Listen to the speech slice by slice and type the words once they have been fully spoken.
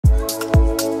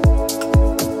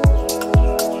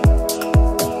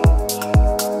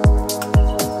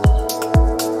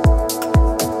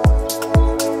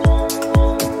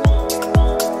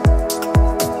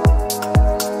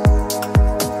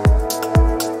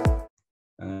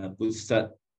pusat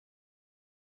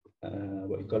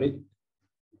what you call it,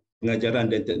 pengajaran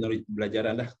dan teknologi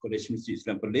pembelajaran lah, Kolej Musik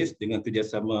Islam Perlis dengan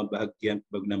kerjasama bahagian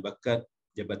pembangunan bakat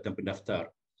Jabatan Pendaftar.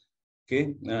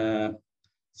 Okay,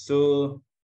 so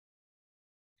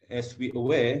as we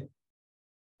aware,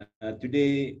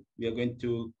 today we are going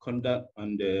to conduct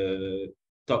on the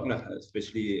talk lah,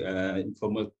 especially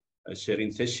informal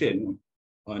sharing session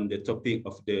on the topic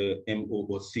of the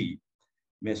MOOC,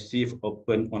 Massive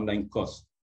Open Online Course.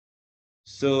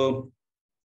 So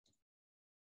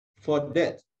for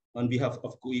that, on behalf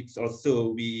of KUIPS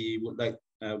also, we would like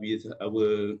with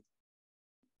our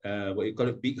what you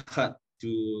call it, big heart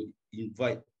to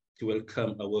invite, to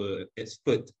welcome our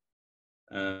expert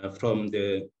from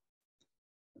the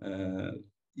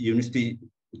University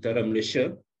Utara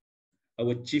Malaysia,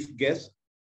 our chief guest,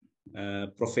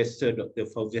 Professor Dr.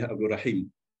 Fauziah Abdul Rahim.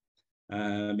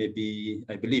 Maybe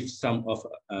I believe some of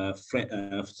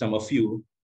you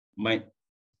might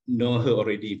know her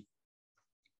already.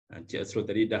 Cik Asrul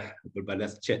tadi dah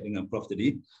berbalas chat dengan Prof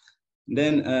tadi.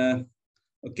 Then,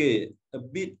 okay, a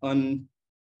bit on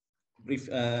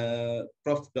brief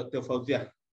Prof Dr.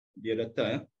 Fauziah, dia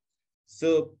datang.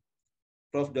 So,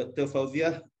 Prof Dr.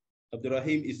 Fauziah Abdul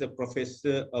Rahim is a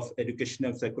professor of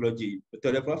educational psychology.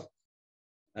 Betul ya, Prof?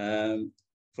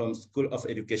 From School of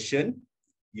Education,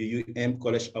 UUM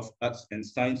College of Arts and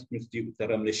Science, University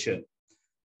Utara Malaysia.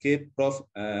 Okay, Prof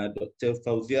Dr.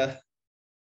 Fauziah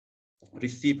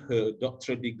received her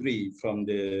doctoral degree from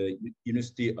the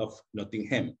University of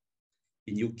Nottingham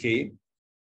in UK.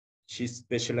 She's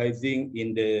specializing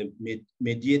in the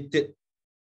mediated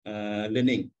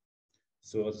learning.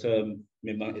 So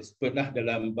memang expert lah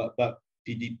dalam bab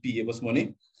PDP apa semua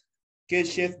ni. Okay,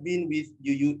 she has been with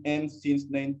UUM since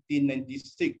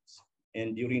 1996,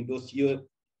 and during those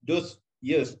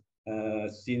years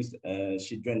since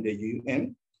she joined the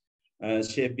UUM,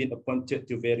 she has been appointed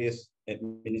to various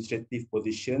administrative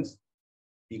positions,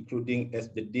 including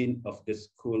as the Dean of the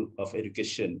School of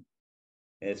Education,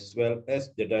 as well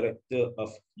as the Director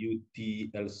of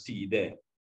UTLC there,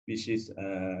 which is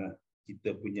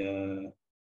kita punya,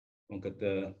 orang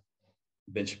kata,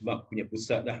 benchmark punya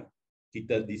pusat lah.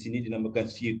 Kita di sini dinamakan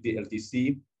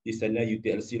UTLTC, di sana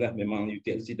UTLC lah. Memang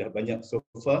UTLC dah banyak so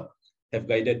far, have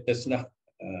guided us lah,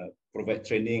 provide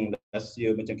training last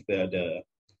year, macam kita ada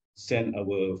send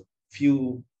our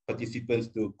few participants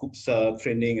to KUPSA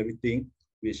training, everything,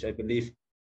 which I believe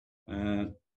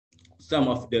some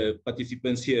of the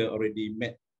participants here already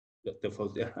met Dr.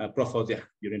 Fauziah, Prof. Fauziah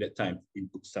during that time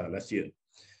in KUPSA last year.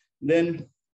 Then,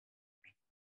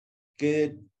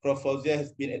 Prof. Fauziah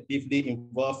has been actively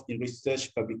involved in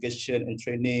research, publication, and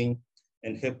training,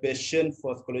 and her passion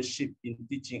for scholarship in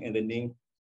teaching and learning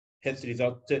has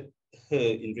resulted her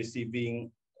in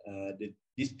receiving the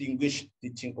Distinguished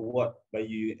Teaching Award by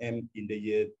UUM in the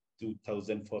year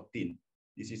 2014.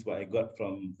 This is what I got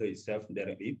from her itself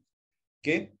directly.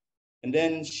 Okay, and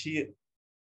then she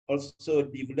also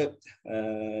developed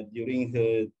during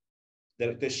her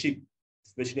directorship,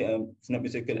 especially if not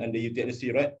mistaken under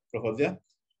UTLC, right, Prof. Fauziah,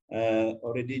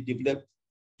 already developed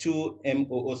 2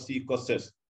 MOOC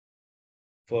courses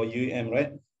for UUM,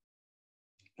 right?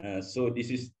 So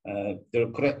this is the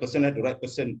correct person, the right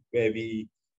person where we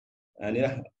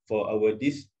for our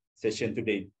this session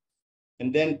today. And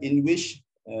then in which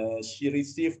she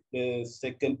received the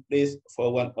second place for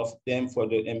one of them for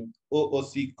the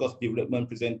MOOC course development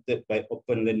presented by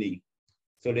Open Learning.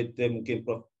 So later mungkin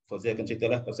Prof. Fauziah akan cerita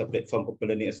lah pasal platform Open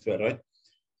Learning as well, right?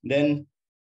 Then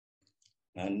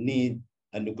ni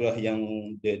anugerah yang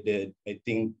I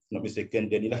think not mistaken,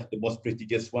 the most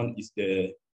prestigious one is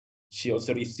she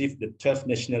also received the 12th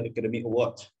National Academy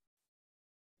Award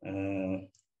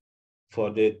for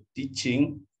the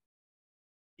teaching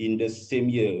in the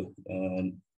same year,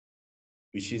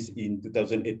 which is in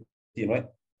 2018,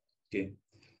 right? Okay.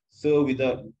 So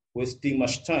without wasting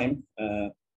much time,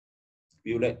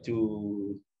 we would like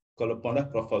to call upon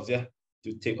Prof. Fauziah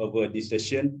to take over this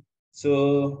session.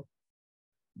 So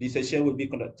this session will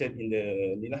be conducted in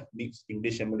the mixed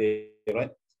English and Malay,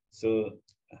 right? So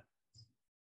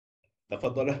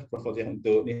tafadhalah Prof. Fauziah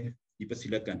untuk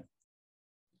dipersilakan.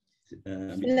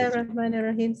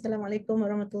 Bismillahirrahmanirrahim. Assalamualaikum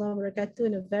warahmatullahi wabarakatuh.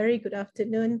 And a very good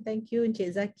afternoon. Thank you,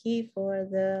 Encik Zaki, for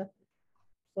the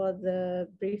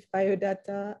brief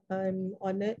biodata. I'm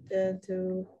honored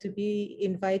to be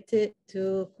invited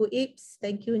to KUIPS.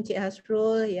 Thank you, Encik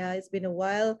Hasrul. Yeah, it's been a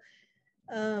while.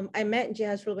 I met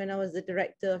Encik Hasrul when I was the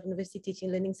director of University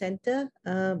Teaching Learning Center,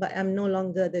 but I'm no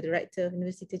longer the director of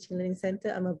University Teaching Learning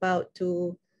Center. I'm about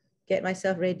to get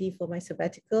myself ready for my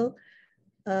sabbatical.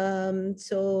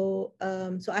 So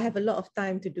I have a lot of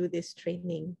time to do this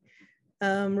training.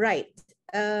 Right.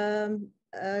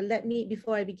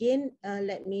 Before I begin,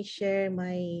 let me share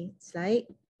my slide.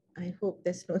 I hope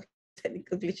there's no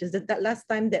technical glitches. That last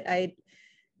time that I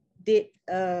did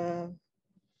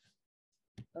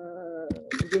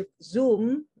with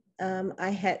Zoom, I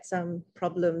had some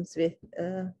problems with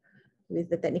the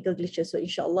technical glitches. So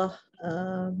inshallah,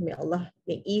 may Allah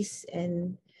make ease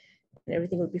and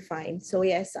everything will be fine. So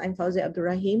yes, I'm Fauzi Abdul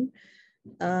Rahim.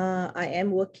 I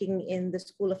am working in the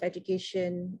School of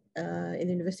Education in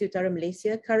the University of Utara,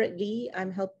 Malaysia. Currently,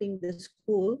 I'm helping the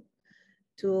school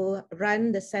to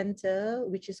run the center,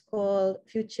 which is called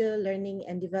Future Learning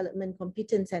and Development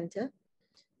Competence Center,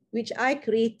 which I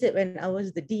created when I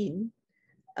was the dean.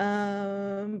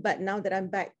 But now that I'm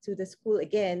back to the school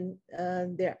again,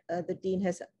 the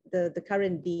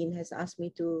current dean has asked me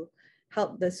to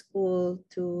help the school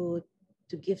to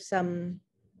give some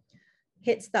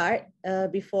head start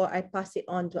before I pass it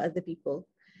on to other people.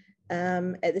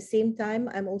 At the same time,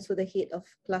 I'm also the head of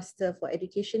cluster for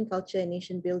education, culture, and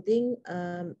nation building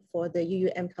for the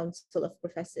UUM Council of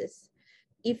Professors.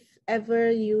 If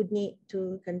ever you need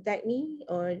to contact me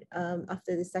or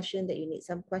after the session that you need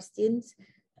some questions,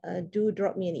 do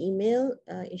drop me an email.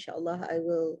 Inshallah, I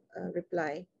will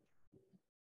reply.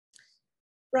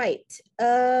 Right.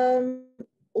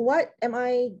 What am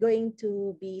I going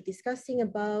to be discussing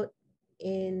about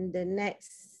in the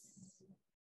next,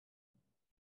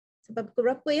 sebab pukul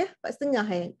berapa ya?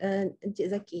 4:30 Encik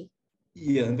Zaki?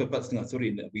 Ya, sampai 4:30 sore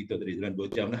nak beritahu tadi, dalam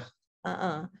 2 jam lah.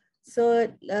 So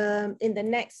in the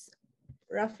next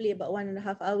roughly about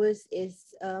 1.5 hours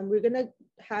is we're gonna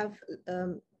have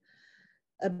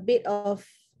a bit of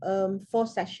 4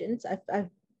 sessions.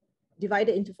 I've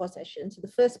divided into 4 sessions. So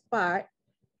the first part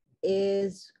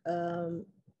is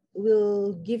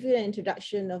we'll give you an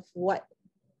introduction of what,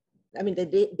 I mean, the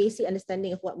basic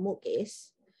understanding of what Mooc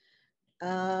is.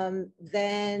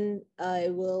 Then we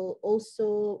will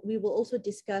also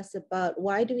discuss about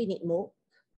why do we need Mooc,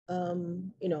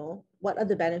 you know, what are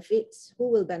the benefits,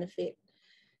 who will benefit.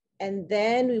 And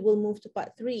then we will move to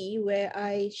part 3 where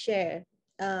I share.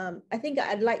 I think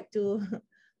I'd like to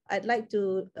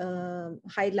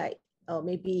highlight or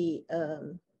maybe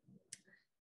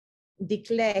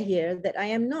declare here that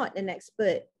I am not an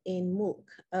expert in Mooc.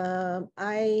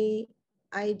 I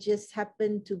just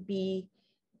happen to be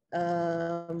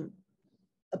a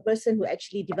person who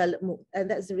actually developed Mooc, and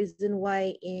that's the reason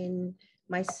why in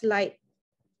my slide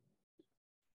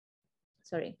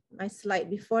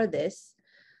before this,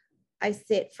 I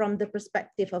said from the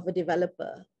perspective of a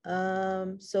developer.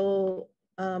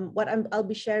 What I'll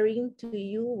be sharing to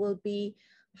you will be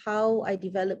how I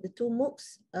developed the 2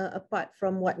 Moocs, apart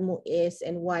from what Mooc is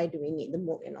and why do we need the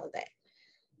Mooc and all that.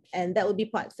 And that will be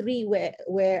part 3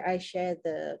 where I share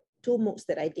the 2 Moocs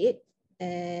that I did.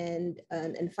 And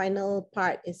final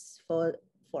part is for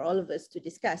all of us to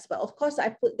discuss. But of course,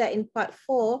 I put that in part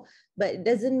 4, but it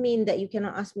doesn't mean that you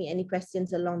cannot ask me any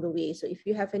questions along the way. So if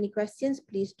you have any questions,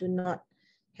 please do not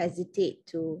hesitate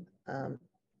to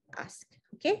ask,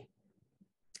 okay?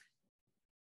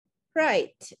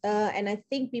 Right, and I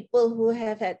think people who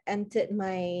have entered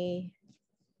my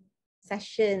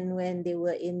session when they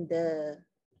were in the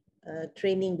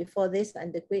training before this,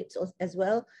 undergrads as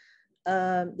well,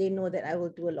 they know that I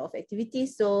will do a lot of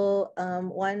activities. So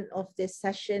one of this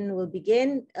session will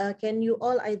begin. Can you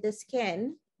all either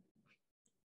scan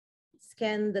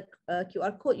the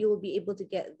QR code? You will be able to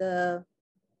get the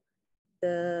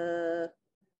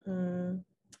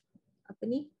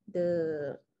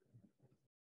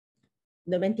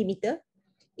Mentimeter.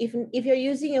 If you're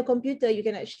using your computer, you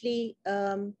can actually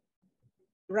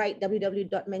write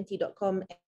www.menti.com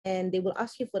and they will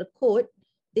ask you for the code.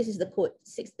 This is the code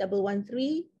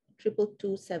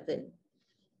 6113-2227.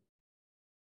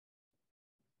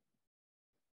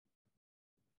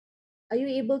 Are you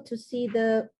able to see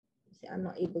the? I'm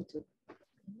not able to.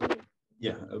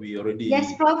 Yeah, we already.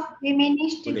 Yes, Prof. We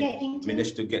managed to get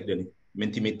the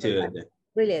Mentimeter. Okay.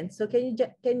 Brilliant. So can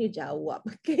you jawab?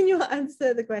 Can you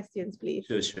answer the questions, please?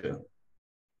 Sure.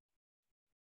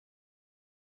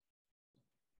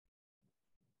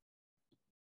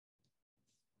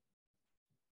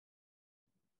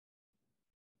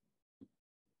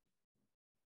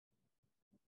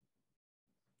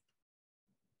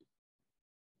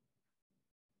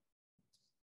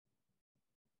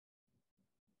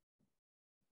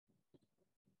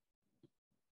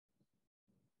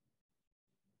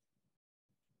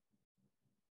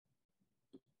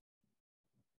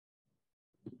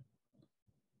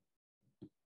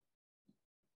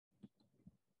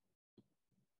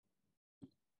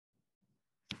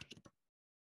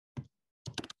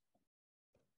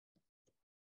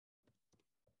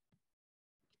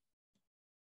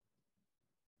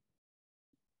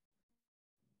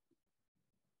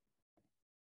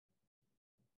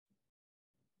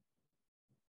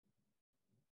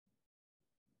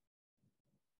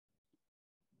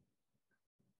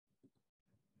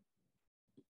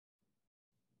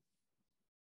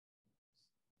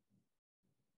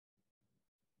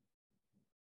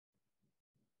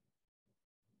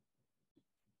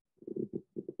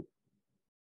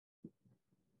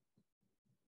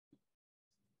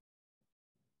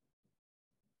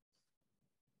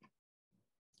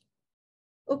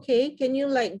 Okay, can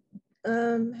you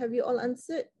have you all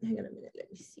answered? Hang on a minute, let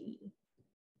me see.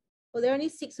 Well, there are only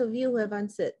 6 of you who have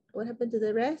answered. What happened to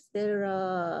the rest? There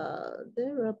are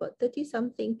about 30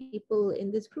 something people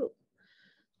in this group.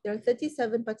 There are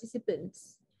 37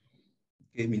 participants.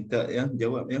 Okay, minta ya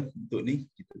jawab ya untuk ni,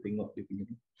 kita tengok dia punya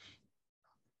ni.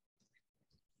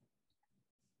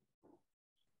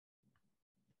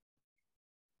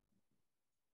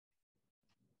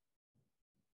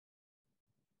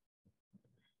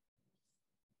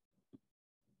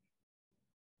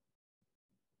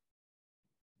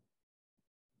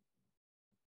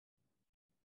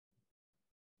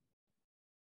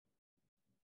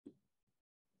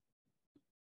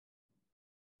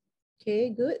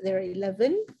 Okay, good. There are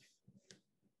 11.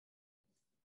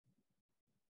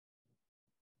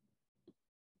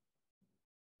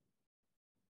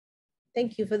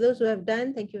 Thank you. For those who have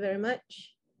done, thank you very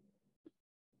much.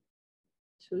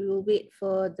 So we will wait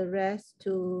for the rest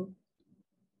to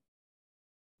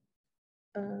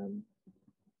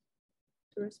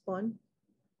respond.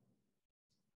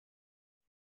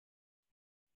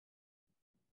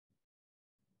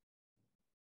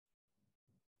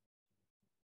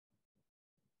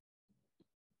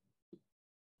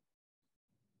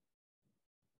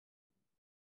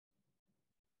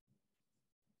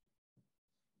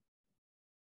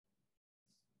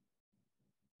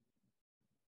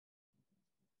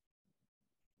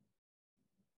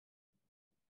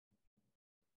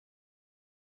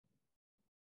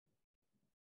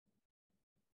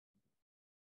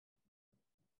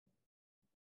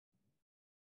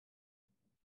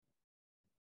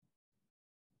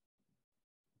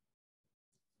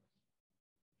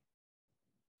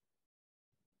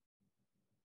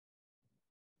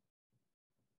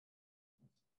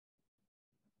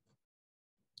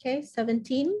 Okay,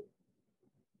 17.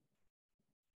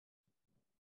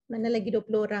 Mana lagi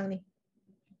 20 orang ni?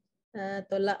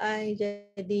 Tolak I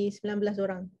jadi 19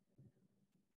 orang.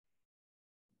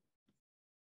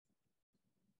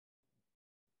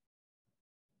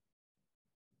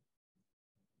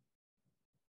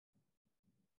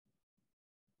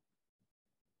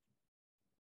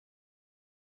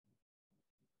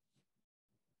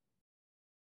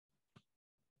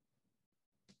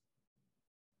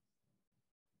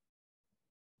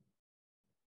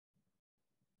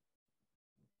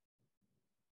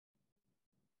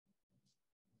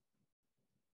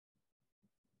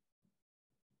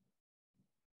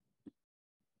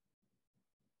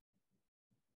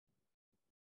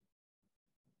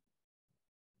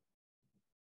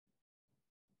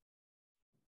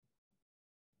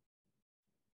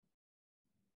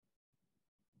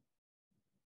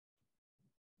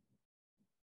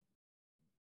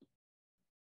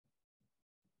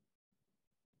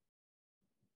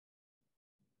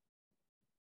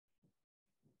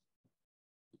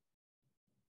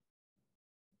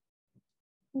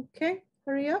 Okay,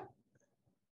 hurry up.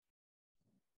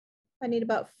 I need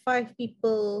about 5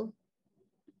 people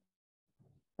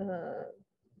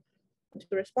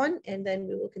to respond, and then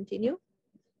we will continue.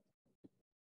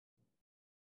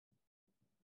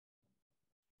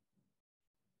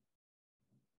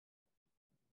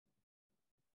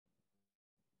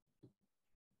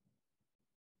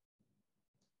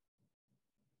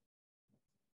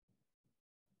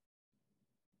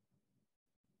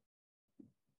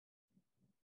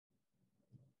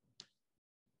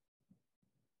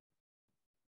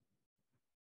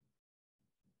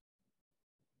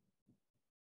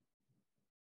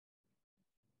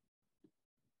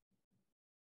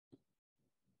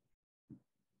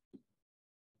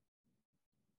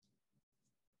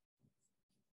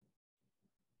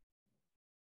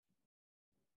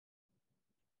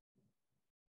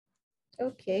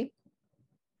 Okay.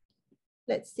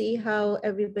 Let's see how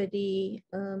everybody,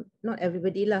 not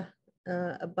everybody lah,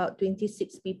 about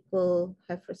 26 people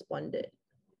have responded.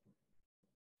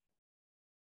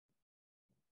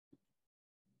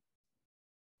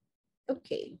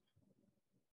 Okay.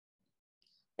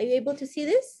 Are you able to see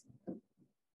this?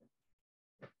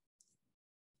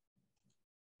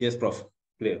 Yes, Prof.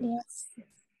 Clear. Yes.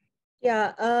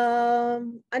 Yeah,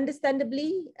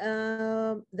 understandably,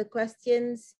 the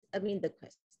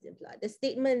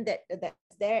statement that's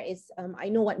there is,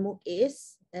 I know what Mooc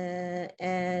is,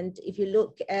 and if you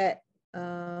look at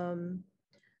the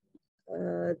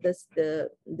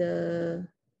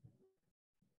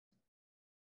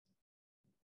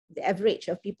average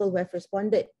of people who have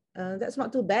responded, that's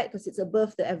not too bad because it's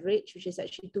above the average, which is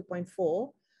actually 2.4.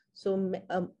 So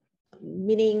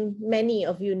meaning many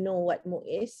of you know what Mooc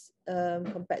is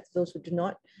compared to those who do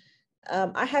not.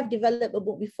 I have developed a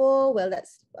book before. Well,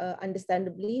 that's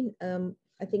understandably.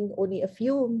 I think only a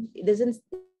few. It doesn't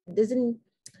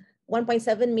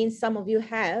 1.7 means some of you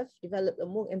have developed a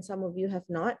Mooc and some of you have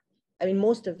not. I mean,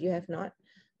 most of you have not.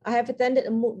 I have attended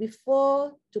a Mooc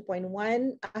before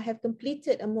 2.1. I have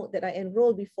completed a Mooc that I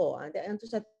enrolled before. Itu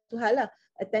satu hal lah.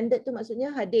 Attended tu maksudnya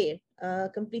hadir.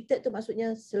 Completed tu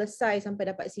maksudnya selesai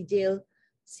sampai dapat sijil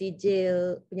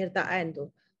penyertaan tu,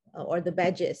 or the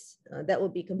badges. That will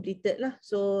be completed lah.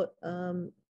 So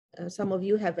some of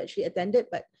you have actually attended,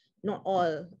 but not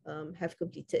all have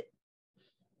completed.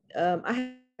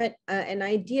 I had an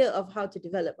idea of how to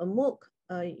develop a Mooc.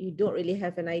 You don't really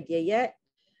have an idea yet.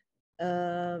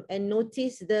 And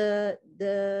notice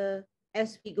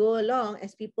as we go along,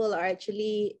 as people are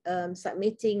actually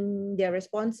submitting their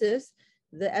responses,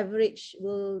 the average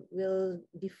will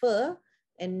differ.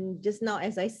 And just now,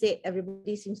 as I said,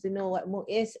 everybody seems to know what Mooc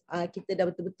is. Kita dah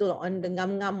betul-betul on the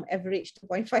ngam-ngam average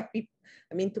 2.5 people.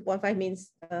 I mean, 2.5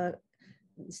 means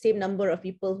same number of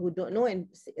people who don't know and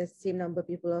same number of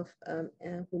people of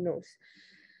who knows.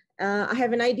 I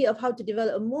have an idea of how to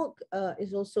develop a Mooc.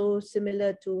 Is also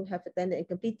similar to have attended and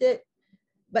completed.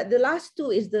 But the last two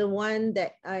is the one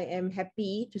that I am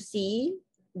happy to see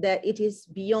that it is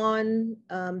beyond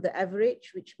the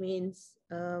average, which means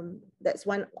that's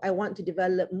one I want to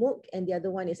develop Mooc, and the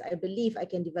other one is I believe I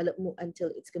can develop Mooc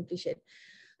until its completion.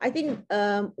 I think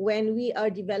when we are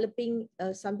developing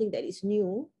something that is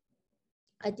new,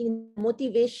 I think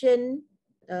motivation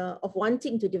of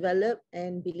wanting to develop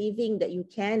and believing that you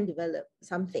can develop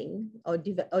something or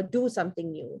do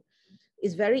something new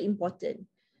is very important.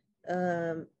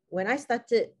 When I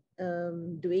started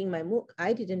doing my Mooc,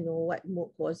 I didn't know what Mooc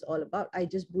was all about. I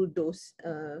just bulldozed.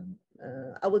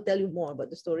 I will tell you more about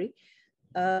the story.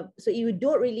 So you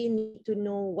don't really need to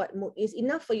know what Mooc is.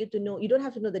 Enough for you to know. You don't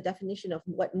have to know the definition of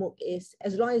what Mooc is,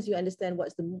 as long as you understand what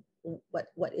is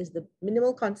the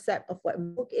minimal concept of what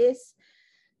Mooc is.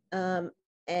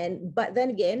 But then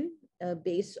again,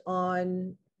 based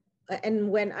on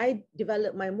and when I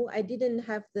developed my Mooc, I didn't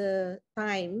have the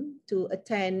time to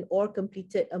attend or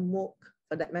completed a Mooc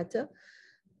for that matter.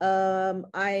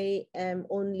 I am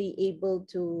only able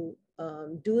to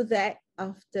do that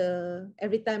after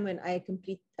every time when I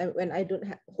don't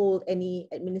hold any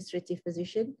administrative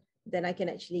position, then I can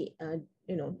actually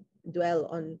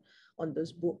dwell on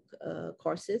those book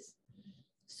courses.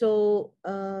 So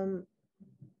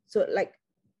like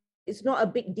it's not a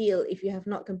big deal if you have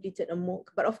not completed a Mooc,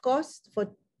 but of course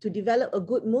to develop a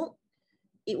good Mooc,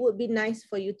 it would be nice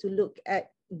for you to look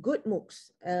at good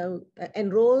Moocs,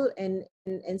 enroll and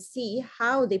see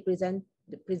how they present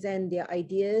their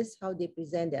ideas, how they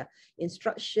present their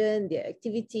instruction, their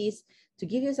activities, to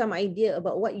give you some idea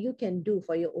about what you can do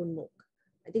for your own Mooc.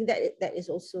 I think that is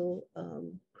also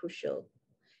crucial.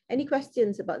 Any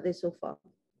questions about this so far?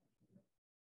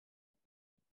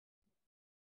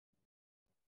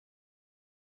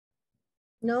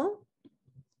 No?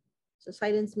 So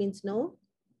silence means no?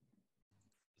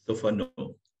 So far, no.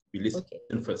 We listen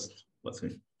okay. First. What's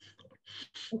it?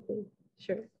 Okay,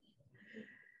 sure.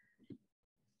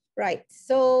 Right.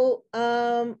 So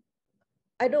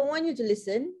I don't want you to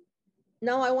listen.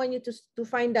 Now I want you to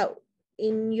find out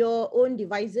in your own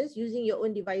devices, using your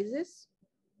own devices,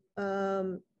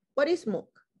 what is Mooc?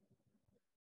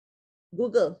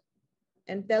 Google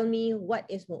and tell me what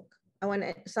is Mooc. I want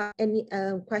any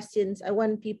questions. I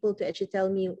want people to actually tell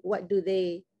me what did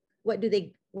they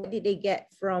get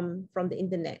from the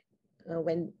internet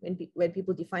when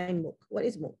people define Mooc. What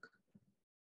is Mooc?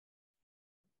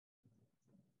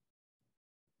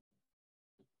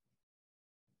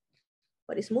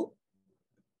 What is Mooc?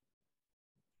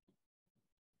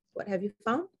 What have you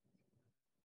found?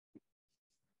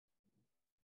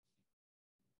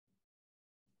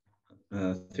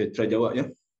 Saya try jawab ya.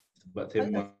 Sebab saya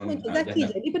memang Cik Zaki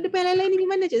je. Di depan lain-lain ni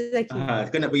gimana Cik Zaki?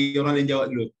 Kan nak bagi orang lain jawab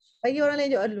dulu. Bagi orang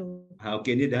lain jawab dulu.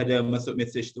 Okey, ni dah ada masuk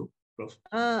message tu, Prof.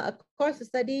 A course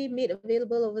study made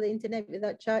available over the internet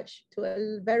without charge to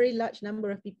a very large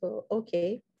number of people.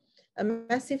 Okay. A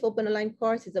massive open online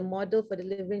course is a model for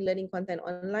delivering learning content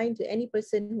online to any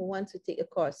person who wants to take a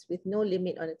course with no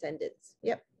limit on attendance.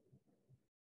 Yep.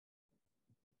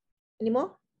 Any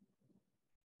more?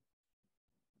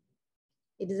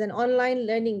 It is an online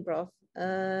learning, Prof.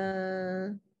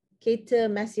 Cater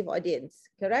massive audience,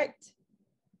 correct?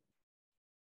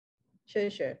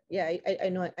 Sure. Yeah, I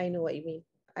know what you mean.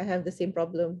 I have the same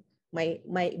problem. My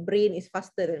brain is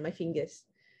faster than my fingers.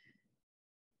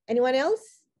 Anyone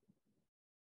else?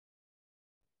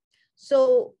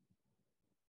 So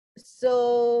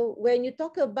when you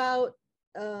talk about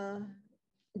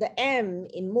the M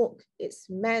in Mooc, it's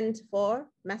meant for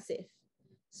massive.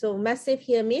 So massive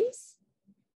here means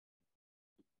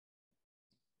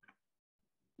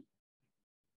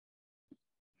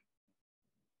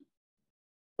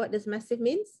What does massive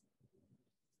means?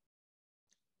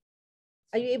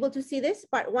 Are you able to see this?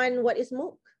 Part 1, what is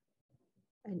Mooc?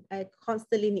 And I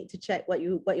constantly need to check what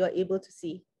you are able to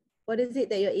see. What is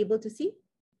it that you're able to see?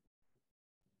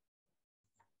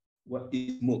 What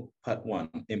is Mooc? Part 1,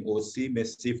 MOC,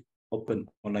 Massive Open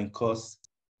Online Course.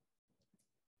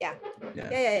 Yeah.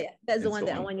 That's the one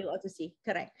that I want you all to see.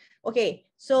 Correct. Okay.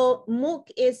 So Mooc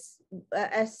is,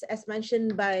 as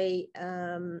mentioned by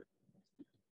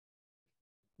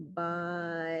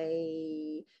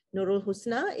Nurul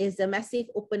Husna, is a massive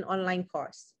open online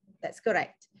course. That's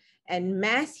correct. And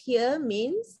mass here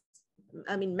means,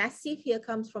 massive here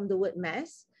comes from the word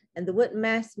mass, and the word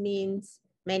mass means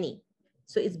many.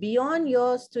 So it's beyond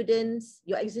your students,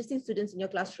 your existing students in your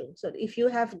classroom. So if you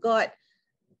have got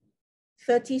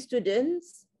 30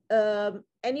 students,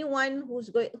 anyone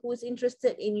who's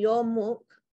interested in your Mooc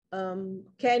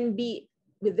can be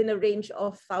within a range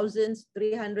of thousands,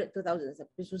 300 to thousands.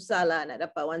 Susah lah nak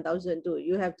dapat 1,000 tu.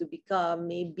 You have to become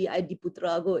maybe ID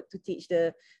Putra kot to teach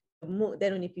the Mooc.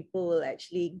 Then only people will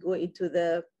actually go into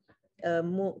the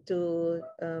Mooc to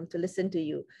listen to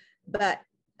you. But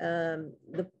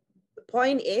the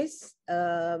point is,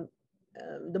 the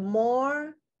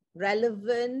more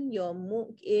relevant your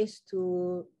Mooc is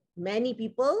to many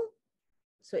people,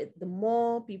 so the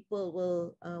more people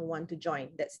will want to join.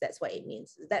 That's what it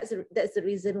means. That's the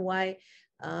reason why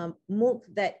Mooc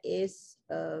that is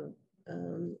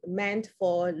meant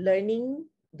for learning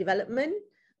development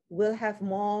will have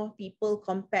more people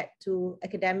compared to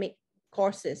academic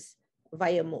courses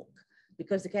via Mooc,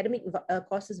 because academic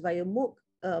courses via Mooc,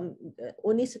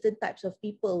 only certain types of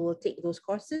people will take those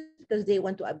courses because they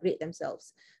want to upgrade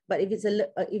themselves. But if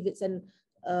it's a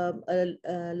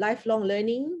lifelong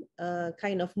learning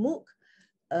kind of Mooc,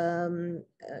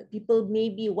 people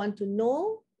maybe want to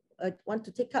know, want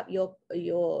to take up your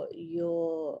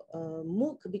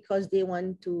Mooc because they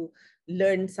want to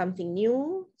learn something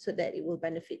new so that it will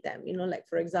benefit them. You know, like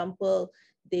for example,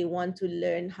 they want to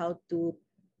learn how to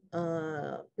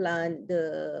plant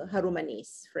the harum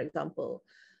manis, for example.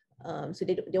 So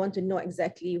they want to know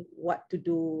exactly what to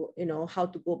do, you know, how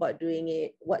to go about doing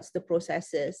it, what's the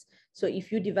processes. So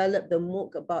if you develop the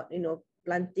Mooc about, you know,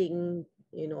 planting,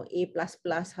 you know, A++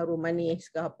 harum manis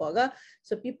ke apa ke,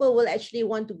 so people will actually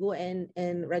want to go and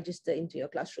register into your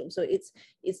classroom. So it's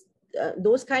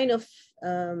those kind of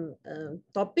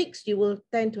topics, you will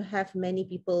tend to have many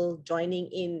people joining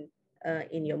in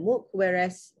your Mooc,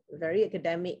 whereas very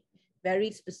academic, very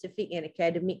specific and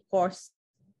academic course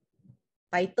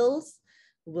titles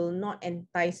will not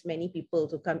entice many people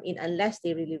to come in unless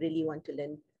they really want to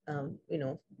learn, you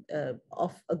know,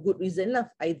 of a good reason,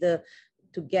 either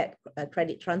to get a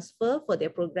credit transfer for their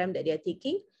program that they are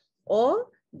taking, or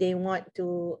they want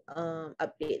to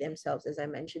update themselves, as I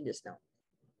mentioned just now.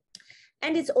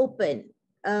 And it's open,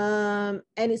 and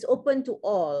it's open to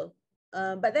all.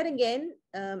 But then again,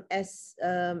 as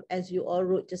you all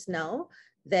wrote just now,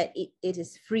 that it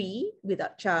is free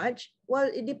without charge. Well,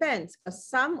 it depends.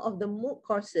 Some of the Mooc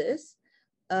courses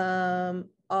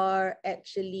are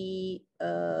actually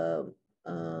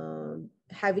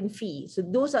having fees. So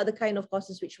those are the kind of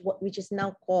courses which is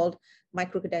now called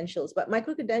micro-credentials. But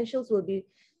micro-credentials will be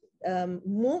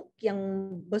Mooc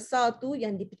yang besar tu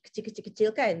yang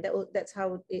dikecil-kecil kan. That's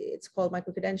how it's called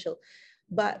micro-credential.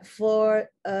 But for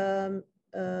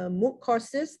Mooc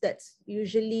courses that's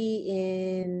usually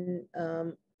in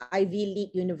Ivy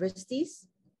League universities,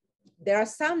 there are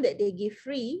some that they give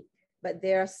free, but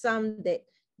there are some that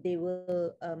they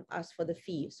will ask for the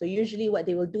fee. So usually what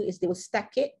they will do is they will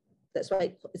stack it. That's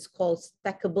why it's called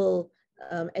stackable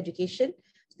education.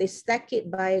 They stack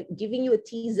it by giving you a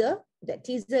teaser. That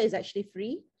teaser is actually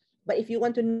free. But if you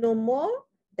want to know more,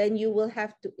 then you will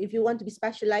have to, if you want to be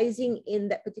specializing in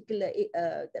that particular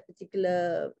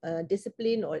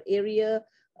discipline or area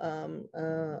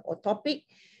or topic,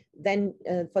 then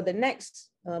for the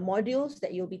next modules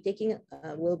that you'll be taking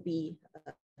will be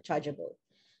chargeable.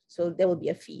 So there will be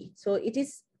a fee. So it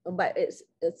is, but it's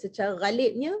secara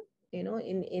ghalibnya, you know,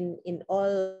 in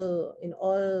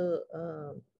all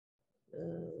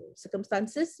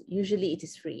circumstances, usually it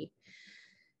is free.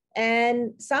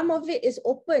 And some of it is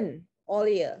open all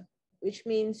year, which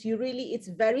means it's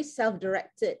very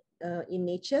self-directed in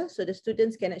nature. So the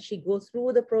students can actually go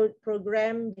through the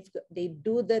program, they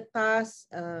do the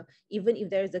task, even if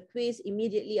there is a quiz,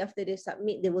 immediately after they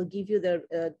submit, they will give you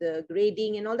the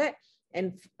grading and all that.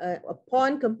 And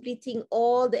upon completing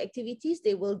all the activities,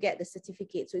 they will get the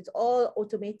certificate. So it's all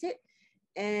automated,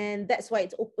 and that's why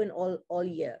it's open all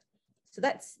year. So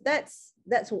that's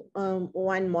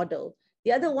one model.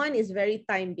 The other one is very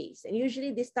time-based, and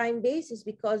usually this time-based is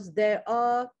because there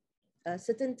are a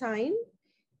certain time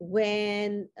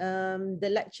when the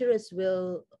lecturers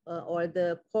will or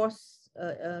the course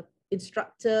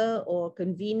instructor or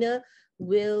convener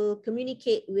will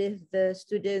communicate with the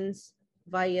students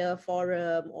via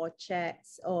forum or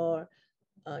chats, or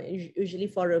usually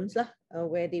forums lah,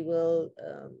 where they will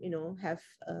have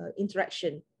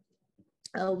interaction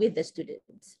with the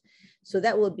students. So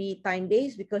that will be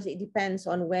time-based because it depends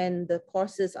on when the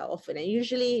courses are offered. And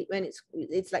usually when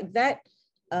it's like that,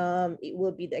 it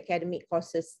will be the academic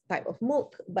courses type of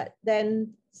Mooc. But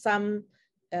then some,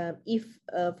 even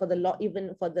for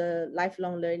the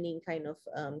lifelong learning kind of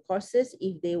courses,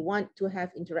 if they want to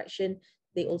have interaction,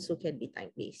 they also can be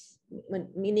time-based.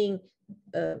 Meaning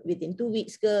within 2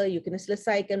 weeks ke, you kena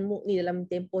selesaikan Mooc ni dalam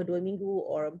tempoh 2 minggu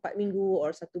or 4 minggu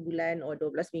or 1 bulan or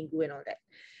 12 minggu and all that.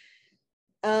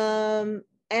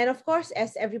 And of course,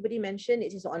 as everybody mentioned,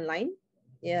 it is online.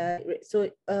 Yeah.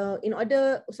 So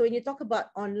when you talk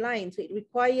about online, so it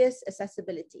requires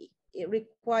accessibility. It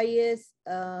requires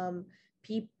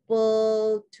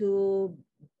people to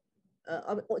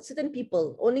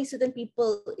only certain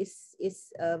people is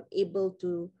able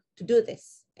to do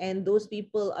this, and those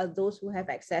people are those who have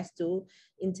access to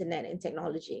internet and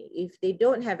technology. If they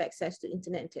don't have access to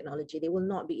internet and technology, they will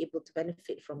not be able to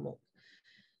benefit from Mooc.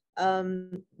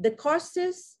 The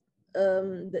courses,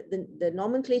 the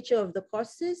nomenclature of the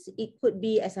courses, it could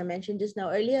be, as I mentioned just now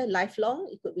earlier, lifelong.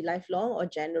 It could be lifelong or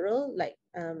general, like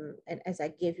and as I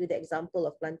gave you the example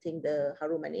of planting the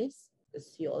harum manis,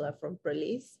 because you all are from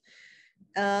Perlis.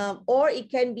 Or it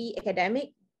can be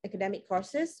academic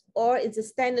courses, or it's a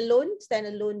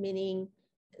standalone meaning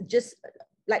just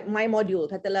like my module,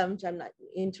 katalah macam nak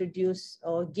introduce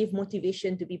or give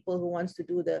motivation to people who wants to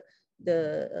do the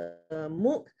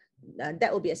Mooc.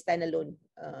 That will be a standalone,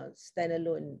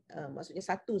 maksudnya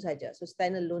satu saja. So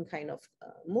standalone kind of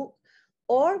Mooc.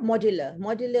 Or modular.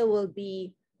 Modular will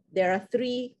be, there are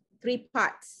three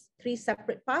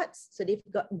separate parts. So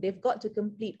they've got to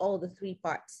complete all the 3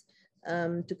 parts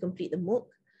to complete the Mooc.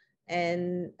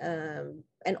 And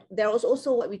there was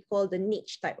also what we call the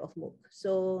niche type of Mooc.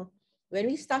 So when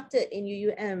we started in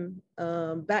UUM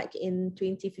back in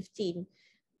 2015,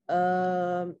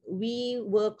 we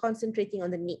were concentrating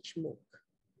on the niche Mooc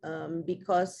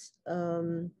because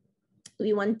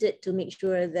we wanted to make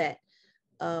sure that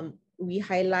we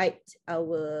highlight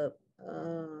our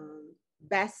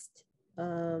best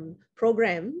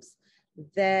programs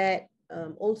that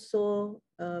are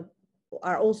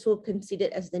also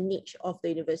considered as the niche of the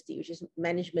university, which is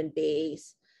management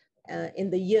based.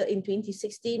 In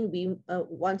 2016,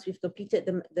 once we've completed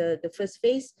the first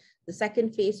phase, the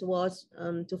second phase was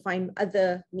to find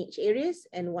other niche areas,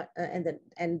 and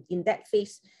in that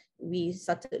phase we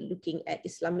started looking at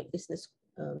Islamic business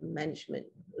management.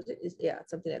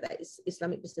 Something like that. It's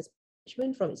Islamic business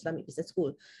management from Islamic Business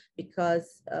School,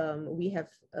 because we have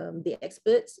the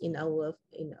experts in our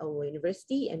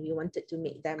university, and we wanted to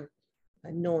make them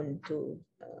known to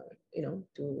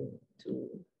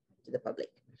the public.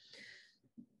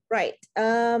 Right,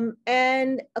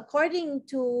 and according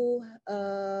to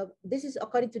this is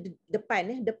according to the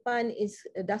PAN. The PAN is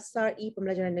Dasar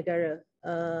Pembelajaran Negara.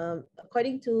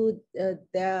 According to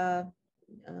their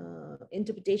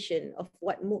interpretation of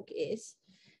what Mooc is,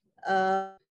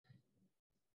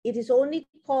 it is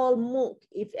only called Mooc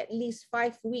if at least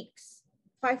 5 weeks.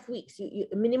 5 weeks.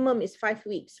 Minimum is 5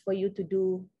 weeks for you to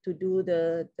do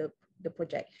the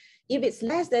project. If it's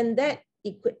less than that,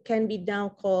 it can be now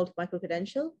called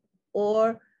micro-credential,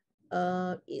 or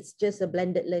it's just a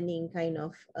blended learning kind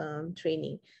of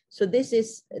training. So this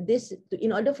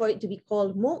in order for it to be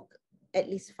called Mooc, at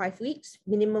least 5 weeks,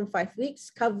 minimum 5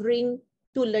 weeks, covering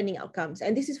 2 learning outcomes.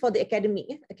 And this is for the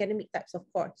academic types of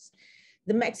course.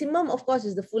 The maximum, of course,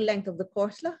 is the full length of the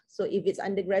course lah. So if it's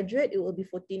undergraduate, it will be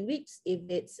 14 weeks. If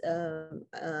it's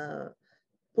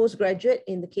postgraduate,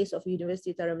 in the case of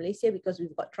University Utara Malaysia, because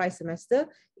we've got tri-semester,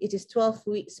 it is 12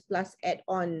 weeks plus add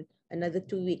on another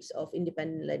 2 weeks of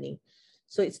independent learning.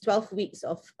 So it's 12 weeks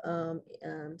of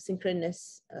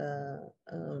synchronous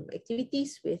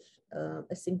activities with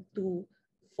 2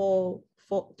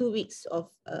 weeks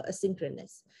of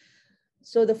asynchronous.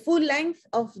 So the full length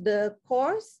of the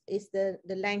course is the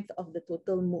length of the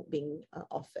total Mooc being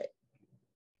offered.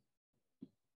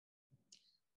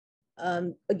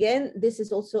 Again, this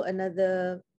is also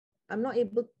another, I'm not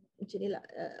able,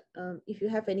 if you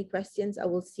have any questions, I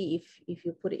will see if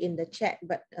you put it in the chat,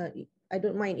 but I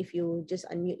don't mind if you just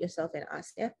unmute yourself and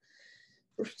ask. Yeah.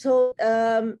 So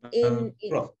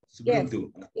Prof, sebelum tu,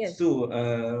 yes. So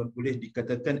boleh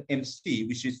dikatakan MC,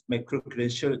 which is micro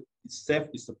credential itself,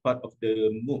 is a part of the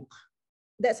Mooc.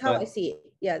 That's how I see it.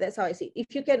 Yeah, that's how I see it.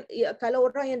 If you can, kalau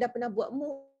orang yang dah pernah buat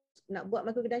Mooc, nak buat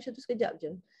micro credential tu sekejap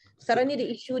je. Sekarang ni the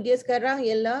issue dia sekarang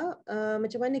ialah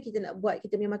macam mana kita nak buat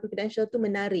kita punya micro credential tu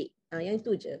menarik. Yang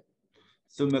itu je.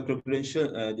 So micro credential,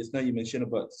 just now you mentioned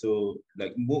about, so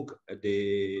like Mooc,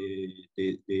 they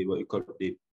what you call,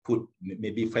 they put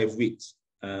maybe 5 weeks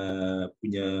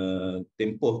punya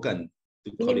tempoh kan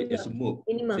to call it as Mooc.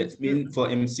 That means for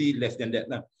MC less than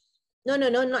that lah. No,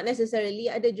 not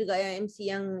necessarily. Ada juga yang MC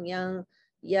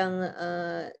yang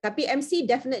tapi MC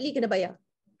definitely kena bayar.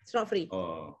 It's not free.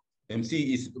 Oh,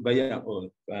 MC is bayar.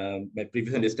 Oh, my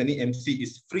previous understanding MC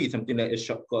is free, something like a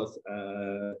short course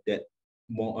that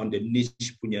more on the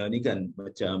niche punya ni kan,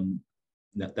 macam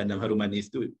nak tanam harum manis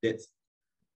tu. That's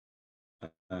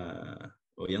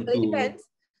yang tu. Depends.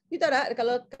 You tahu tak,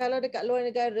 kalau dekat luar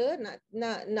negara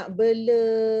nak bela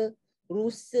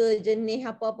rusa jenis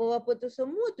apa-apa tu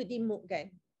semua tu di-Mooc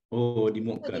kan. Oh,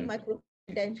 di-Mooc kan. Di micro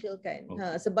credential kan.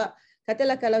 Sebab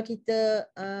katalah kalau kita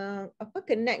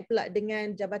connect pula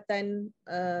dengan jabatan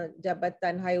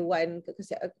haiwan,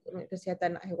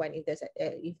 kesihatan haiwan, if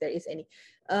there is any,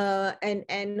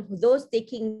 and those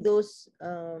taking those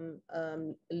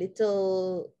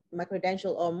little micro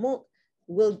credential or Mooc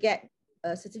will get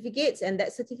certificates, and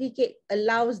that certificate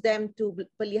allows them to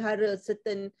pelihara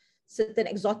certain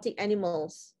exotic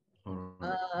animals.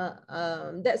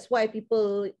 That's why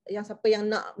people yang siapa yang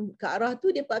nak ke arah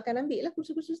tu dia akan ambil lah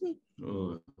kursus-kursus ni.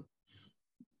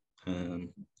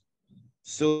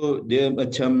 So dia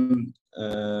macam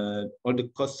all the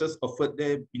courses offered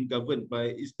there being governed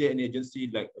by, is there any agency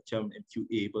like macam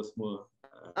MQA apa semua?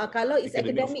 Kalau it's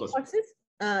academic courses,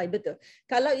 betul.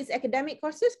 Kalau it's academic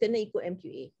courses kena ikut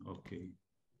MQA. Okay.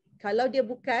 Kalau dia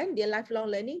bukan, dia lifelong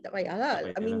learning, tak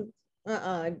payahlah. I mean,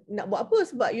 nak buat apa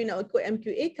sebab you nak ikut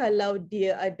MQA kalau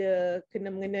dia ada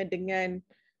kena mengena dengan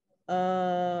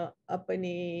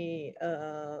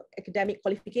academic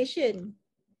qualification.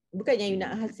 Bukannya you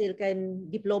nak hasilkan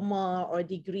diploma or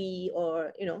degree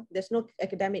or there's no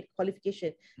academic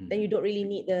qualification. Then you don't really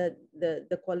need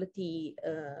the quality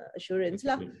assurance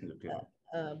lah.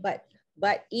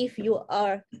 But if you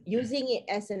are using it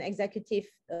as an executive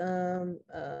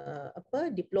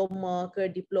diploma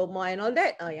and all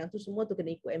that, yang tu semua tu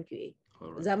kena ikut MQA.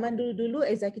 Zaman dulu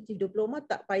executive diploma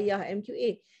tak payah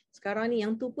MQA. Sekarang ni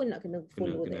yang tu pun nak kena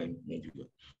follow MQA juga.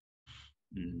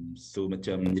 So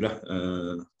macam inilah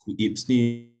KUIPS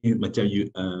ni, macam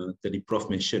tadi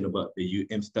Prof mention about the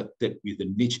UM started with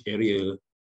the niche area.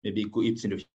 Maybe KUIPS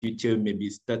in the future maybe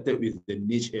started with the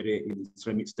niche area in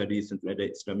Islamic studies, untuk ada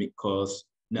Islamic course,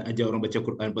 nak ajar orang baca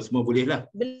Quran apa semua boleh lah.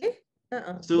 Boleh.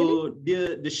 So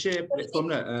boleh. Dia share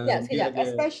platform lah.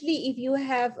 Especially if you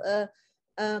have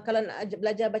kalau nak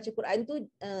belajar baca Quran tu,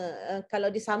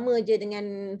 kalau dia sama je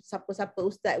dengan siapa-siapa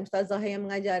ustazah yang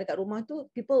mengajar dekat rumah tu,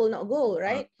 people will not go,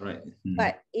 right? Right.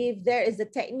 But if there is a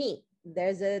technique,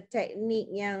 there's a technique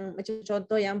yang macam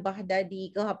contoh yang Bahdadi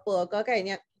ke apa ke kan,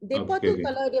 yang depa tu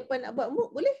kalau depa nak buat Mooc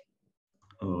boleh.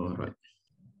 Right.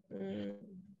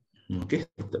 Okay,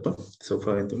 tak apa. So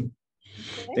far itu.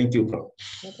 Thank you, Prof.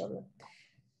 No problem.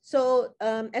 So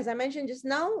as I mentioned just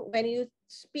now, when you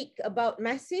speak about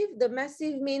massive, the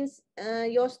massive means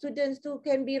your students too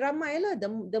can be ramai lah.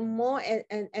 The more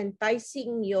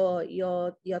enticing your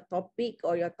topic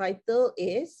or your title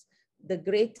is, the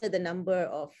greater the number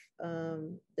of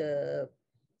the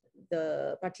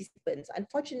participants.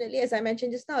 Unfortunately, as I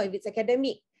mentioned just now, if it's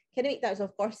academic types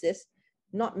of courses,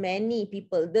 not many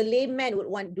people, the layman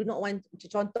do not want,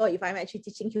 contoh, if I'm actually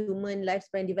teaching human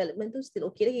lifespan development, tu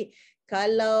still okay lagi.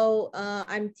 Kalau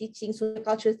I'm teaching social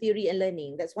culture theory and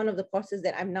learning, that's one of the courses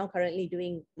that I'm now currently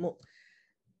doing.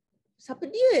 Siapa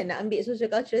dia nak ambil social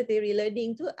culture theory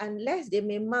learning tu unless dia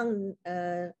memang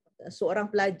seorang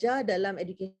pelajar dalam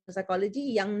education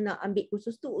psychology yang nak ambil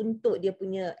kursus tu untuk dia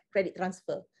punya credit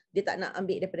transfer. Dia tak nak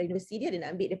ambil daripada universiti dia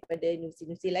nak ambil daripada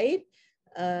universiti lain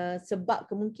sebab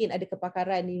kemungkin ada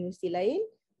kepakaran di universiti lain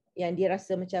yang dia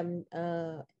rasa macam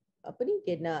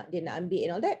dia nak ambil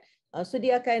and all that. So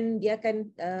dia akan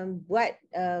buat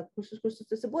kursus-kursus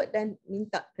tersebut dan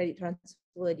minta credit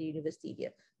transfer di universiti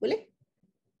dia. Boleh?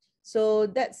 So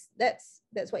that's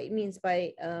what it means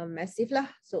by massive lah.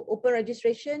 So open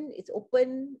registration, it's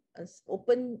open,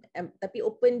 tapi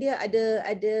open dia ada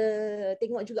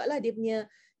tengok jugalah dia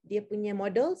punya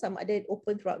model, sama ada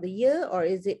open throughout the year or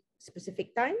is it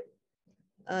specific time.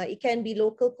 It can be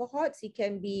local cohorts, it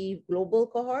can be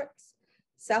global cohorts.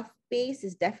 Self-paced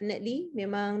is definitely,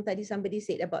 memang tadi somebody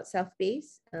said about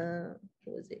self-paced.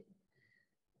 What was it?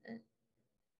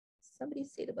 Somebody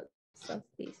said about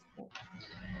self-paced.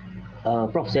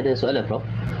 Prof, saya ada soalan, Prof.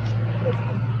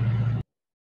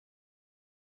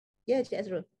 Ya, Cik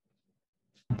Azrul.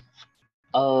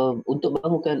 Untuk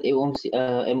bangunkan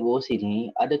MOOC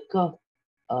ni, adakah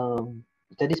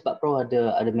tadi sebab Prof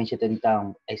ada mention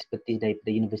tentang expertise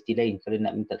daripada universiti lain kalau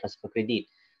nak minta transfer kredit.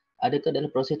 Adakah dalam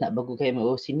proses nak bangunkan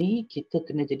MOOC ni kita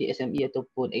kena jadi SME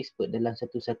ataupun expert dalam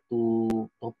satu-satu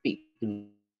topik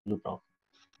dulu, Prof?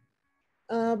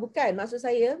 Bukan, maksud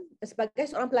saya sebagai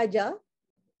seorang pelajar,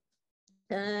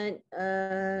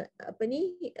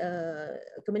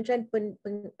 Kementerian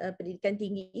Pendidikan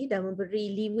Tinggi dah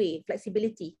memberi leeway,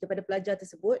 flexibility kepada pelajar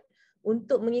tersebut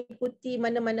untuk mengikuti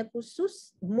mana-mana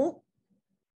kursus Mooc.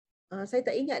 Saya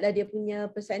tak ingat dah dia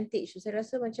punya percentage, saya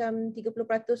rasa macam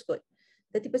 30% kot.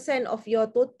 30% of your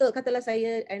total, katalah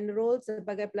saya enroll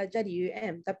sebagai pelajar di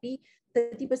UM, tapi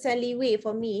 30% leeway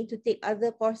for me to take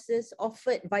other courses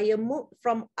offered via Mooc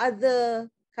from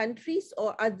other countries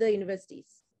or other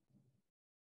universities.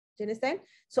 Do you understand?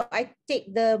 So I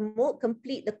take the Mooc,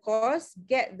 complete the course,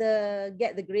 get the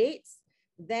grades,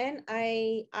 then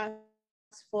I ask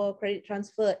for credit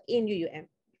transfer in UUM.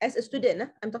 As a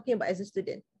student, I'm talking about as a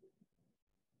student.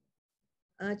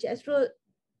 Cik Azrul,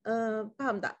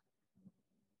 faham tak?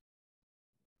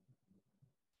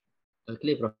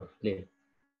 Clear, Prof. Clear.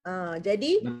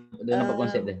 Jadi Dah nampak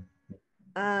konsep dia.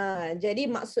 Jadi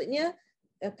maksudnya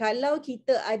kalau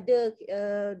kita ada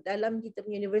dalam kita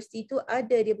punya universiti tu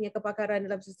ada dia punya kepakaran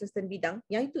dalam certain bidang,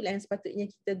 yang itulah yang sepatutnya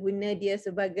kita guna dia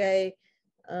sebagai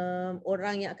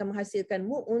orang yang akan menghasilkan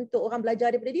Mooc untuk orang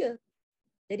belajar daripada dia.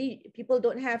 Jadi people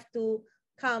don't have to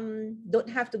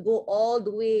go all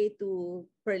the way to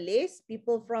Perlis.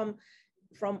 People from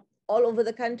all over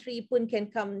the country pun can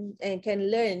come and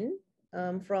can learn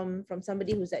from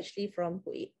somebody who's actually from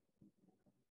Kuwait.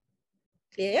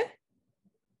 Clear, yeah?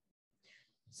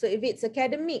 So if it's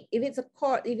academic, if it's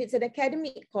an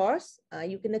academic course,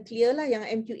 you kena clear lah yang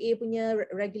MQA punya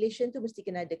regulation tu mesti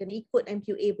kena ada. Kena ikut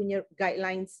MQA punya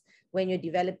guidelines when you're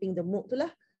developing the Mooc tu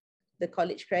lah. The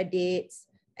college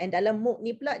credits. And dalam Mooc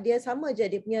ni pula dia sama je,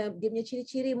 dia punya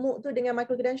ciri-ciri Mooc tu dengan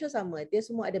micro credential sama. Dia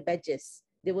semua ada badges.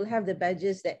 They will have the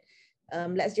badges that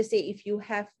let's just say if you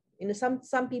have,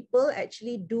 some people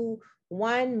actually do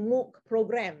one Mooc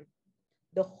program.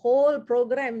 The whole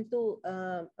program tu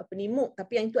Mooc,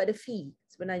 tapi yang itu ada fee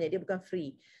sebenarnya, dia bukan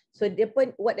free. So dia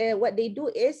pun what they do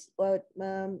is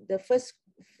the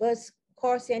first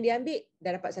course yang dia ambil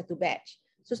dah dapat satu batch.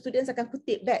 So students akan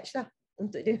kutip batch lah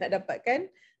untuk dia nak dapatkan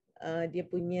dia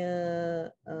punya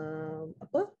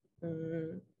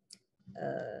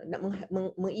nak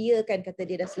mengiyakan kata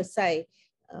dia dah selesai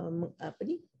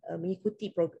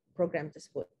mengikuti program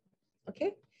tersebut.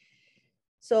 Okay,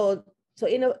 so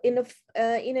in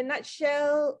a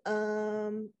nutshell,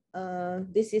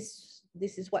 this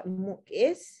is what Mooc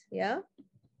is, yeah.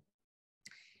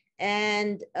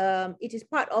 And it is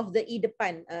part of the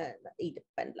depan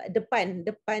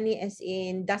ni as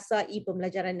in dasar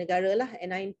pembelajaran negara lah.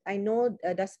 And I know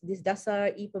this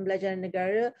dasar pembelajaran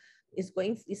negara is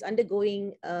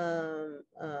undergoing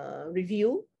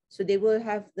review, so they will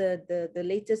have the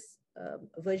latest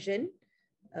version.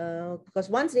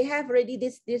 Because once they have already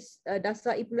this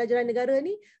dasar pembelajaran negara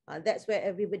ni, that's where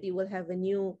everybody will have a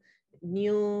new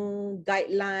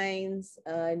guidelines,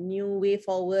 new way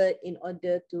forward in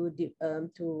order to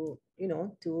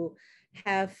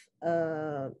have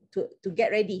to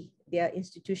get ready their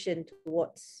institution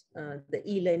towards the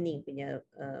e-learning punya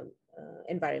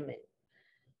environment.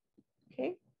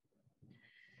 Okay.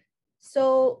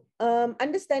 So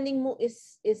understanding Mooc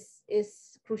is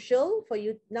crucial for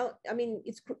you now. I mean,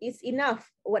 it's enough.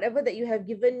 Whatever that you have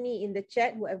given me in the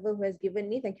chat, whoever who has given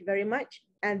me, thank you very much.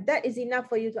 And that is enough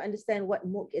for you to understand what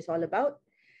Mooc is all about.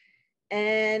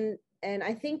 And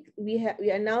I think we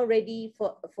are now ready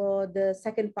for the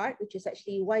second part, which is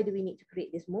actually why do we need to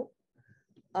create this Mooc.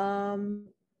 And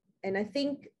I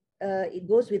think it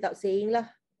goes without saying lah.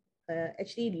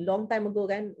 Actually, long time ago,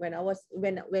 kan, when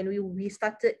we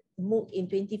started Mooc in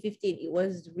 2015, it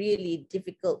was really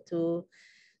difficult to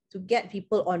get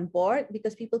people on board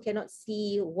because people cannot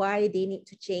see why they need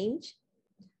to change.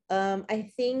 I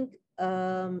think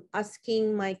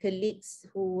asking my colleagues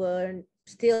who were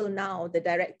still now the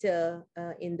director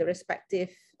in the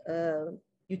respective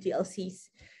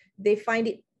UTLCs, they find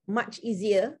it much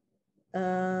easier,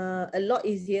 a lot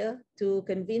easier to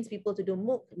convince people to do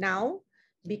Mooc now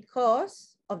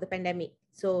because of the pandemic.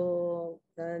 So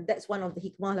that's one of the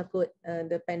hikmah lah kot.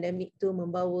 The pandemic tu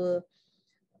membawa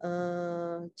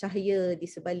cahaya di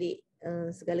sebalik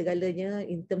segala-galanya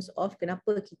in terms of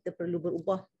kenapa kita perlu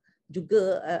berubah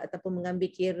juga ataupun mengambil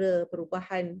kira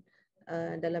perubahan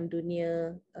dalam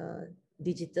dunia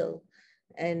digital.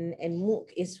 And Mooc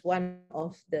is one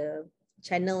of the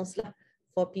channels lah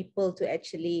for people to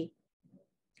actually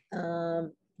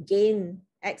gain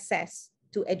access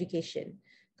to education.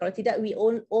 Kalau tidak, we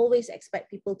always expect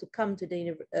people to come to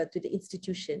the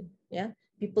institution. Yeah,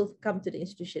 people come to the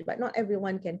institution, but not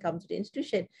everyone can come to the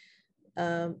institution.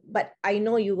 But I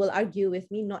know you will argue with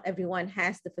me. Not everyone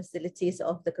has the facilities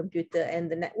of the computer and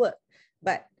the network.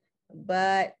 But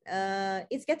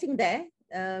it's getting there.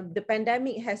 The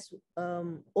pandemic has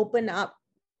opened up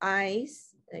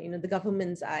eyes, the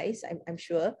government's eyes, I'm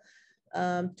sure,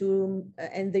 and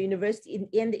the university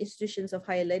and the institutions of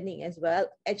higher learning as well.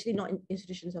 Actually, not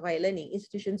institutions of higher learning,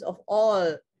 institutions of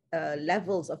all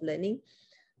levels of learning.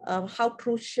 How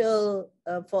crucial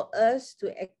for us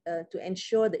to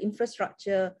ensure the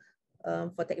infrastructure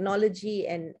for technology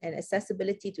and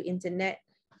accessibility to internet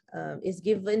is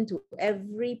given to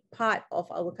every part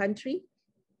of our country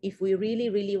if we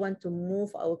really want to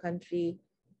move our country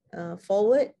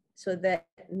forward, so that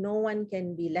no one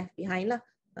can be left behind lah,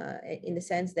 in the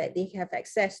sense that they have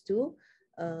access to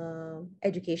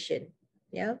education.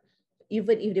 Yeah,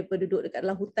 even if they penduduk dekat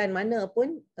dalam hutan mana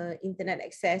pun, internet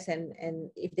access, and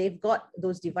if they've got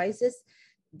those devices,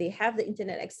 they have the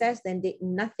internet access, then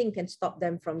nothing can stop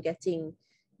them from getting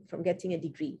a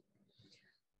degree.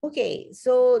 Okay,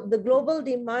 so the global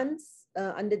demands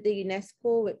under the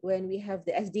UNESCO, when we have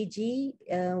the SDG,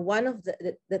 one of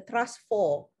the thrust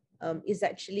 4 is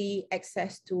actually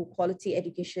access to quality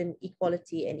education,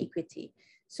 equality and equity.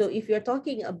 So if you're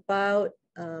talking about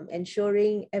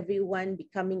ensuring everyone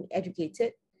becoming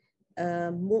educated,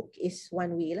 Mooc is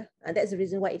one way lah. That's the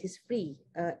reason why it is free.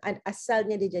 And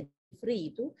asalnya dia jadi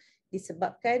free tu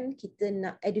disebabkan kita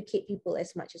nak educate people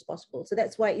as much as possible. So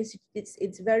that's why it's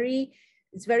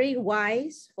very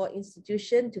wise for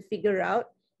institution to figure out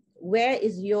where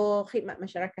is your khidmat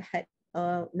masyarakat.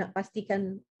 Nak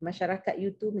pastikan masyarakat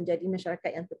you tu menjadi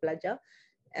masyarakat yang terpelajar,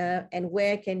 and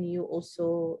where can you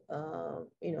also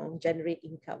generate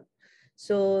income.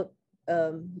 So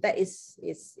that is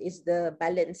the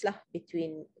balance lah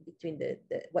between the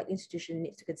what institution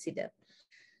needs to consider.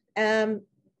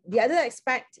 The other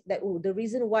aspect that the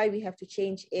reason why we have to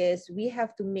change is we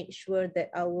have to make sure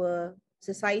that our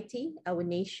society, our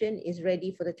nation is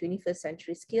ready for the 21st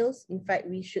century skills. In fact,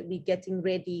 we should be getting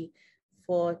ready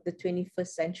for the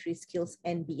 21st century skills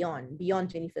and beyond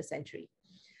 21st century.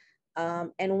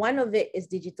 And one of it is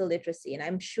digital literacy. And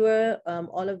I'm sure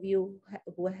all of you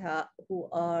who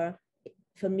are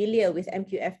familiar with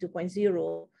MQF 2.0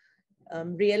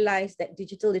 realize that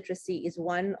digital literacy is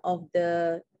one of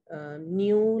the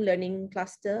new learning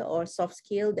cluster or soft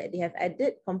skill that they have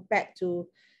added compared to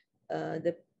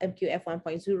the MQF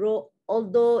 1.0,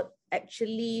 although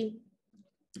actually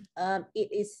it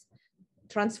is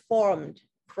transformed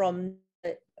from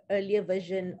the earlier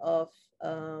version of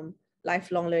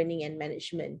lifelong learning and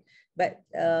management. But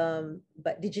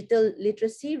digital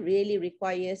literacy really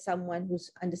requires someone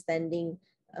who's understanding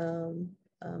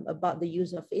about the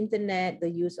use of internet, the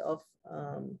use of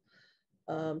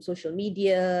social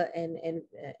media,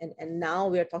 and now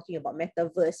we're talking about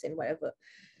metaverse and whatever.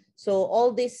 So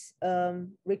all this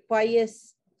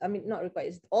requires, not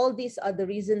requires, all these are the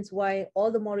reasons why,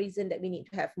 all the more reason that we need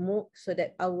to have Mooc, so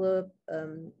that our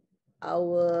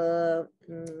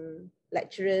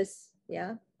lecturers,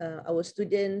 our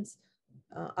students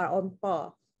are on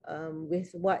par with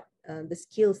what the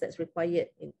skills that's required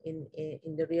in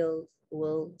the real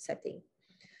world setting.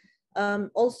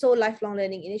 Also, lifelong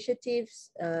learning initiatives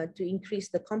to increase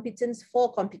the competence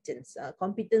for competence.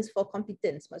 Competence for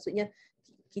competence, maksudnya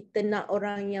kita nak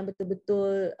orang yang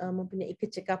betul-betul mempunyai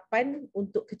kecekapan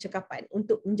untuk kecekapan,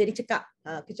 untuk menjadi cekap.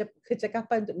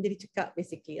 Kecekapan untuk menjadi cekap,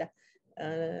 basically lah,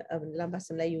 dalam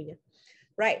bahasa Melayunya.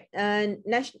 Right, and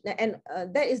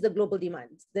that is the global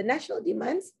demands. The national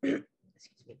demands,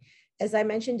 excuse me, as I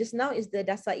mentioned just now, is the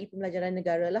Dasar Pembelajaran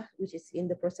Negara lah, which is in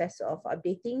the process of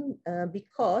updating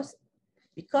because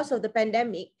of the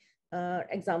pandemic.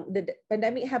 The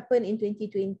pandemic happened in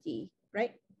 2020,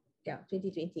 right? Yeah,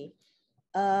 2020.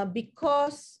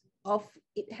 Because of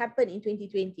it happened in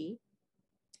 2020,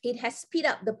 it has speed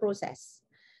up the process.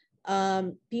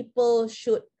 People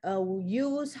should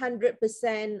use 100%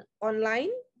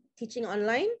 online, teaching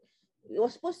online. It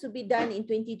was supposed to be done in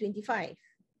 2025.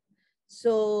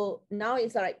 So now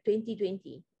it's like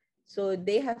 2020. So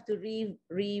they have to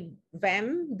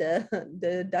revamp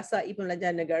the Dasar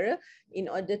Pembelajaran Negara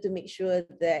in order to make sure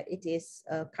that it is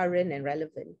current and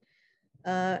relevant.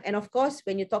 And of course,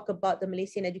 when you talk about the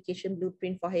Malaysian Education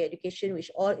Blueprint for Higher Education, which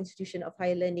all institutions of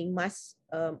higher learning must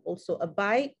also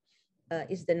abide,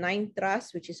 is the 9th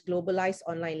thrust, which is globalized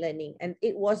online learning. And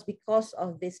it was because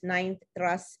of this 9th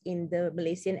thrust in the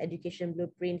Malaysian Education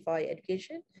Blueprint for Higher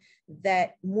Education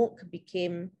that Mooc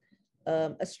became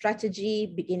a strategy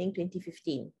beginning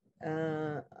 2015,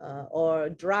 or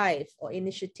drive or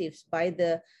initiatives by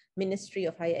the Ministry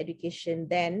of Higher Education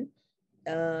then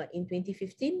in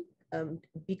 2015,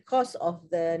 because of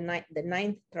the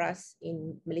 9th thrust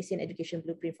in Malaysian Education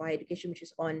Blueprint for Higher Education, which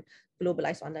is on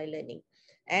globalized online learning.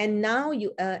 And now,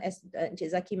 as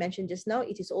Encik Zaki mentioned just now,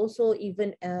 it is also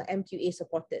even MQA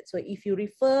supported. So if you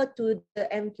refer to the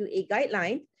MQA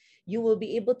guideline, you will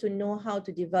be able to know how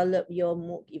to develop your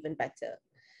Mooc even better.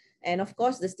 And of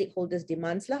course, the stakeholders'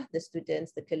 demands lah, the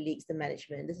students, the colleagues, the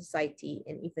management, the society,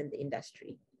 and even the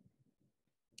industry.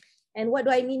 And what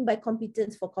do I mean by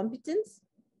competence for competence?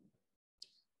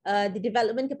 The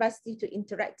development capacity to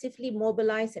interactively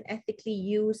mobilize and ethically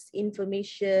use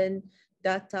information,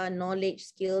 data, knowledge,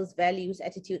 skills, values,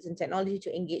 attitudes, and technology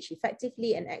to engage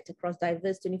effectively and act across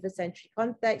diverse 21st century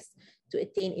contexts to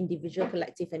attain individual,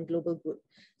 collective, and global good.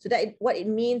 So that what it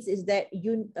means is that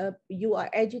you are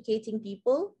educating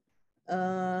people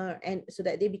and so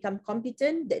that they become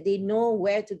competent, that they know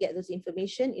where to get those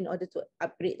information in order to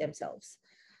upgrade themselves.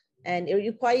 And it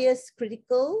requires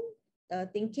critical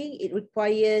thinking. It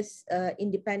requires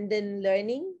independent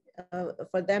learning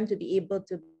for them to be able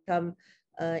to become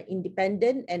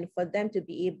independent, and for them to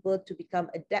be able to become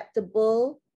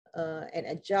adaptable and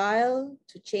agile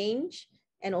to change,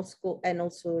 and also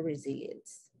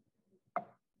resilience.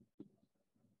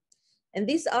 And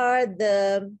these are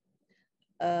the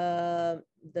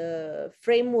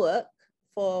framework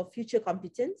for future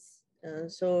competence.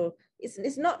 So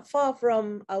it's not far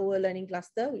from our learning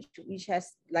cluster, which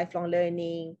has lifelong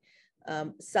learning,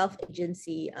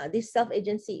 self-agency. This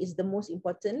self-agency is the most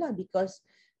important lah, because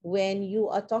when you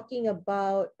are talking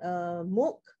about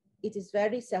Mooc, it is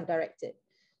very self-directed.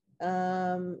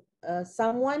 The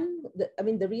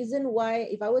reason why,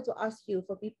 if I were to ask you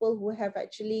for people who have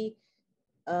actually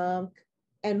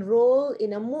enrolled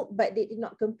in a Mooc but they did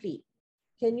not complete,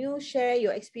 can you share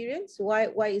your experience? Why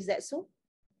is that so?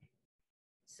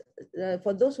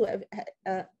 For those who have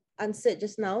answered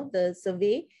just now, the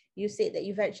survey, you said that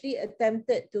you've actually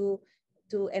attempted to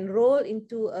enroll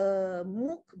into a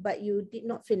Mooc, but you did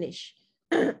not finish.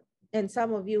 And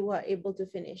some of you were able to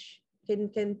finish.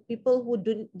 Can people who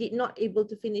did not able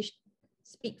to finish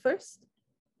speak first?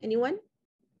 Anyone?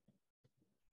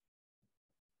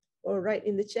 Or write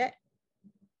in the chat.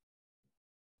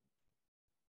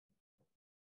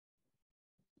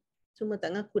 Semua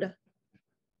tak ngaku dah.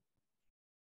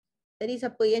 Tadi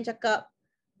siapa yang cakap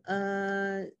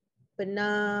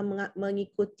pernah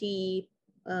mengikuti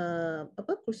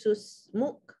kursus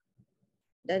Mooc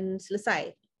dan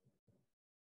selesai?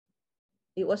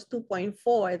 It was 2.4,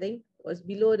 I think. It was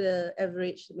below the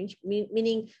average,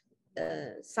 meaning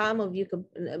some of you,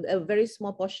 a very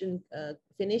small portion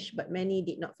finished, but many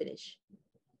did not finish.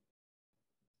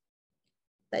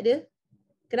 Tak ada?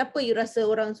 Kenapa you rasa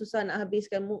orang susah nak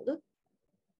habiskan Mooc tu?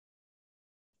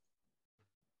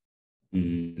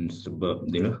 Sebab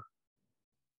dia lah,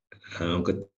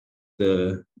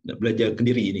 kata nak belajar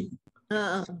sendiri ni.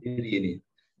 Sendiri ni.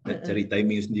 Nak cari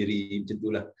timing sendiri, macam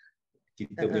tu lah.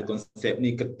 Kita punya konsep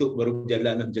ni ketuk baru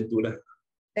berjalan lah, macam tu lah.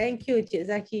 Thank you, Cik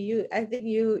Zaki. I think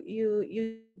you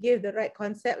gave the right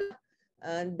concept.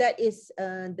 That is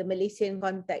the Malaysian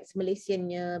context,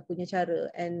 Malaysiannya punya cara.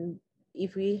 And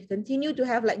if we continue to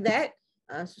have like that,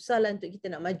 susahlah untuk kita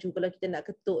nak maju kalau kita nak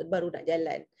ketuk baru nak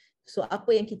jalan. So apa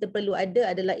yang kita perlu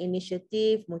ada adalah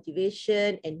initiative,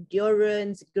 motivation,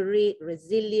 endurance, grit,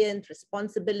 resilience,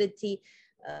 responsibility,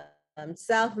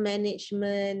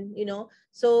 self-management, you know.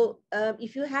 So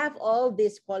if you have all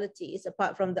these qualities,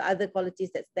 apart from the other qualities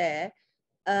that's there,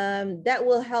 that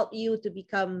will help you to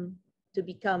become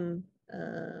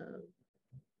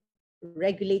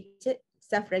regulated,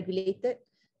 self-regulated,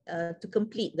 to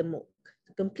complete the Mooc,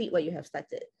 to complete what you have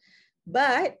started.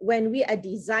 But when we are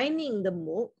designing the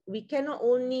Mooc, we cannot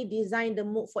only design the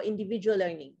Mooc for individual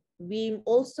learning. We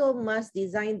also must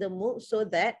design the Mooc so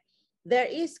that there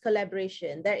is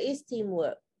collaboration, there is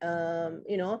teamwork,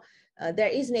 there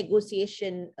is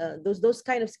negotiation. Those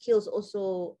kind of skills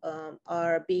also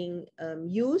are being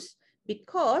used,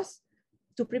 because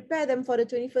to prepare them for the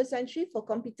 21st century, for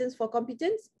competence,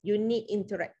 you need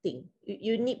interacting.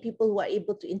 You need people who are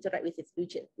able to interact with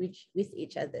each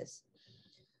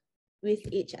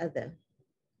other.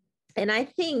 And I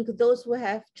think those who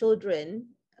have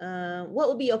children, what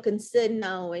would be your concern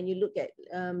now when you look at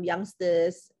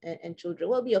youngsters and children?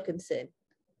 What would be your concern?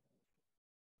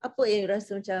 Apa yang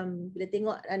rasa macam bila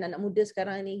tengok anak-anak muda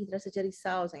sekarang ni, kita rasa macam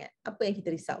risau sangat? Apa yang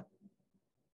kita risau?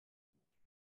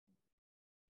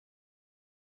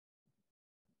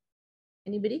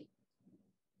 Anybody?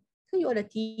 Kan you ada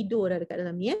tidur dah dekat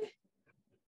dalam ni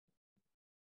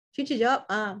Future job,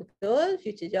 betul,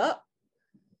 future job.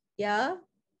 Ya.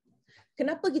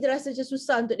 Kenapa kita rasa macam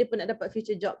susah untuk mereka nak dapat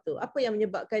future job tu? Apa yang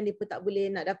menyebabkan mereka tak boleh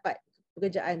nak dapat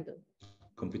pekerjaan tu?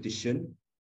 Competition.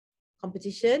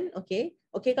 Competition, okay.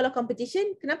 Okay, kalau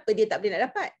competition, kenapa dia tak boleh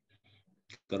nak dapat?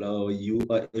 Kalau you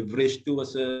are average tu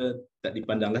rasa tak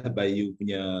dipandang lah by you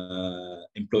punya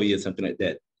employer, something like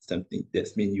that. Something that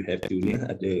means you have to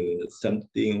ada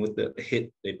something with the head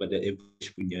daripada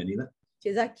average punya ni lah.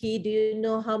 Cik Zaki, do you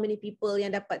know how many people yang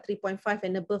dapat 3.5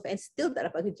 and above and still tak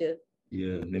dapat kerja?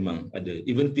 Ya, memang ada.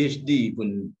 Even PhD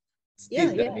pun still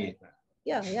tak ni.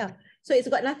 Yeah. So it's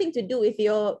got nothing to do with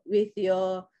your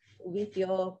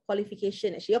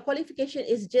qualification. Actually, your qualification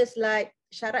is just like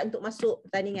syarat untuk masuk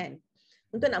pertandingan.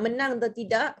 Untuk nak menang atau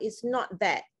tidak, it's not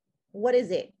that. What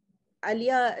is it?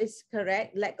 Alia is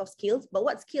correct, lack of skills. But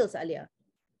what skills, Alia?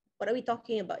 What are we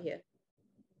talking about here?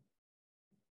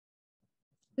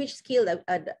 Which skill that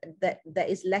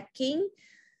is lacking,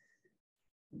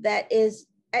 that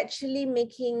is actually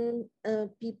making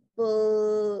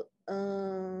people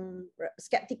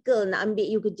skeptical nak ambil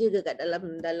you kerja ke kat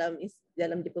dalam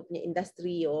dia punya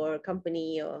industry or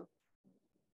company or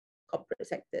corporate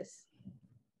sectors?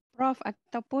 Prof,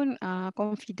 ataupun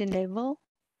confident level.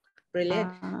 Brilliant.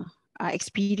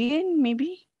 Experience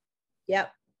maybe.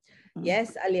 Yep.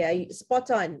 Yes, Alia,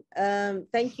 spot on.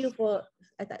 Thank you for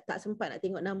tak sempat nak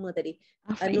tengok nama tadi.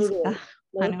 Nurul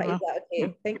Faizah.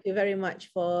 Okay, thank you very much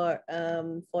for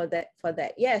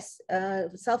that. Yes,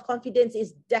 self-confidence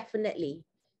is definitely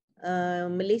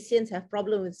Malaysians have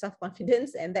problem with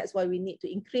self-confidence, and that's why we need to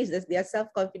increase their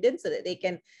self-confidence so that they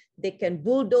can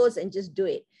bulldoze and just do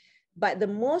it. But the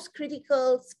most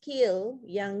critical skill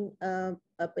yang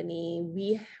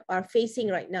we are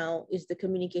facing right now is the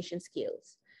communication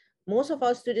skills. Most of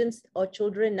our students or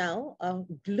children now are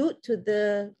glued to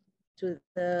the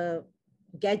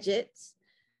gadgets.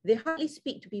 They hardly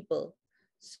speak to people.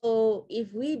 So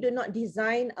if we do not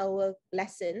design our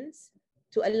lessons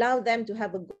to allow them to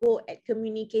have a go at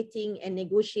communicating and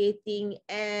negotiating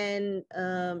and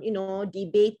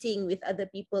debating with other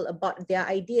people about their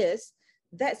ideas,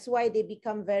 that's why they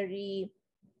become very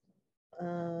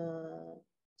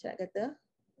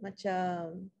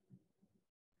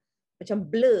macam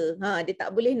blur. Dia tak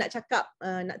boleh nak cakap,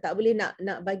 tak boleh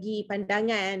nak bagi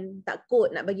pandangan, takut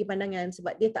nak bagi pandangan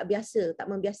sebab dia tak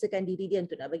membiasakan diri dia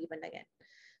untuk nak bagi pandangan.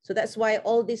 So that's why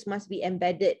all this must be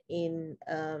embedded in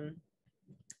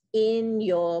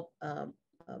your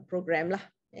program lah.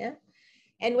 Yeah.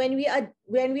 And when we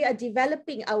are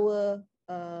developing our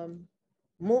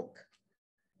Mooc,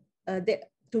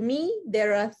 to me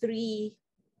there are three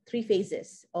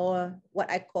phases, or what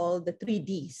I call the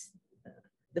 3Ds.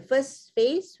 The first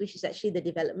phase, which is actually the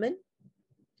development.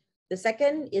 The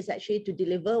second is actually to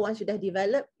deliver. Once you dah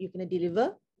develop, you kena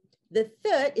deliver. The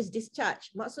third is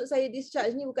discharge. Maksud saya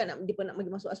discharge ni bukan dia nak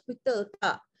bagi masuk hospital,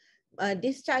 tak.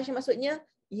 Discharge maksudnya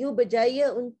you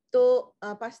berjaya untuk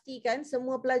pastikan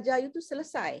semua pelajar you tu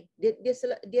selesai.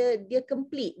 Dia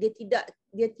complete.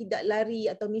 Dia tidak lari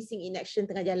atau missing in action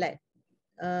tengah jalan.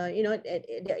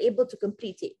 They're able to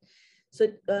complete it. So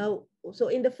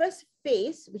in the first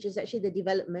phase, which is actually the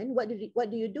development, what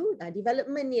do you do?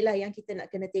 Development ni lah yang kita nak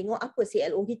kena tengok apa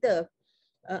CLO kita,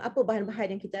 apa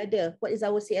bahan-bahan yang kita ada, what is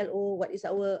our CLO, what is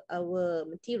our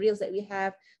materials that we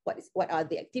have, what are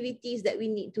the activities that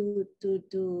we need to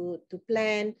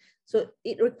plan. So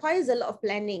it requires a lot of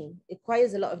planning, it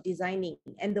requires a lot of designing,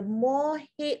 and the more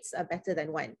heads are better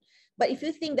than one. But if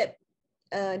you think that,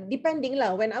 depending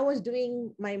lah, when I was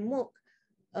doing my Mooc,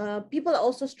 people are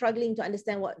also struggling to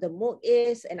understand what the Mooc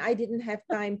is, and I didn't have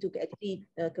time to actually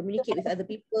communicate with other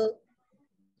people.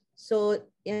 So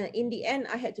in the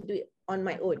end, I had to do it on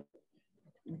my own.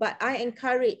 But I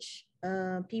encourage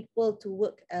people to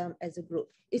work as a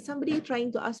group. Is somebody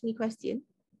trying to ask me question?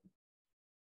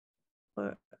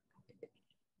 Or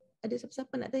ada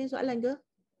siapa-siapa nak tanya soalan ke?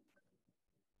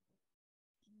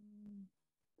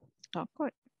 Tak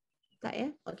kot. Tak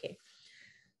ya? Okay.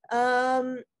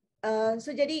 So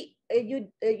jadi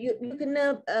you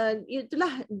kena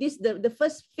itulah the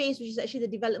first phase, which is actually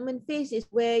the development phase, is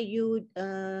where you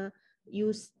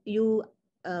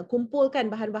kumpulkan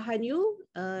bahan-bahan you,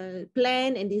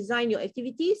 plan and design your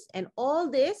activities, and all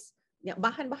this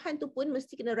bahan-bahan tu pun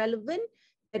mesti kena relevant,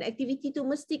 dan activity tu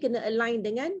mesti kena align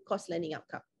dengan course learning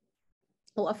outcome.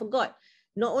 Oh, I forgot.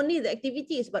 Not only the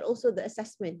activities but also the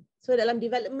assessment. So dalam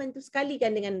development tu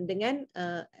sekalikan dengan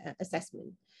assessment.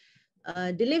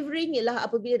 Delivering ialah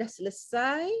apabila dah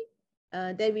selesai,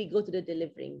 then we go to the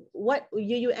delivering. What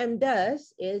UUM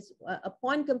does is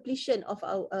upon completion of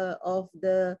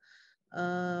the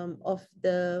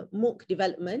Mooc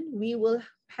development, we will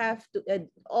have to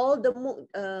all the Mooc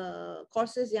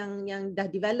courses yang dah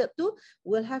develop tu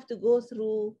will have to go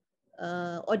through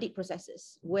audit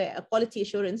processes where quality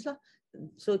assurance lah.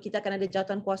 So kita akan ada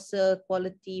jawatan kuasa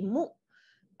quality Mooc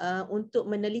untuk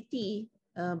meneliti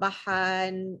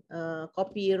bahan,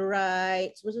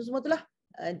 copyright, semua tu lah.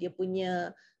 Dia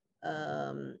punya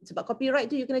sebab copyright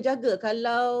tu you kena jaga.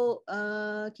 Kalau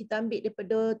kita ambil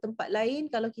daripada tempat lain,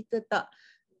 kalau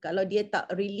dia tak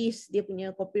release dia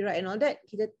punya copyright and all that,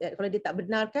 kalau dia tak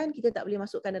benarkan, kita tak boleh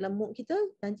masukkan dalam Mooc kita,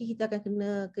 nanti kita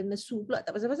akan kena sue pula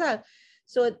tak pasal-pasal.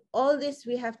 So all this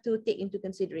we have to take into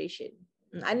consideration.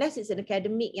 Unless it's an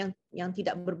academic yang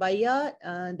tidak berbayar,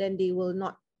 then they will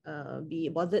not be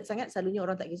bothered sangat, selalunya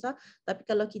orang tak kisah. Tapi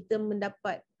kalau kita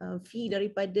mendapat fee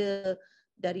daripada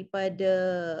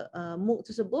Mooc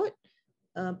tersebut,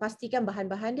 pastikan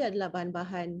bahan-bahan dia adalah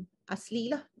bahan-bahan asli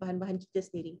lah, bahan-bahan kita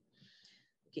sendiri.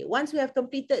 Okay, once we have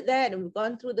completed that and we've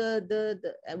gone through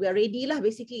we are ready lah,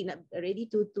 basically ready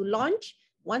to launch.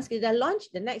 Once kita dah launch,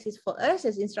 the next is for us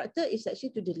as instructor is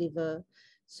actually to deliver.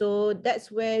 So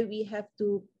that's where we have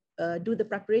to do the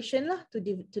preparation lah to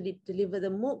deliver the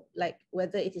Mooc, like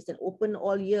whether it is an open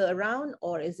all year around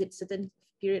or is it certain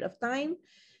period of time.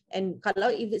 And kalau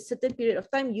if it's certain period of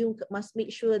time, you must make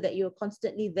sure that you're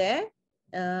constantly there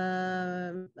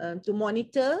to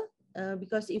monitor,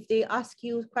 because if they ask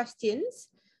you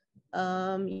questions,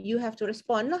 you have to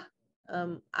respond lah.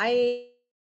 I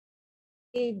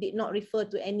did not refer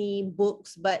to any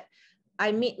books, but I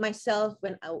made myself,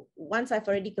 once I've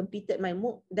already completed my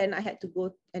Mooc, then I had to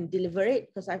go and deliver it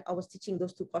because I was teaching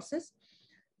those two courses.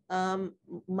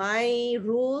 My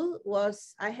rule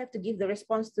was I have to give the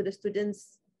response to the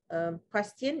students'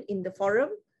 question in the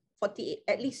forum 48,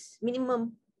 at least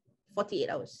minimum 48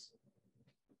 hours.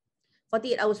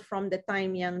 48 hours from the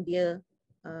time yang dia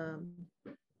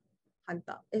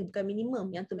hantar. Bukan minimum,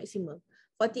 yang tu maksimum.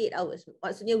 48 hours.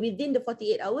 Maksudnya within the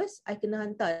 48 hours, I kena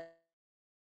hantar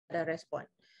the respond.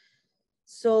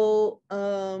 So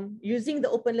using the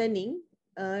open learning,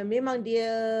 memang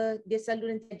dia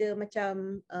selalu nanti ada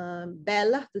macam bell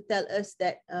lah to tell us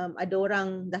that ada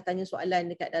orang dah tanya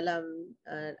soalan dekat dalam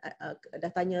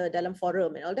dah tanya dalam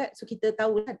forum and all that. So kita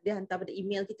tahu lah, dia hantar pada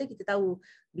email kita tahu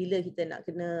bila kita nak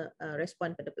kena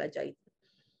respond pada pelajar itu.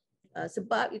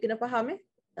 Sebab you kena faham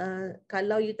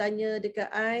kalau you tanya dekat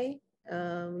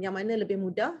yang mana lebih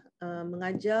mudah,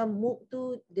 mengajar Mooc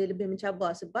tu dia lebih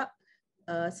mencabar sebab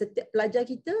setiap pelajar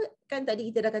kita, kan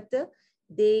tadi kita dah kata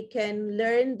they can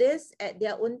learn this at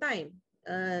their own time.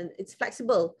 It's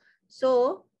flexible.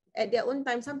 So at their own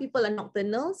time, some people are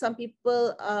nocturnal, some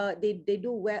people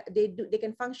they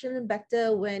can function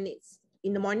better when it's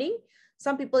in the morning,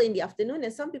 some people in the afternoon,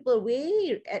 and some people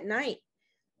way at night.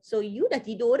 So you dah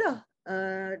tidur dah.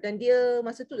 Dan dia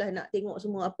masa tu lah nak tengok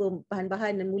semua apa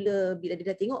bahan-bahan, dan mula bila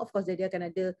dia dah tengok, of course dia akan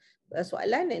ada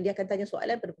soalan dan dia akan tanya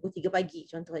soalan pada pukul 3 pagi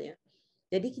contohnya.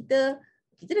 Jadi kita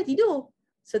dah tidur.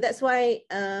 So that's why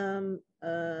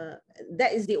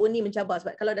that is the only mencabar.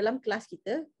 Sebab kalau dalam kelas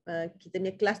kita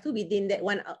punya kelas tu within that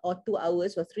 1 or 2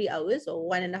 hours or 3 hours or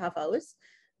 1.5 hours,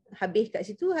 habis kat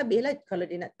situ, habislah. Kalau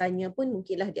dia nak tanya pun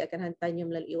mungkinlah dia akan tanya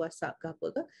melalui WhatsApp ke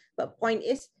apa ke. But point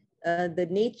is the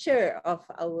nature of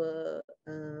our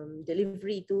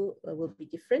delivery tu will be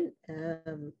different,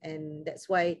 and that's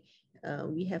why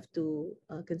we have to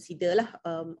consider lah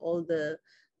all the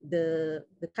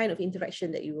kind of interaction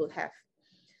that you will have.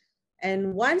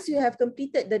 And once you have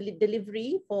completed the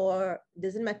delivery for,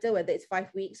 doesn't matter whether it's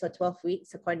 5 weeks or 12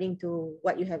 weeks according to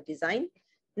what you have designed,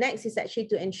 next is actually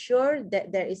to ensure that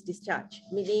there is discharge,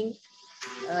 meaning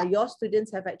your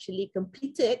students have actually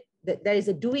completed, that there is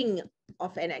a doing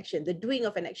of an action. The doing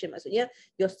of an action maksudnya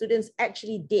your students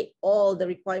actually did all the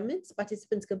requirements,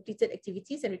 participants completed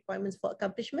activities and requirements for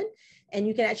accomplishment, and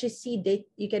you can actually see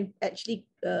you can actually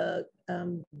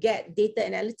get data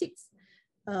analytics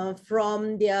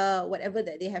from their whatever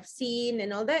that they have seen and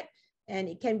all that, and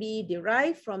it can be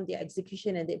derived from the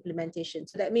execution and the implementation.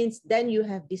 So that means then you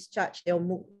have discharged your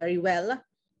Mooc very well lah.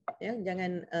 Ya,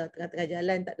 jangan tengah-tengah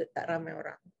jalan tak ramai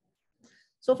orang.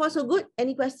 So far so good.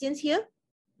 Any questions here?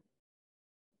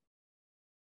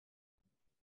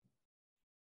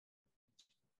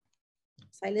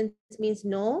 Silence means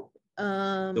no.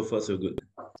 So far so good.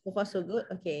 So far so good.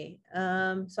 Okay.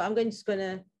 So I'm just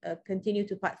gonna continue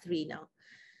to part 3 now.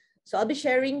 So I'll be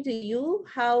sharing to you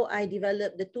how I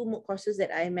developed the 2 Mooc courses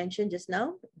that I mentioned just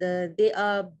now. They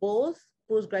are both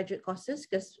postgraduate courses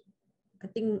because I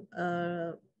think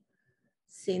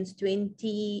since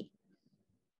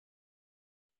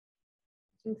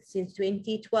since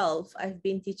 2012, I've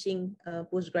been teaching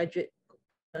postgraduate.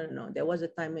 No, there was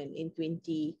a time in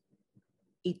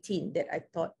 2018 that I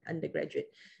taught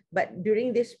undergraduate. But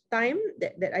during this time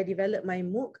that I developed my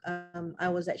Mooc, I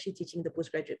was actually teaching the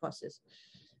postgraduate courses.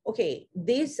 Okay,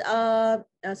 these are,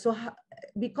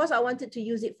 because I wanted to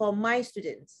use it for my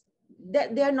students,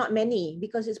 that there are not many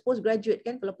because it's postgraduate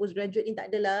kan. Kalau postgraduate ni tak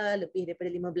adalah lebih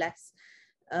daripada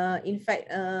 15. In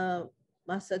fact,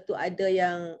 masa tu ada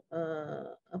yang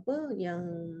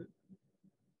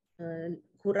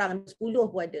kurang 10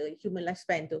 pun ada human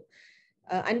lifespan tu.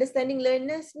 Understanding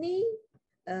learners ni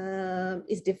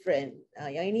is different.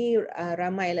 Yang ini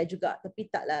ramai lah juga, tapi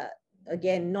taklah,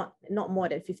 again, not more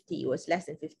than 50. It was less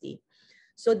than 50.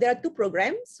 So there are two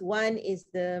programs. One is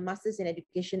the Masters in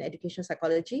Education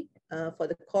Psychology for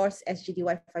the course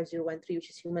SGDY 5013, which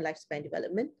is Human Lifespan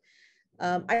Development.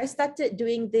 I started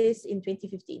doing this in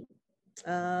 2015.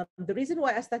 The reason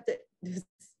why I started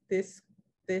this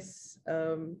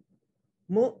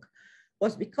Mooc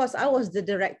was because I was the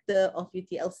director of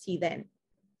UTLC then.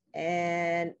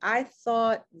 And I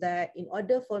thought that in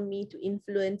order for me to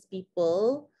influence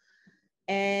people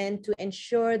and to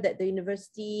ensure that the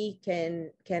university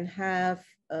can have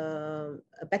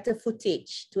a better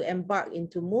footage to embark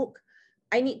into Mooc,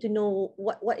 I need to know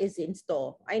what is in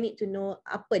store. I need to know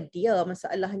apa dia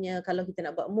masalahnya kalau kita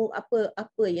nak buat Mooc,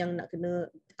 apa yang nak kena,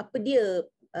 apa dia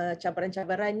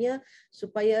cabaran-cabarannya,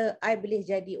 supaya I boleh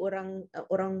jadi orang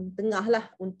tengah lah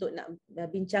untuk nak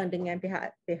bincang dengan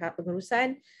pihak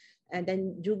pengurusan,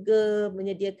 dan juga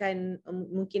menyediakan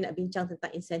mungkin nak bincang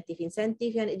tentang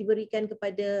insentif-insentif yang nak diberikan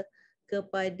kepada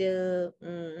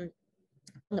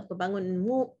pembangun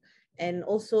Mooc. And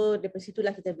also daripada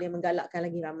situlah kita boleh menggalakkan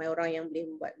lagi ramai orang yang boleh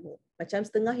membuat Mooc. Macam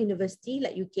setengah universiti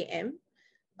like UKM,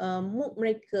 Mooc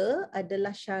mereka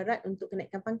adalah syarat untuk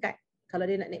kenaikan pangkat. Kalau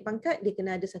dia nak naik pangkat, dia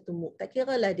kena ada satu Mooc. Tak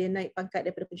kira lah dia naik pangkat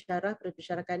daripada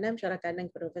pensyarah kanan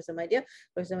kepada Profesor Madya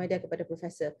kepada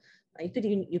Profesor. Itu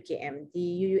di UKM.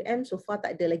 Di UUM so far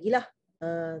tak ada lagi lah.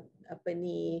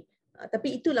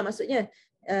 Tapi itulah maksudnya,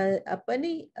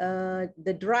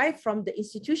 the drive from the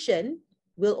institution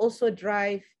will also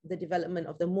drive the development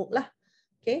of the Mooc lah.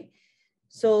 Okay.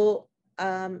 So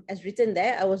as written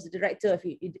there, I was the director of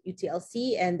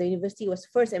UTLC, and the university was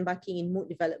first embarking in Mooc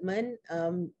development.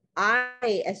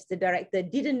 I, as the director,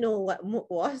 didn't know what Mooc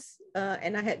was,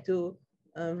 and I had to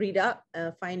read up,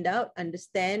 find out,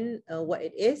 understand what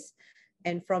it is.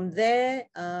 And from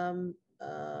there,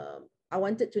 I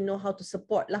wanted to know how to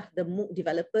support lah the Mooc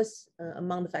developers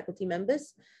among the faculty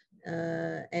members,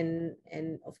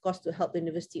 and of course to help the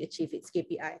university achieve its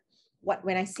KPI.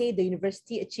 When I say the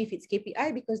university achieve its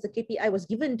KPI, because the KPI was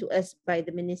given to us by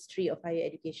the Ministry of Higher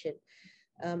Education.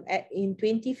 In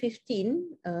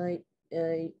 2015,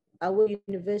 our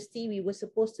university, we were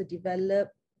supposed to develop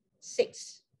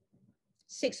six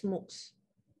Moocs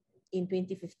in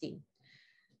 2015,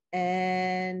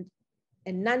 and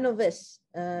none of us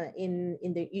in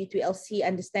the UTLC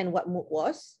understand what Mooc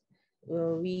was.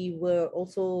 We were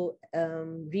also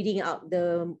reading out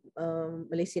the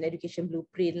Malaysian Education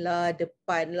Blueprint lah,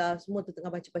 depan lah, semua tu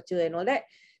tengah baca-baca and all that.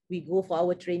 We go for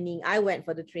our training. I went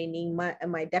for the training.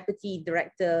 My deputy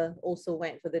director also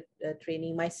went for the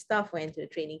training. My staff went to the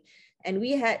training. And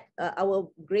we had our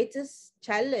greatest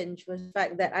challenge was the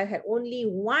fact that I had only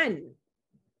one,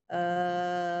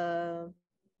 apa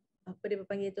dia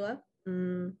panggil tu,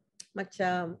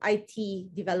 macam IT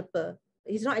developer.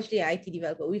 He's not actually an IT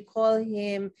developer. We call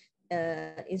him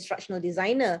instructional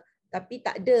designer. Tapi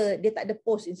dia tak ada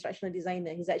post instructional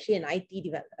designer. He's actually an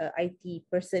IT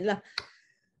person lah.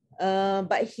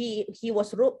 But he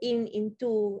was roped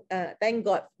into, thank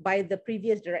God, by the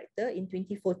previous director in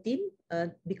 2014,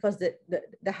 because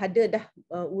dah ada dah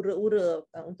ura-ura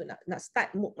untuk nak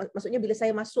start Mooc. Maksudnya bila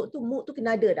saya masuk tu, Mooc tu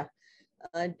kena ada dah.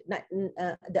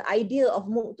 The idea of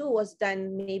Mooc tu was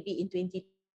done maybe in 2012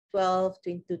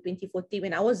 to 2014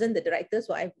 when I wasn't the director,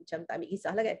 so I macam tak ambil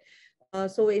kisah lah kan.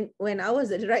 So when I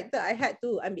was the director, I had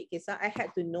to ambil kisah, I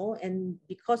had to know, and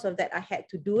because of that, I had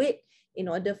to do it in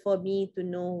order for me to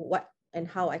know what and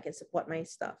how I can support my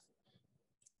staff.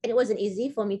 And it wasn't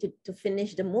easy for me to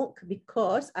finish the Mooc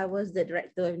because I was the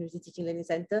director of University Teaching Learning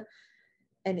Center,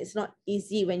 and it's not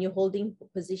easy when you're holding a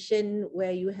position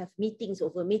where you have meetings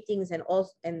over meetings and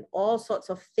all sorts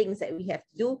of things that we have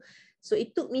to do. So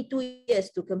it took me 2 years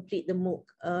to complete the Mooc.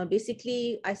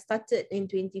 Basically, I started in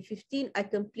 2015. I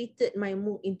completed my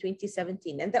Mooc in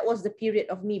 2017. And that was the period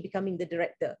of me becoming the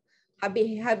director.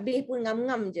 Habis pun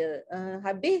ngam-ngam je.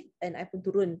 Habis, and I pun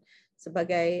turun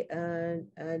sebagai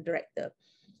director.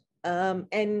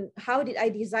 And how did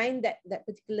I design that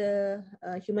particular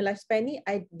human lifespan ni?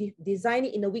 I design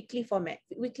it in a weekly format.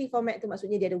 Weekly format tu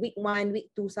maksudnya dia ada week 1, week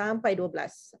 2 sampai 12.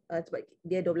 Sebab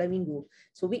dia 12 minggu.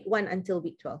 So week 1 until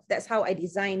week 12. That's how I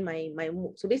design my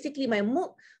Mooc. So basically my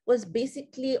Mooc was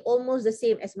basically almost the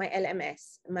same as my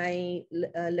LMS, my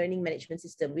learning management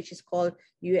system, which is called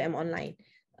UM Online.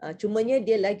 Cumanya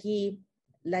dia lagi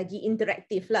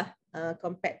interaktif lah.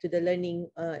 Compared to the learning,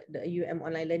 the UM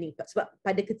online learning. Sebab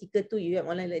pada ketika tu UM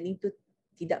online learning tu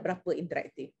tidak berapa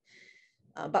interaktif.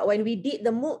 But when we did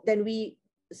the Mooc, then we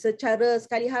secara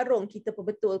sekali harung kita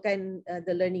perbetulkan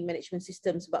the learning management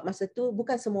system. Sebab masa tu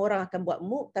bukan semua orang akan buat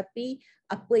Mooc, tapi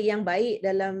apa yang baik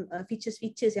dalam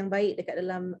features-features yang baik dekat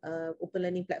dalam open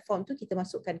learning platform tu kita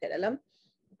masukkan kat dalam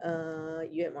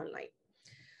UM online.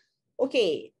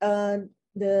 Okay,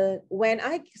 when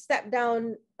I stepped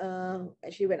down,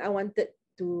 actually when I wanted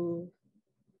to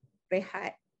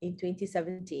rehat in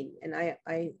 2017, and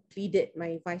I pleaded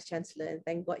my vice chancellor, and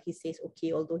thank God he says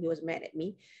okay, although he was mad at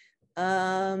me,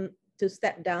 to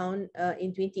step down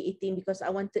in 2018 because I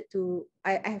wanted to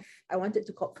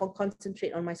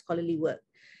concentrate on my scholarly work,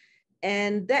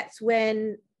 and that's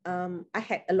when I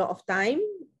had a lot of time.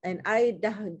 And I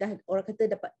dah orang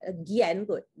kata dapat gian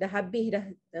kot, dah habis dah.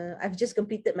 I've just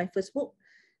completed my first book,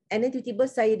 and then tiba-tiba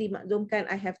saya dimaklumkan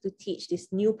I have to teach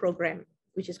this new program,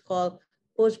 which is called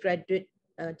Postgraduate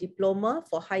Diploma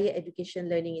for Higher Education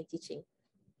Learning and Teaching.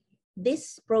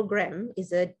 This program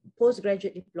is a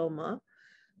postgraduate diploma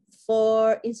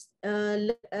for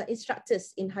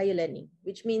instructors in higher learning,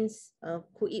 which means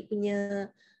KUI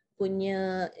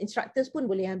punya instructors pun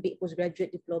boleh ambil postgraduate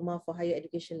diploma for higher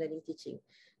education learning teaching.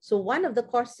 So one of the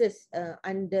courses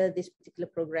under this particular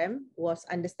program was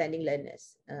Understanding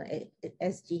Learners,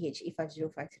 SGHE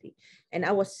 5053, and I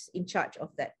was in charge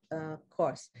of that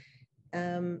course.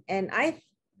 And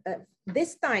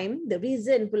this time the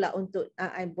reason pula untuk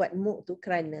I buat Mooc tu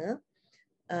kerana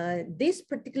this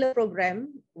particular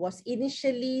program was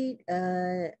initially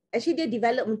actually dia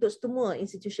develop untuk semua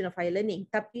institution of higher learning,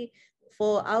 tapi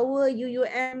for our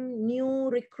UUM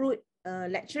new recruit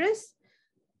lecturers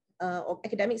or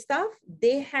academic staff,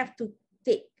 they have to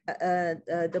take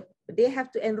they have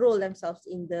to enroll themselves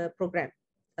in the program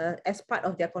as part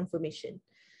of their confirmation.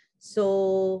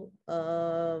 So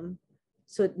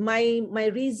my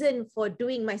reason for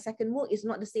doing my second Mooc is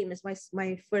not the same as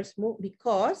my first Mooc,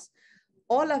 because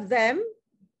all of them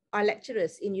are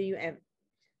lecturers in UUM.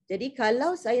 Jadi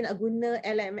kalau saya nak guna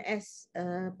LMS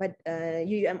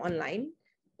UUM online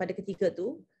pada ketika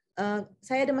tu,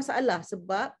 saya ada masalah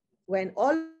sebab when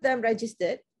all of them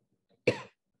registered,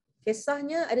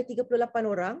 kisahnya ada 38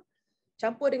 orang,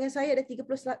 campur dengan saya ada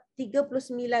 39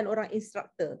 orang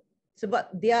instructor.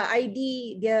 Sebab their ID,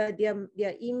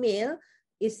 their email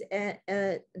is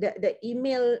the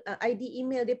email ID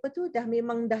email depa tu dah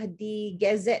memang dah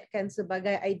digazetkan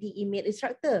sebagai ID email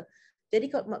instructor. Jadi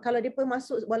kalau depa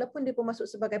masuk, walaupun depa masuk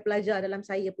sebagai pelajar dalam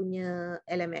saya punya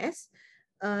LMS,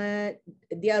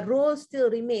 their role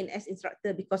still remain as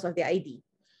instructor because of their ID.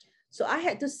 So I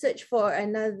had to search for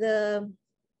another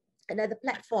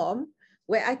platform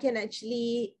where I can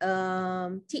actually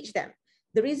teach them.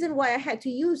 The reason why I had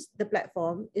to use the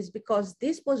platform is because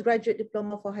this postgraduate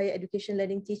diploma for higher education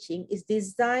learning teaching is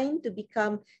designed to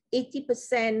become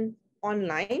 80%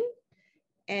 online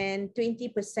and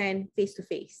 20%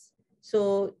 face-to-face.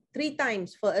 So 3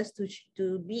 times for us to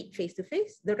meet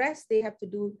face-to-face, the rest they have to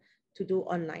do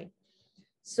online.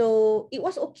 So it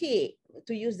was okay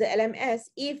to use the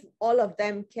LMS if all of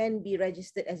them can be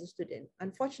registered as a student.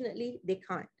 Unfortunately, they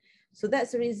can't. So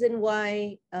that's the reason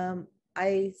why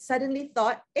I suddenly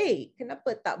thought,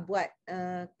 kenapa tak buat,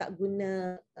 tak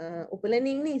guna open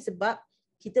learning ni, sebab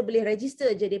kita boleh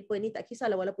register je mereka ni, tak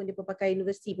kisahlah walaupun mereka pakai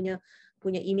universiti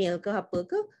punya email ke apa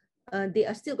ke, they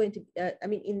are still going to, I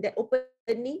mean in that open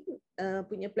learning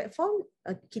punya platform,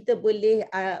 kita boleh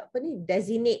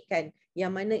designate kan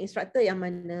yang mana instructor, yang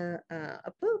mana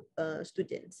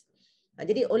students.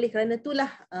 Jadi oleh kerana itulah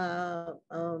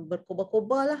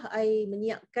berkobar-kobar lah I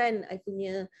menyiapkan I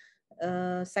punya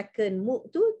second Mooc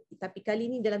tu, tapi kali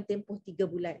ni dalam tempoh 3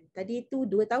 bulan. Tadi tu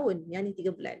 2 tahun, yang ni 3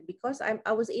 bulan, because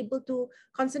I was able to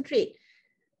concentrate.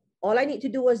 All I need to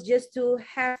do was just to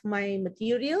have my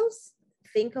materials,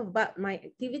 think about my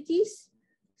activities,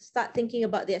 start thinking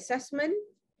about the assessment,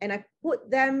 and I put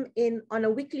them in on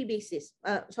a weekly basis.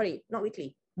 Sorry, not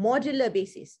weekly, modular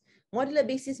basis. Modular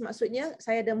basis maksudnya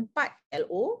saya ada 4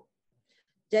 LO.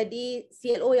 Jadi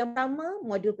CLO yang pertama,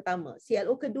 modul pertama.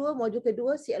 CLO kedua, modul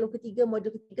kedua. CLO ketiga,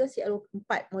 modul ketiga. CLO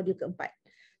keempat, modul keempat.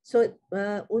 So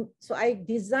I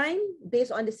design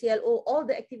based on the CLO all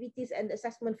the activities and the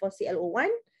assessment for CLO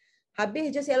 1,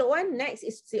 Habis je CLO1, next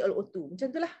is CLO2. Macam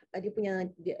itulah dia punya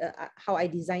how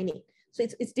I design it. So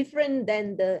it's different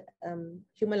than the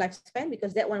human lifespan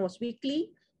because that one was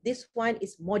weekly. This one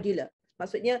is modular.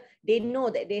 Maksudnya they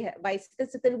know that they by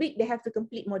certain week they have to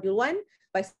complete module 1,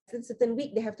 by certain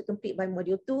week they have to complete by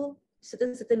module 2,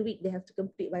 certain week they have to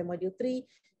complete by module 3,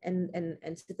 and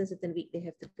certain week they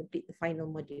have to complete the final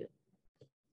module.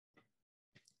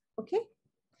 Okay.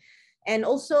 And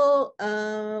also,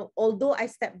 although I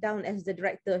stepped down as the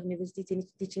director of University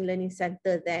Teaching Learning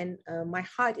Center, then my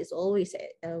heart is always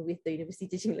with the University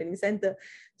Teaching Learning Center.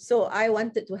 So I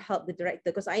wanted to help the director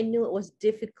because I knew it was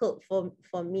difficult for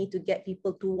me to get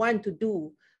people to want to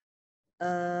do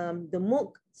the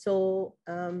Mooc. So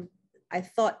I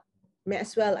thought, may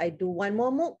as well I do one more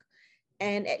Mooc,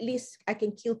 and at least I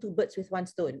can kill two birds with one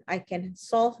stone. I can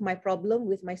solve my problem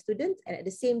with my students and at the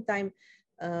same time,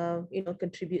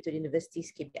 contribute to the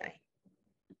university's KPI.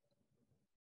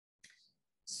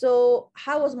 So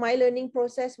how was my learning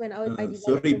process when I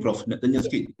sorry, Prof, nak tanya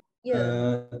sikit.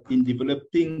 Yeah. In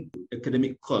developing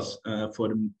academic course for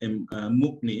the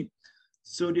Mooc ni,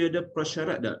 so dia ada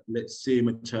prasyarat tak? Let's say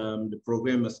macam the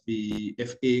program must be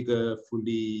FA ke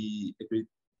fully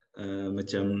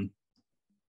macam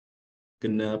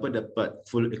kena dapat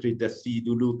full akreditasi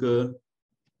dulu ke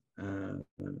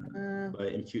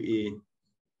by MQA?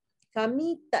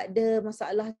 Kami tak ada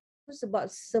masalah tu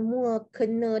sebab semua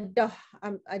kena dah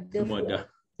ada. Semua dah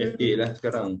FA lah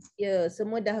sekarang. Ya,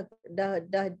 semua dah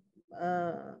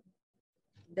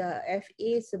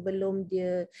FA sebelum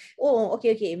dia. Oh,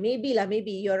 okay, maybe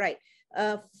you're right.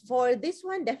 For this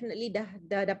one definitely dah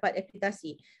dapat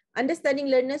akreditasi. Understanding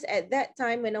learners at that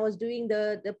time when I was doing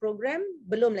the program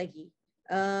belum lagi.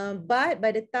 But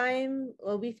by the time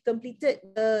we've completed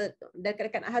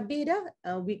dekat nak habis dah,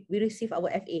 we receive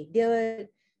our FA. Dia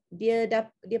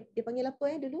panggil apa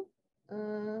dulu?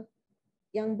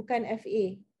 Yang bukan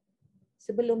FA.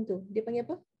 Sebelum tu dia panggil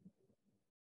apa?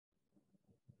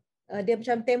 Dia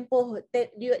macam tempoh,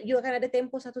 you akan ada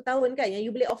tempoh 1 tahun kan yang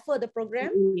you boleh offer the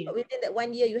program, but within that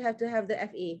 1 year you have to have the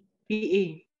FA. PA,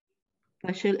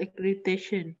 partial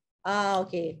accreditation.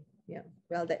 Okay. Yeah,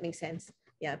 well that makes sense.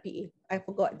 Yeah, PA. I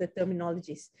forgot the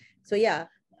terminologies. So yeah,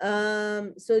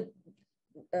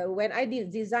 when I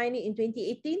did design it in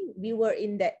 2018, we were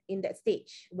in that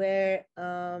stage where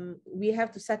we have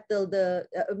to settle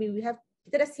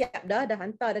kita dah siap dah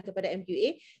hantar dah kepada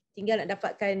MQA, tinggal nak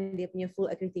dapatkan dia punya full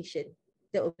accreditation.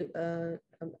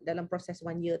 Dalam proses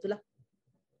 1 year tu lah.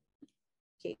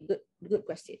 Okay, good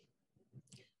question.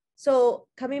 So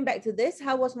coming back to this,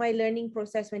 how was my learning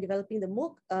process when developing the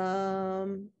Mooc?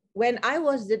 When I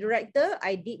was the director,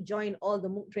 I did join all the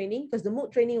Mooc training because the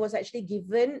Mooc training was actually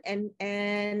given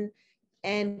and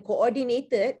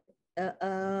coordinated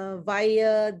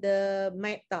via the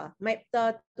MAIPTA.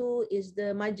 MAIPTA tu is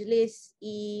the Majlis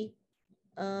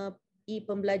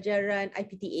Pembelajaran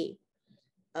IPTA.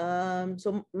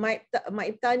 So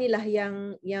MAIPTA ni lah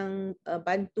yang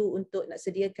bantu untuk nak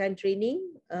sediakan training.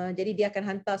 Jadi dia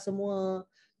akan hantar semua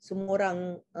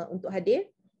orang untuk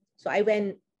hadir. So I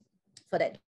went for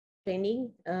that training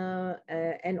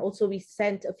and also we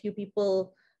sent a few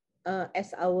people as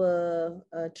our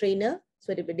trainer.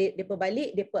 So dia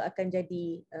balik, dia akan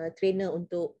jadi trainer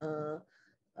untuk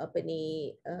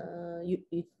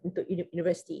untuk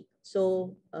university.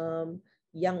 So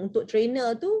yang untuk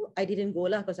trainer tu I didn't go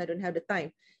lah because I don't have the time.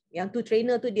 Yang tu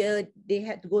trainer tu they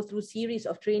had to go through series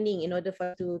of training in order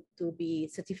for to be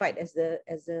certified as a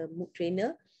Mooc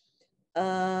trainer.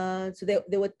 So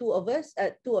there were two of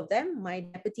them, my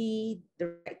deputy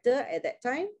director at that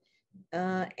time,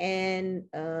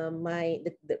 and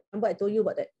remember I told you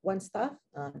about that one staff,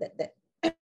 that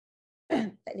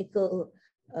technical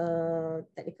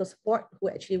support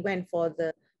who actually went for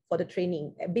the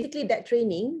training. Basically that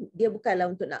training dia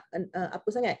bukanlah untuk nak apa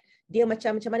sangat, dia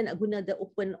macam mana nak guna the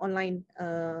open online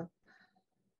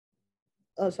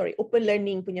open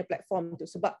learning punya platform tu.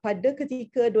 Sebab pada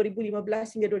ketika 2015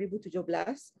 hingga 2017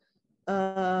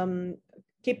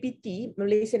 KPT,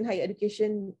 Malaysian Higher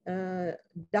Education,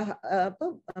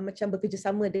 macam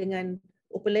bekerjasama dengan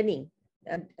open learning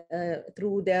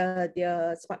through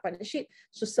their smart partnership.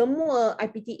 So semua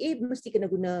IPTA mesti kena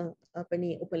guna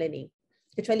open learning.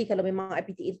 Kecuali kalau memang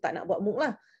IPTA tak nak buat Mooc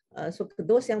lah. So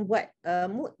those yang buat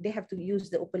Mooc, they have to use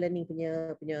the open learning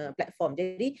punya platform.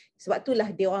 Jadi sebab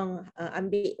itulah dia orang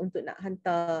ambil untuk nak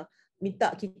minta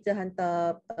kita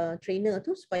hantar trainer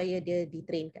tu supaya dia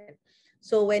ditrainkan.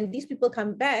 So when these people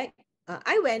come back,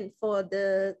 I went for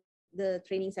the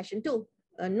training session too,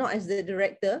 not as the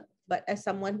director but as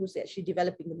someone who's actually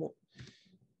developing the Mooc.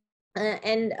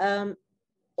 And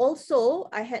also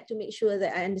I had to make sure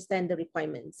that I understand the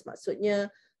requirements. Maksudnya,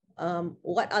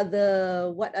 what are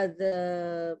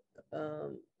the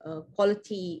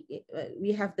quality,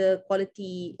 we have the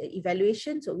quality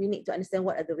evaluation, so we need to understand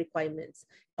what are the requirements.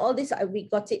 All this, we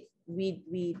got it, we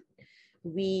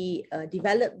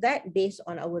developed that based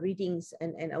on our readings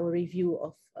and our review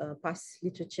of past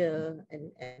literature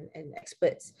and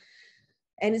experts.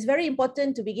 And it's very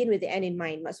important to begin with the end in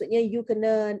mind. Maksudnya you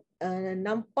kena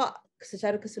nampak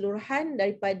secara keseluruhan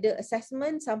daripada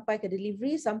assessment sampai ke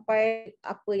delivery, sampai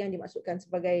apa yang dimaksudkan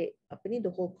sebagai apa ni, the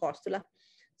whole course tu lah.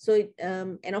 So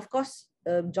and of course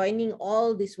joining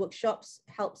all these workshops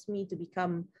helps me to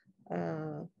become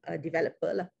a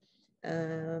developer lah.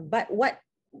 But what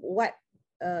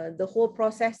the whole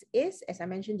process is, as I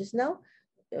mentioned just now,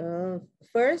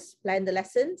 first plan the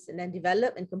lessons and then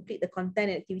develop and complete the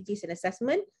content and activities and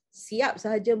assessment. Siap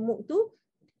sahaja Mooc tu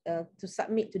to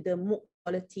submit to the Mooc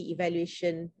Quality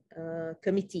Evaluation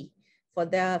Committee for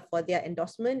their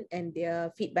endorsement and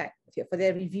their feedback, for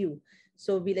their review.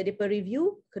 So bila mereka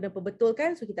review, kena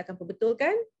perbetulkan, so kita akan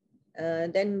perbetulkan,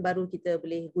 then baru kita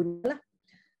boleh guna lah.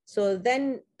 So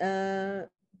then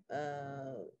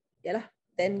yalah,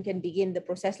 then can begin the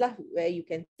process lah, where you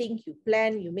can think, you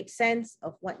plan, you make sense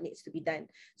of what needs to be done.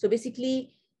 So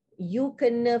basically you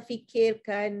kena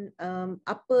fikirkan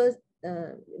apa,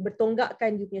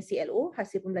 bertonggakkan you punya CLO,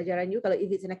 hasil pembelajaran you. Kalau if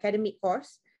it's an academic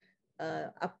course,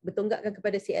 bertonggakkan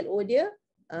kepada CLO dia,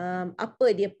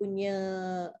 apa dia punya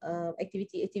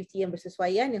aktiviti-aktiviti yang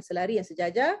bersesuaian, yang selari, yang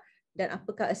sejajar, dan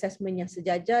apakah assessment yang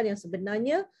sejajar yang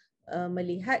sebenarnya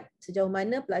melihat sejauh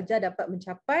mana pelajar dapat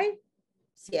mencapai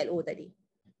CLO tadi.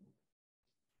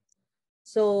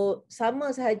 So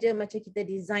sama sahaja macam kita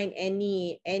design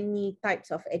any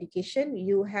types of education,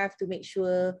 you have to make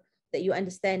sure that you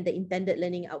understand the intended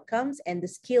learning outcomes and the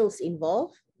skills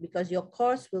involved, because your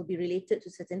course will be related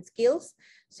to certain skills.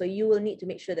 So you will need to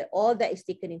make sure that all that is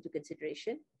taken into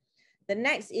consideration. The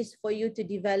next is for you to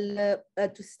develop,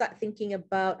 to start thinking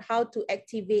about how to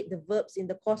activate the verbs in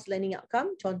the course learning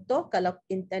outcome. Contoh, kalau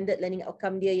intended learning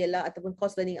outcome dia ialah, ataupun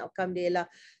course learning outcome dia ialah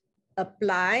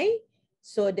apply.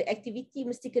 So the activity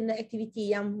mesti kena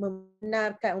activity yang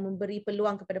membenarkan, memberi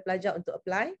peluang kepada pelajar untuk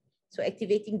apply. So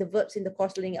activating the verbs in the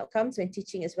course learning outcomes when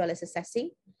teaching as well as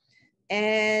assessing.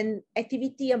 And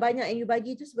activity yang banyak yang you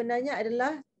bagi itu sebenarnya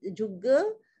adalah juga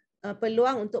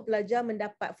peluang untuk pelajar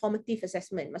mendapat formative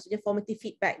assessment. Maksudnya formative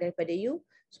feedback daripada you,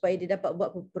 supaya dia dapat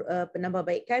buat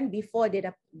penambahbaikan before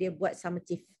dia buat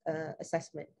summative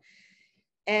assessment.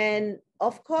 And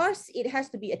of course, it has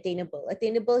to be attainable.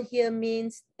 Attainable here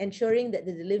means ensuring that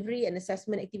the delivery and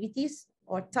assessment activities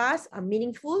or tasks are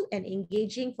meaningful and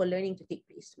engaging for learning to take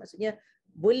place. Maksudnya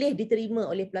boleh diterima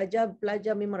oleh pelajar,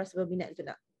 pelajar memang rasa berminat untuk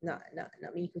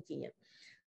nak mengikutinya.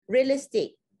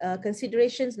 Realistic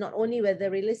considerations, not only whether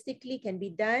realistically can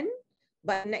be done,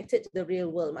 but connected to the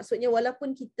real world. Maksudnya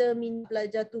walaupun kita minta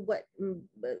pelajar tu buat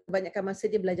kebanyakan masa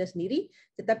dia belajar sendiri,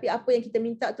 tetapi apa yang kita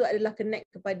minta tu adalah connect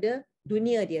kepada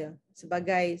dunia dia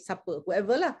sebagai siapa,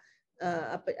 whoever lah,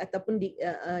 ataupun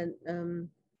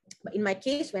in my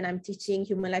case when I'm teaching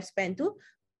human lifespan tu,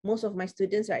 most of my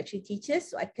students are actually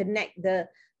teachers, so I connect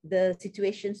the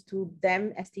situations to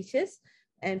them as teachers.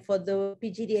 And for the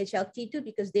PGDHLT too,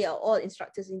 because they are all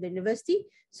instructors in the university,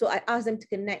 so I ask them to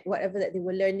connect whatever that they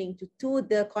were learning to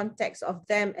the context of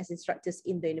them as instructors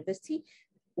in the university,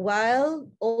 while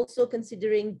also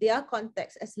considering their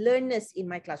context as learners in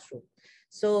my classroom.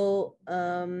 So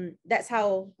that's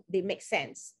how they make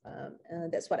sense.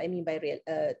 That's what I mean by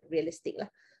realistic lah.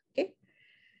 Okay.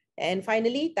 And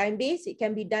finally, time based, it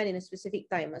can be done in a specific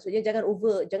time. Maksudnya jangan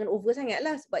over sangat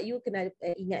lah, sebab you kena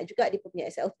ingat juga dia punya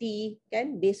SLT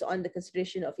kan, based on the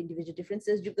consideration of individual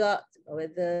differences juga,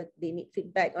 whether they need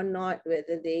feedback or not,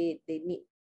 whether they need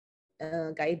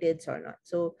guidance or not.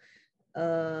 So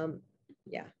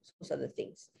yeah, those are the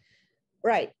things.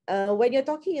 Right. When you're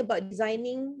talking about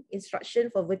designing instruction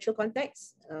for virtual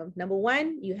context, number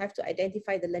one, you have to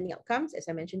identify the learning outcomes, as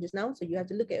I mentioned just now. So you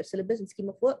have to look at your syllabus and scheme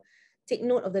of work. Take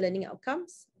note of the learning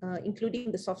outcomes,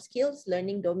 including the soft skills,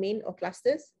 learning domain or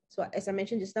clusters. So as I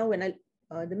mentioned just now, when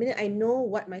the minute I know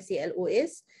what my CLO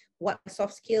is, what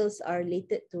soft skills are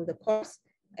related to the course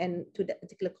and to that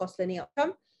particular course learning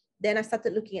outcome, then I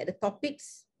started looking at the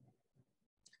topics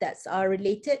that are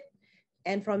related.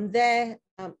 And from there,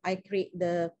 I create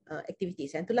the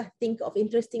activities. And itulah, think of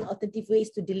interesting alternative ways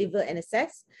to deliver and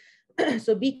assess.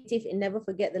 So be active and never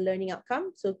forget the learning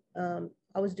outcome. So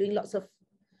I was doing lots of,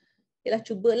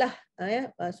 cubalah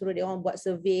suruh dia orang buat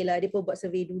survey lah, dia pun buat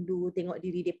survey dulu, tengok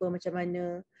diri dia pun macam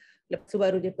mana, lepas tu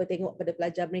baru dia pun tengok pada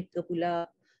pelajar mereka pula,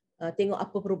 tengok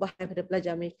apa perubahan pada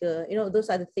pelajar mereka. Those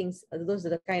are the things, those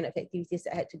are the kind of activities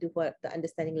that I had to do for the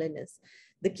understanding learners.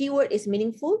 The keyword is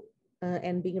meaningful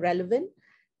and being relevant.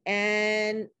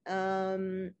 And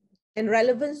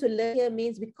relevance to learn here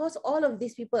means because all of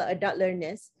these people are adult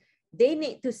learners, they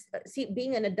need to see,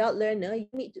 being an adult learner,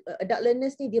 you need to, adult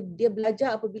learners ni dia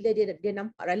belajar apabila dia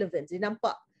nampak relevance, dia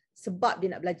nampak sebab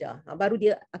dia nak belajar, baru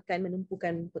dia akan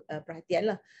menumpukan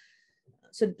perhatian lah.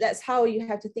 So that's how you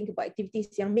have to think about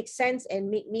activities yang make sense and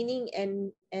make meaning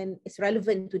and is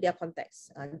relevant to their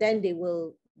context. Then they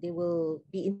will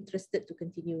be interested to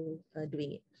continue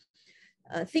doing it.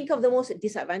 Think of the most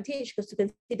disadvantaged, because to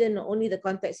consider not only the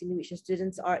context in which the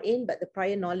students are in, but the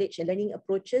prior knowledge and learning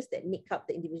approaches that make up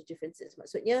the individual differences.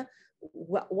 Maksudnya,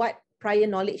 what prior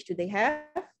knowledge do they have?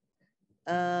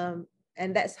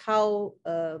 And that's how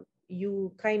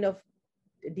you kind of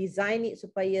design it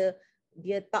supaya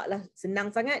dia taklah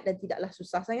senang sangat dan tidaklah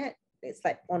susah sangat. It's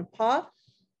like on par.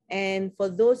 And for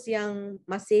those yang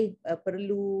masih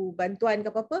perlu bantuan ke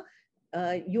apa-apa,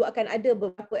 you akan ada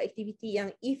beberapa aktiviti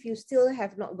yang if you still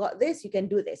have not got this, you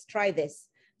can do this, try this.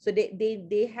 So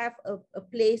they have a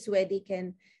place where they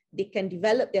can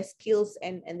develop their skills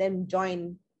and then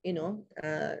join,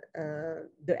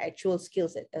 the actual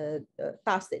skills,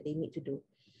 tasks that they need to do.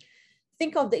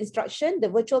 Think of the instruction,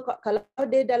 the virtual, kalau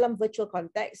dia dalam virtual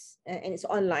context and it's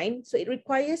online, so it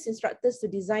requires instructors to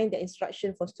design the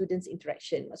instruction for students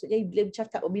interaction. Maksudnya bila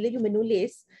bercakap, bila you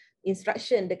menulis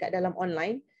instruction dekat dalam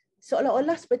online,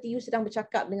 seolah-olah seperti you sedang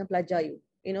bercakap dengan pelajar you.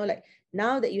 Like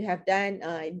now that you have done,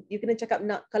 you kena cakap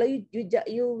nak, kalau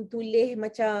you tulis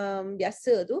macam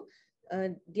biasa tu,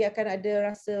 dia akan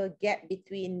ada rasa gap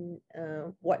between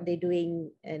what they're doing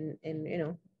and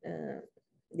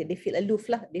they feel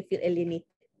aloof lah, they feel alienated.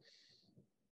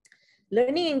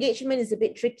 Learning engagement is a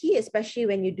bit tricky, especially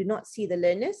when you do not see the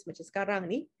learners, macam sekarang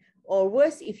ni, or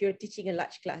worse if you're teaching a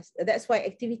large class. That's why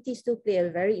activities still play a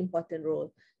very important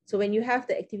role. So when you have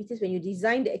the activities, when you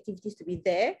design the activities to be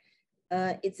there,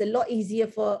 it's a lot easier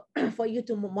for you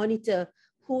to monitor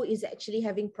who is actually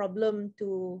having problem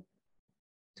to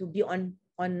be on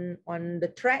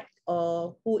the track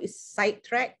or who is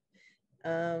sidetracked.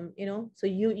 So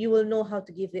you will know how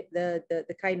to give it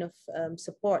the kind of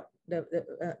support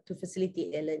to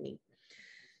facilitate their learning.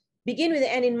 Begin with the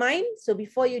end in mind. So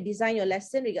before you design your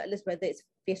lesson, regardless whether it's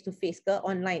face-to-face ke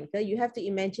online ke, you have to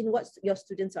imagine what your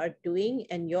students are doing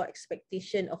and your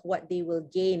expectation of what they will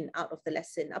gain out of the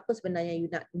lesson. Apa sebenarnya you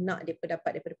nak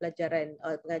dapat daripada pelajaran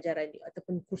pengajaran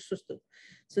ataupun kursus tu.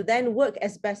 So then work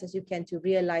as best as you can to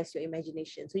realize your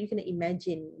imagination. So you kena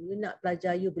imagine, you nak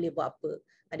pelajar you boleh buat apa.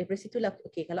 Daripada situlah,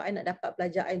 okay, kalau I nak dapat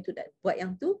pelajar I untuk buat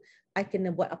yang tu, I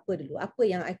kena buat apa dulu? Apa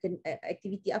yang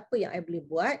aktiviti apa yang I boleh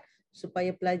buat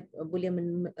supaya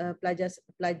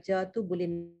pelajar tu boleh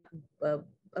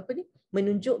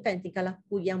menunjukkan tingkah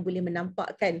laku yang boleh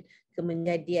menampakkan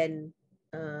kemenjadian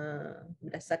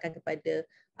berdasarkan kepada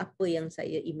apa yang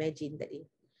saya imagine tadi.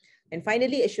 And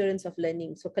finally, assurance of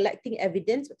learning. So collecting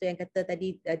evidence, betul yang kata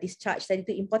tadi, discharge tadi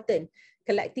tu important.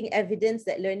 Collecting evidence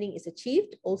that learning is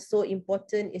achieved. Also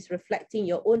important is reflecting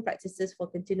your own practices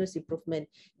for continuous improvement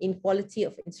in quality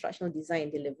of instructional design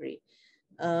and delivery.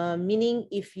 Meaning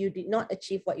if you did not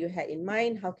achieve what you had in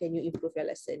mind, how can you improve your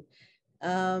lesson?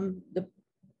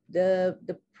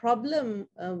 The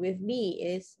problem with me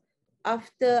is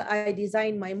after I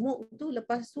design my Mooc tu,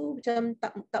 lepas tu macam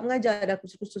tak mengajar dah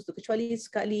kursus-kursus tu, kecuali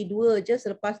sekali dua je.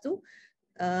 Selepas tu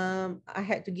I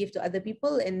had to give to other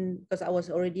people, and because I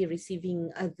was already receiving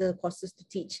other courses to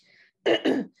teach.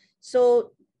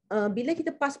 So bila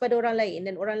kita pass pada orang lain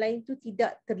dan orang lain tu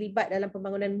tidak terlibat dalam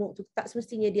pembangunan Mooc tu, tak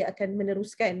semestinya dia akan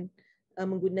meneruskan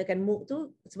menggunakan Mooc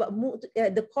tu, sebab Mooc tu,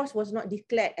 the course was not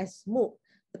declared as Mooc.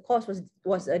 The course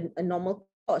was a normal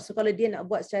course. So kalau dia nak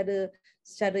buat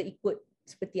secara ikut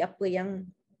seperti apa yang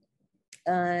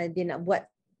dia nak buat,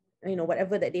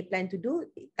 whatever that they plan to do,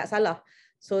 tak salah.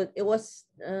 So it was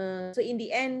so in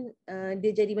the end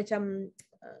dia jadi macam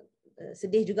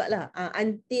sedih jugalah.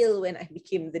 Until when I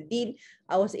became the dean,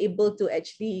 I was able to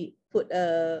actually put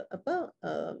a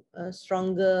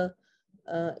stronger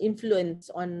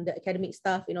influence on the academic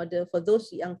staff in order for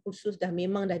those yang kursus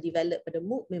memang dah develop pada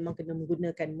Mooc, memang kena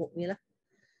menggunakan Mooc ni lah.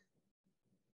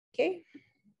 Okay,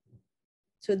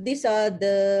 so these are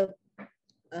the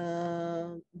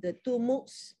two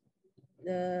Moocs,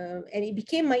 and it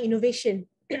became my innovation.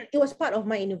 It was part of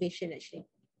my innovation actually.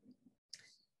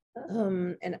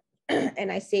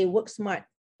 And I say work smart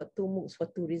for two Moocs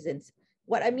for two reasons.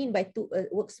 What I mean by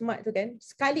work smart tu kan,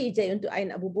 sekali je untuk I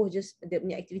nak bubuh just dia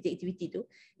punya aktiviti-aktiviti tu,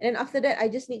 and then after that I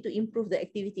just need to improve the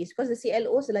activities, because the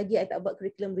CLO selagi I tak buat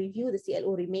curriculum review, the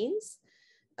CLO remains.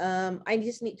 I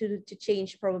just need to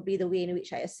change probably the way in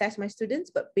which I assess my students,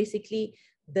 but basically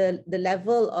the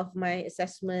level of my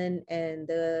assessment and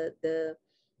the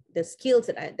skills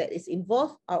that is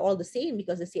involved are all the same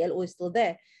because the CLO is still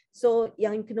there. So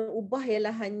yang kena ubah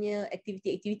ialah hanya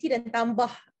aktiviti-aktiviti dan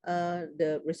tambah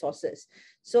the resources.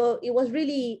 So it was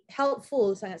really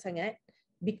helpful sangat-sangat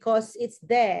because it's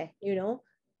there, you know,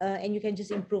 and you can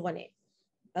just improve on it.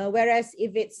 Whereas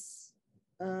if it's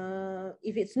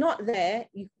not there,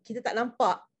 kita tak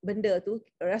nampak benda tu,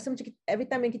 rasa macam every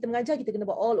time yang kita mengajar kita kena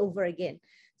buat all over again.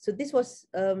 So this was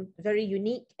very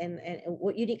unique and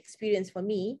unique experience for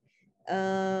me.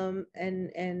 And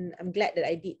I'm glad that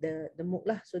I did the Mooc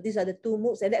lah. So these are the two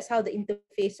Moocs, and that's how the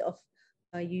interface of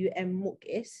UUM Mooc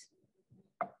is.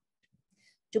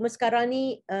 Cuma sekarang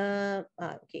ni,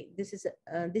 okay, this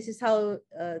is how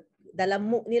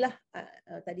dalam Mooc ni lah.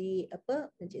 Tadi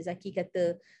apa Encik Zaki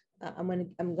kata, I'm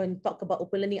going to talk about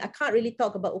open learning. I can't really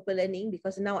talk about open learning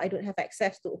because now I don't have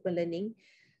access to open learning.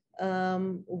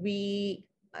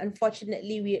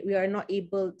 Unfortunately we are not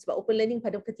able, sebab open learning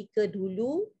pada ketika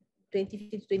dulu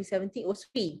 2015 to 2017 it was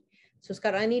free. So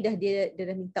sekarang ni dia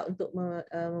dah minta untuk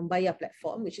membayar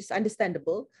platform, which is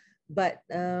understandable, but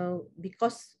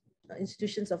because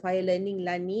institutions of higher learning,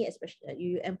 LANI, especially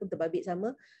UUM pun terbabit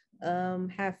sama,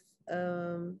 have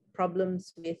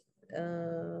problems with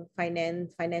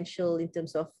financial in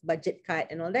terms of budget cut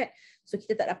and all that. So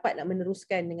kita tak dapat nak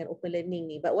meneruskan dengan open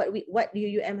learning ni. But what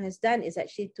UUM has done is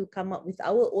actually to come up with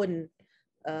our own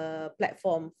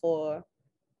platform for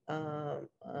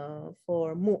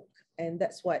Mooc, and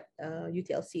that's what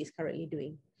UTLC is currently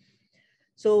doing.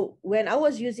 So when I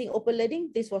was using open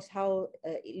learning, this was how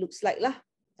it looks like lah.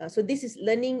 So this is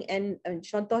learning and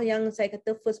contoh yang saya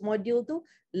kata first module tu,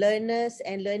 learners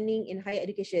and learning in higher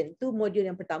education. Tu module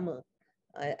yang pertama.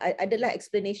 Adalah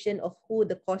explanation of who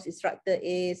the course instructor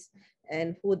is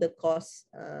and who the course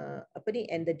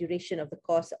and the duration of the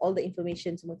course, all the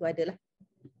information semua tu adalah.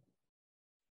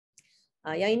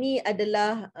 Yang ini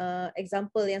adalah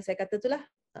example yang saya kata tu lah.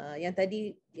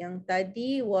 Yang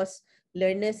tadi was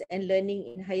learners and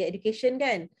learning in higher education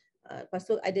kan. Lepas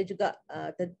tu ada juga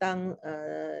tentang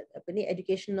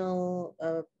educational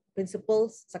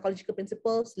principles, psychological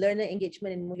principles, learner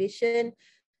engagement and motivation,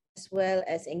 as well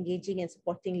as engaging and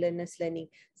supporting learners learning.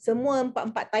 Semua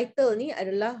empat title ni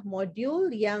adalah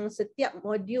modul yang setiap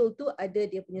modul tu ada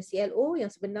dia punya CLO, yang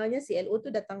sebenarnya CLO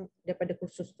tu datang daripada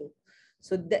kursus tu.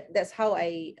 So that's how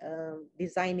I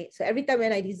design it. So every time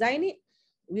when I design it,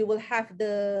 we will have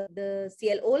the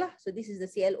CLO lah. So this is the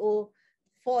CLO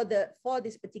for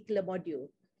this particular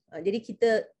module. Jadi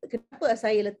kenapa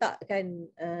saya letakkan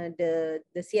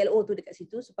the CLO tu dekat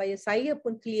situ, supaya saya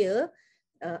pun clear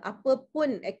apa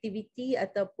pun aktiviti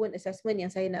ataupun assessment yang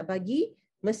saya nak bagi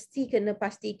mesti kena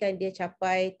pastikan dia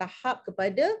capai tahap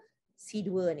kepada C2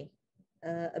 ni.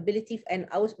 Ability, and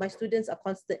my students are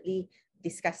constantly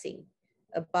discussing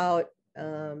about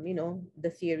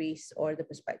the theories or the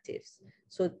perspectives.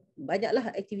 So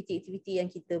banyaklah aktiviti-aktiviti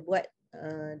yang kita buat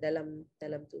dalam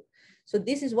tu. So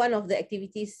this is one of the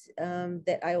activities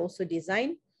that I also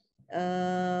designed.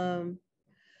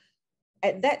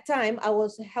 At that time, I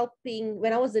was helping, when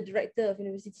I was the director of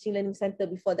University Teaching Learning Center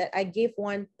before that, I gave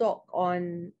one talk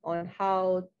on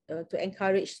how to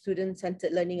encourage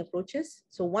student-centered learning approaches.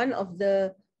 So one of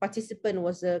the participant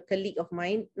was a colleague of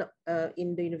mine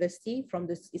in the university from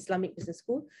the Islamic Business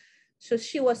School. So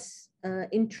she was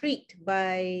intrigued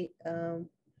by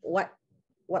what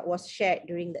was shared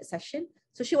during that session.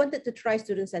 So she wanted to try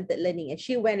student-centered learning, and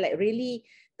she went like really,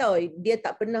 tahu dia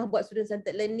tak pernah buat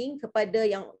student-centered learning kepada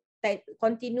yang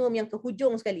continuum yang ke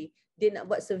hujung sekali. Dia nak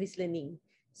buat service learning.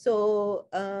 So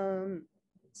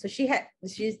she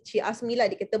asked me lah,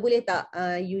 dia kata boleh tak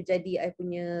you jadi I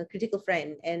punya critical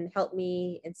friend and help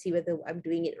me and see whether I'm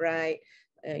doing it right,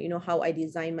 how I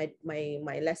design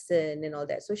my lesson and all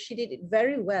that. So she did it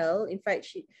very well. In fact,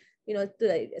 she,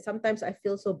 sometimes I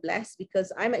feel so blessed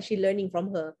because I'm actually learning from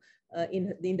her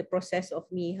in the process of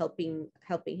me helping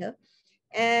her.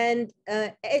 And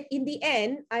in the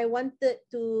end, I wanted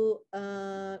to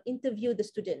interview the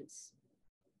students.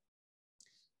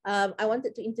 I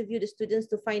wanted to interview the students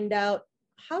to find out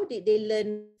how did they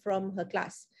learn from her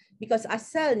class. Because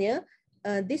asalnya,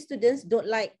 these students don't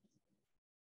like,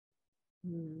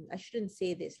 I shouldn't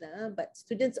say this lah, but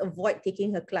students avoid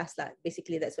taking her class lah.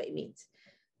 Basically, that's what it means.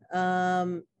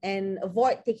 And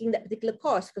avoid taking that particular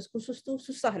course because kursus tu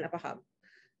susah nak faham.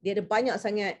 Dia ada banyak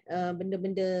sangat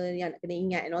benda-benda yang nak kena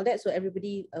ingat and all that, so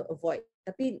everybody avoid.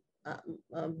 Tapi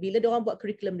bila diorang buat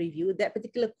curriculum review, that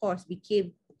particular course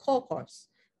became core course,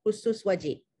 kursus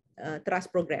wajib, trust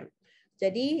program.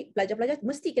 Jadi pelajar-pelajar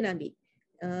mesti kena ambil.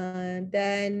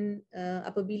 Dan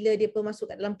apabila dia pun masuk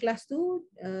kat dalam kelas tu,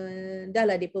 dah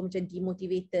lah dia pun macam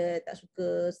demotivated, tak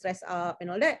suka, stress up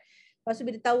and all that. Lepas tu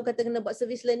bila tahu kata kena buat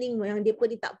service learning yang dia pun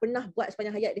dia tak pernah buat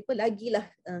sepanjang hayat dia pun, lagilah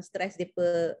stress dia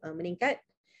pun meningkat.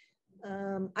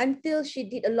 Until she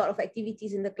did a lot of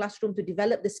activities in the classroom to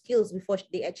develop the skills before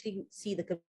they actually see the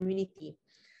community.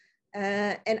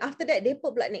 And after that, they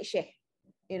pun pula naik share.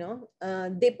 You know,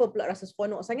 they pun pula rasa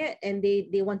seronok sangat and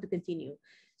they want to continue.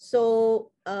 So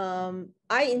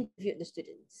I interviewed the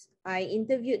students.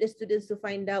 To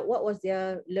find out what was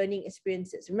their learning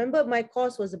experiences. Remember, my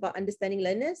course was about understanding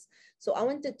learners. So I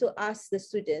wanted to ask the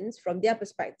students from their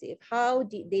perspective, how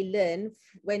did they learn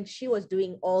when she was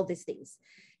doing all these things?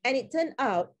 And it turned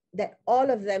out that all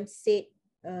of them said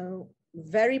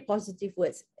very positive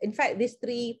words. In fact, these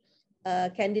three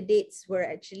candidates were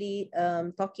actually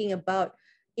talking about,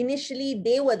 initially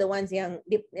they were the ones yang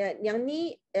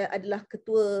ni adalah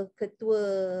ketua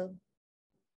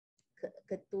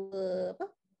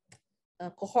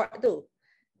cohort tu.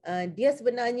 Dia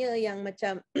sebenarnya yang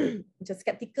macam macam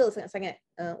skeptical sangat-sangat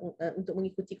untuk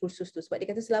mengikuti kursus tu, sebab dia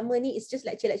kata selama ni it's just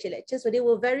lecture. So they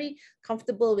were very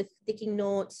comfortable with taking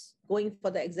notes, going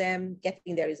for the exam,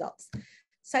 getting their results.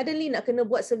 Suddenly nak kena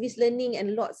buat service learning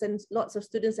and lots of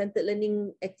student-centered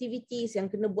learning activities yang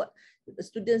kena buat,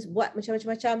 students buat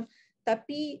macam-macam.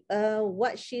 Tapi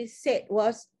what she said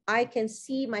was, I can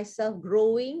see myself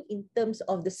growing in terms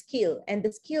of the skill, and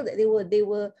the skill that they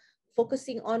were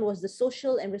focusing on was the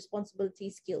social and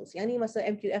responsibility skills. Yang ni masa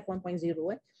MQF 1.0.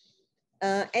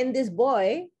 And this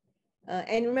boy,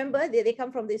 and remember they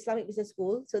come from the Islamic Business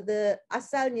School, so the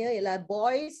asalnya ialah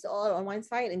boys all on one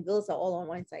side and girls are all on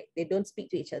one side. They don't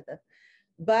speak to each other.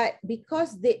 But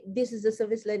because this is a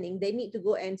service learning, they need to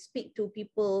go and speak to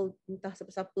people, entah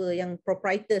siapa-siapa yang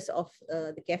proprietors of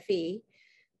the cafe.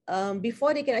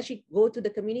 Before they can actually go to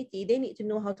the community, they need to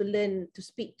know how to learn to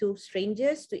speak to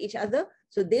strangers, to each other.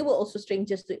 So they were also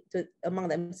strangers to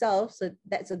among themselves. So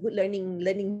that's a good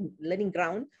learning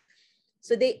ground.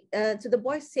 So the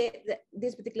boy said that,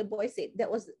 this particular boy said that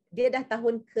was dia dah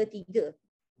tahun ketiga.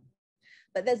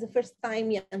 But that's the first time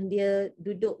yang dia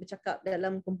duduk bercakap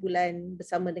dalam kumpulan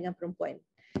bersama dengan perempuan.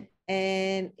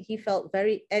 And he felt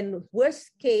very, and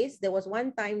worst case, there was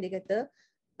one time dia kata,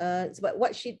 sebab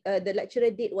what the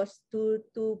lecturer did was to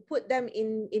put them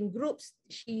in groups.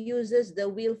 She uses the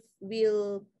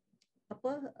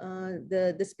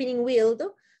the spinning wheel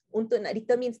tu untuk nak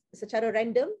determine secara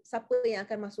random siapa yang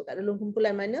akan masuk kat dalam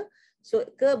kumpulan mana. So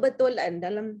kebetulan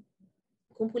dalam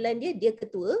kumpulan dia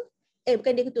ketua,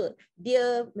 bukan dia ketua,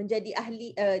 dia menjadi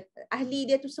ahli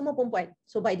dia tu semua perempuan.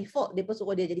 So by default dia pun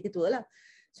suruh dia jadi ketua lah.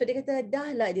 So dia kata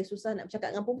dah lah dia susah nak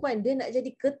bercakap dengan perempuan, dia nak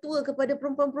jadi ketua kepada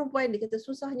perempuan-perempuan, dia kata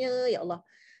susahnya ya Allah.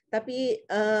 Tapi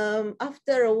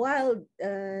after a while,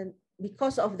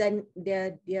 because of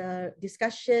their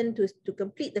discussion to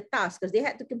complete the task, because they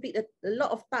had to complete a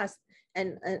lot of tasks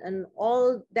and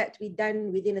all that to be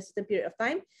done within a certain period of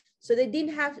time. So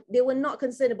they were not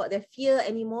concerned about their fear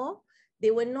anymore.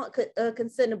 They were not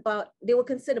concerned about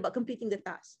completing the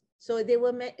task. So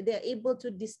they're able to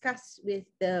discuss with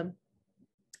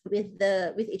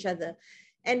each other.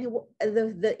 And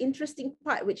the interesting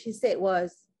part which he said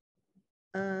was,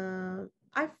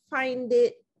 I find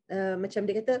it macam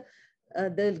dia kata,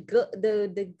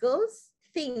 the girls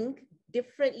think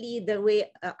differently the way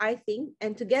I think,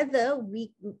 and together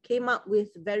we came up with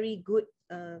very good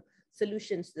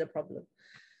solutions to the problem.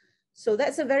 So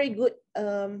that's a very good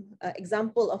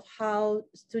example of how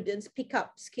students pick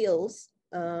up skills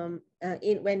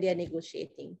when they are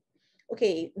negotiating.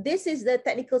 Okay, this is the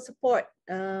technical support,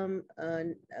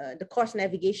 the course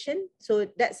navigation. So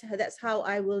that's how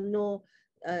I will know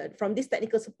from this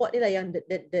technical support ni lah yang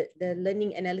the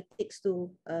learning analytics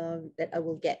tu that I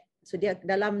will get. So dia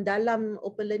dalam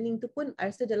open learning tu pun,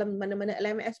 I rasa dalam mana-mana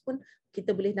LMS pun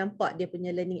kita boleh nampak dia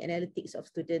punya learning analytics of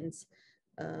students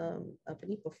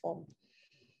perform.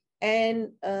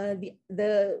 And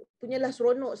the punyalah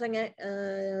seronok sangat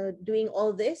doing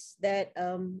all this that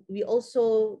we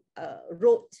also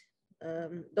wrote.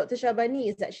 Dr. Syabani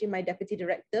is actually my deputy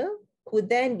director, who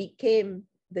then became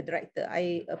the director.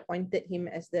 I appointed him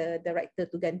as the director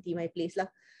to ganti my place lah.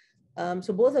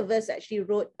 So both of us actually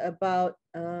wrote about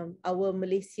our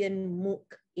Malaysian Mooc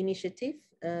initiative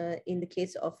in the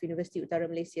case of University Utara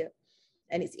Malaysia.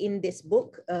 And it's in this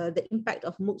book, The Impact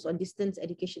of Moocs on Distance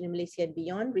Education in Malaysia and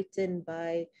Beyond,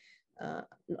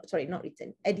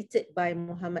 edited by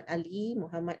Muhammad Ali,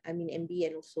 Muhammad Amin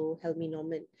MB, and also Helmi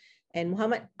Norman. And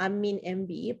Muhammad Amin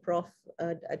MB,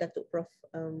 Datuk Prof.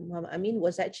 Muhammad Amin,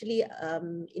 was actually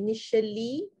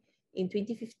initially in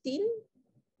 2015,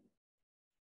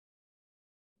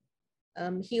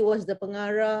 He was the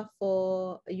pengarah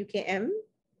for UKM,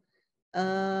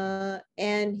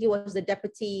 and he was the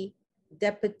deputy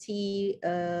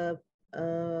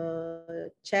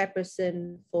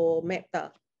chairperson for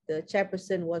MEPTA. The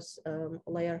chairperson was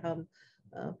Allahyarham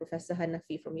Professor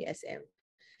Hanafi from USM.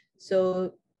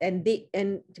 So and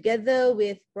together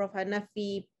with Prof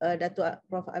Hanafi, Dato'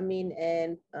 Prof Amin,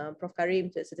 and Prof Karim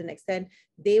to a certain extent,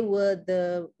 they were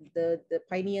the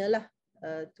pioneer lah,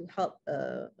 to help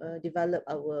develop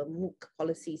our Mooc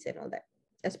policies and all that,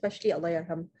 especially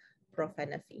Allahyarham Prof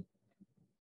Hanafi.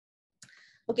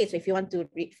 Okay, so if you want to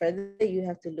read further, you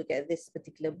have to look at this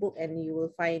particular book and you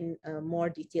will find more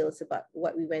details about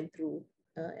what we went through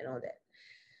and all that.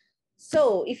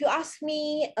 So if you ask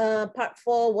me, part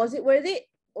 4, was it worth it?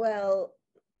 Well,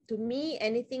 to me,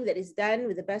 anything that is done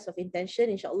with the best of intention,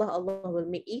 inshallah, Allah will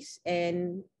make ease,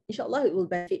 and inshallah, it will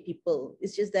benefit people.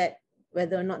 It's just that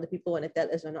whether or not the people want to tell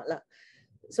us or not lah.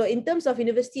 So in terms of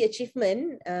university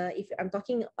achievement, if I'm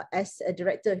talking as a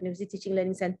director of University Teaching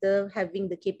Learning Center, having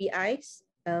the KPIs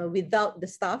without the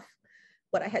staff,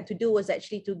 what I had to do was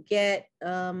actually to get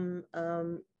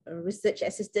research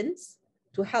assistants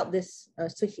to help this.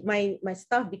 So my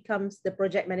staff becomes the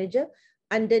project manager.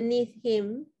 Underneath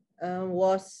him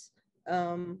was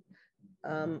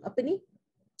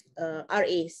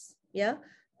RAs, yeah,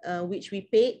 which we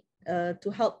paid to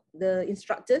help the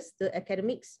instructors, the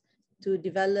academics, to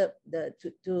develop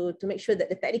to make sure that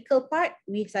the technical part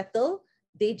we settle.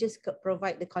 They just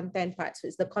provide the content part. So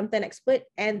it's the content expert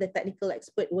and the technical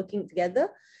expert working together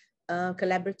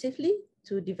collaboratively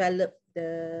to develop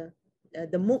the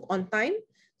Mooc on time.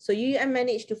 So UUM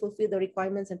managed to fulfill the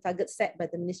requirements and targets set by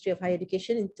the Ministry of Higher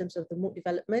Education in terms of the Mooc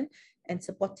development and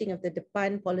supporting of the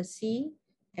DEPAN policy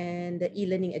and the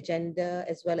e-learning agenda,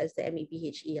 as well as the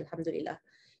MEBHE, alhamdulillah.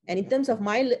 And in terms of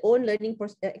my own learning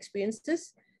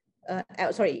experiences,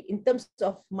 in terms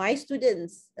of my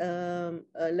students'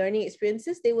 learning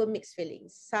experiences, they were mixed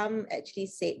feelings. Some actually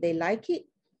said they like it,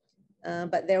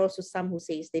 but there are also some who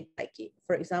say they like it.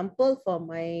 For example, for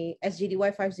my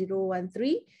SGDY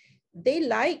 5013, they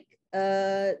like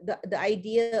the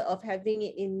idea of having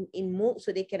it in Mooc,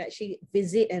 so they can actually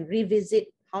visit and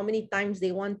revisit how many times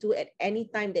they want to at any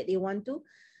time that they want to,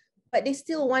 but they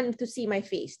still want to see my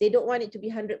face. They don't want it to be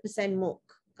 100% Mooc.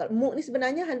 Mooc ni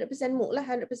sebenarnya 100% Mooc lah,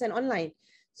 100% online.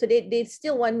 So they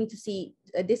still want me to see,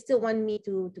 they still want me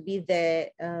to be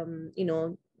there,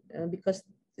 because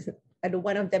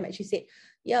one of them actually said,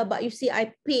 yeah, but you see,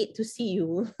 I paid to see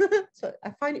you. So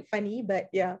I find it funny, but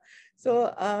yeah. So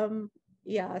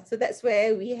so that's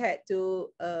where we had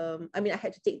to, I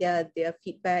had to take their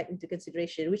feedback into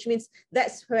consideration, which means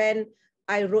that's when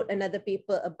I wrote another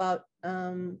paper about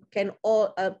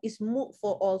is Mooc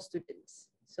for all students.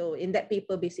 So in that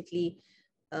paper, basically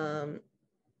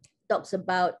talks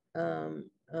about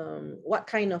what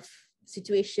kind of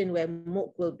situation where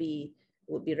Mooc will be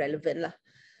relevant lah.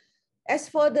 As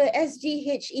for the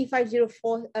SGHE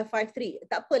 5053,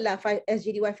 tak apalah,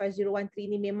 SGDY 5013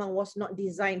 ni memang was not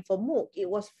designed for Mooc. It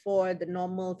was for the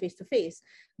normal face-to-face.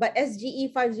 But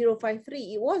SGE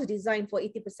 5053, it was designed for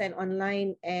 80%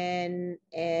 online and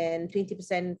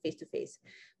 20% face-to-face.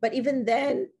 But even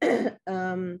then,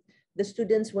 the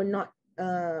students were not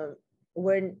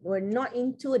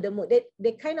into the Mooc.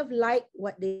 They kind of like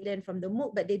what they learn from the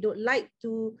Mooc, but they don't like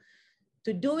to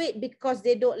do it because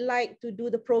they don't like to do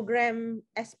the program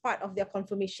as part of their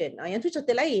confirmation. Yang tu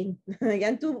cerita lain.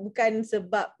 Yang tu bukan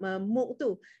sebab Mooc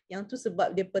tu. Yang tu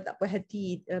sebab dia tak puas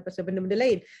hati pasal benda-benda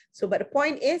lain. So but the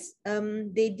point is,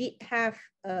 they did have,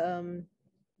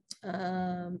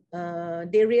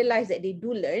 they realized that they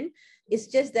do learn. It's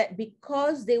just that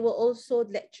because they were also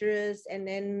lecturers and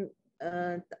then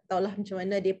tak tahulah macam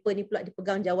mana mereka ni pula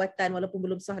dipegang jawatan walaupun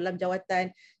belum sah dalam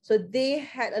jawatan. So they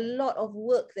had a lot of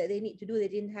work that they need to do. They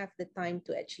didn't have the time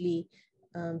to actually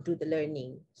do the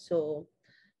learning. So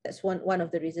that's one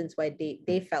of the reasons why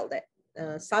they felt that.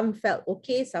 Some felt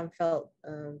okay, some felt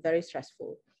very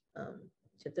stressful.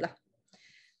 Macam itulah.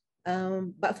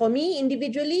 But for me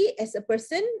individually as a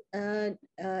person,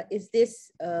 is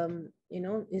this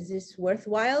is this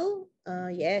worthwhile?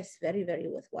 Yes, very, very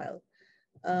worthwhile.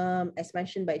 As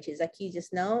mentioned by Cik Zaki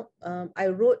just now, I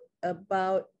wrote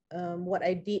about what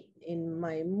I did in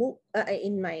my Mooc,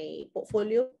 in my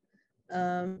portfolio,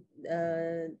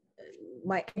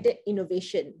 my edit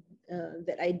innovation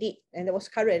that I did, and that was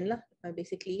current lah,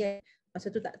 basically. Masa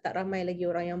tu tak ramai lagi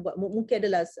orang yang buat Mooc. Mungkin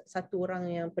adalah satu orang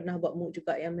yang pernah buat Mooc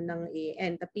juga yang menang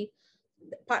AAN, tapi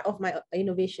part of my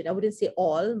innovation, I wouldn't say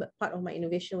all, but part of my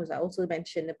innovation was I also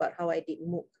mentioned about how I did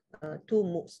Mooc, 2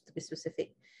 Moocs to be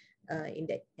specific. in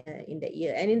that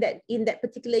year. And in that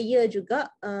particular year juga,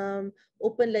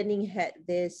 Open Learning had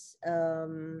this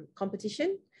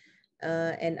competition.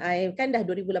 And I kan dah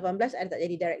 2018 I tak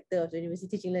jadi director of the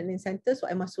University Teaching Learning Center, so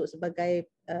I masuk sebagai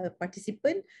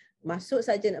participant. Masuk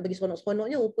saja nak bagi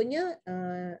seronok-seronoknya, rupanya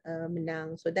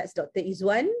menang. So that's Dr.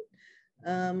 Izwan,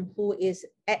 who is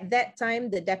at that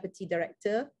time the deputy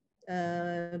director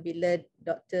bila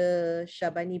Dr.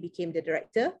 Syabani became the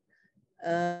director.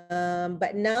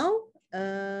 But now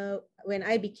when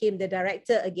I became the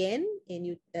director again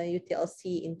in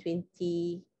UTLC in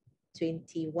 2021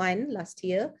 last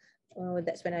year,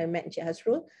 that's when I met Encik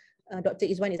Hasrul. Dr.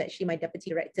 Izwan is actually my deputy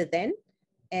director then.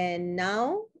 And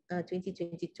now,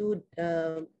 2022,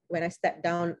 when I stepped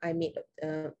down, I made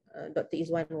Dr.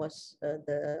 Izwan was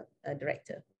the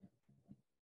director.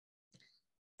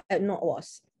 Not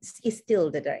was, he's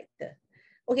still the director.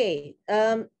 Okay,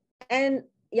 and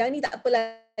yang ni tak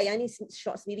apalah, yang ni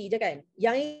short sendiri je kan.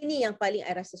 Yang ini yang paling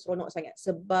I rasa seronok sangat.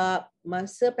 Sebab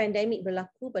masa pandemik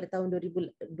berlaku pada tahun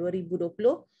 2020,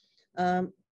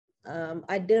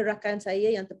 ada rakan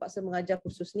saya yang terpaksa mengajar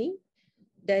kursus ni,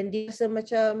 dan dia rasa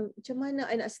macam mana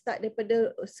I nak start daripada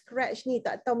scratch ni,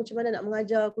 tak tahu macam mana nak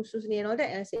mengajar kursus ni and all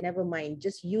that. And I said never mind,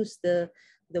 just use the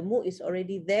Mooc is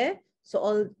already there, so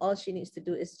all she needs to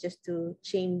do is just to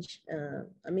change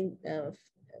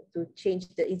to change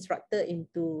the instructor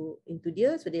into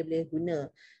dia, so dia boleh guna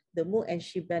the Mooc. And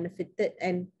she benefited,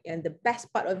 and the best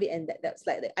part of it, and that's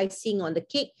like the icing on the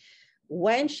cake,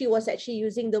 when she was actually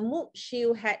using the Mooc, she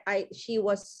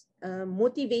was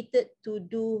motivated to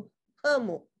do her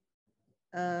Mooc.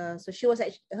 So she was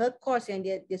actually, her course yang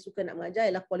dia suka nak mengajar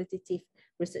ialah qualitative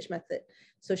research method.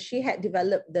 So she had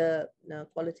developed the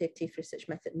qualitative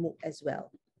research method Mooc as well.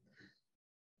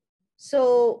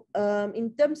 So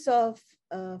in terms of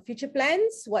future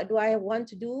plans, what do I want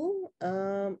to do?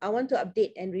 I want to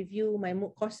update and review my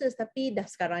Mooc courses, tapi dah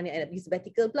sekarang ni I nak pergi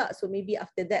sabbatical pula. So maybe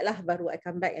after that lah baru I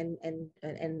come back and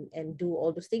do all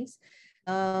those things.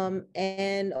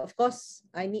 And of course,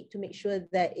 I need to make sure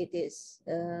that it is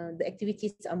the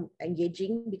activities are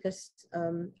engaging, because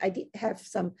I did have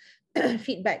some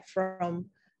feedback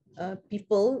from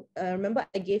people. Remember,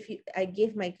 I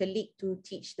gave my colleague to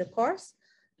teach the course.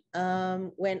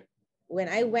 When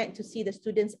I went to see the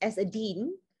students as a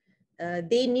dean,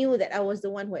 they knew that I was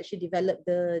the one who actually developed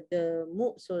the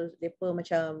Mooc. So mereka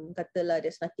macam katalah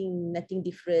there's nothing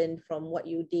different from what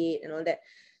you did and all that.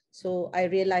 So I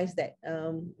realized that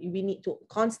we need to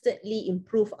constantly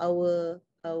improve our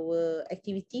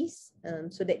activities,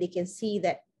 so that they can see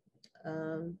that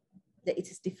that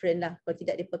it is different lah. Kalau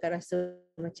tidak, mereka akan rasa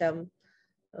macam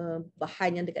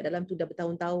bahan yang dekat dalam tu dah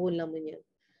bertahun-tahun lamanya.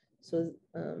 So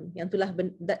yang itulah,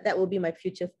 that will be my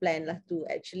future plan lah, to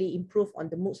actually improve on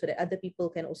the Mooc so that other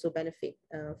people can also benefit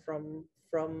from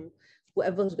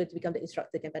whoever is going to become the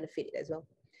instructor can benefit it as well.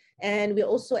 And we're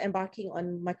also embarking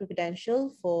on micro-credential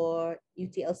for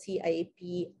UTLC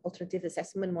IAP Alternative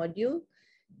Assessment module.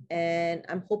 And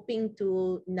I'm hoping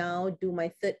to now do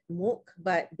my third Mooc,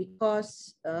 but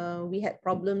because we had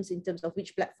problems in terms of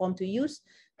which platform to use,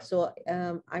 so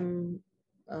I'm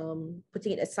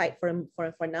putting it aside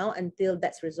for now until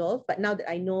that's resolved. But now that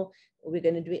I know we're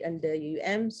going to do it under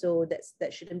UUM, so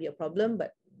that shouldn't be a problem.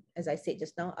 But as I said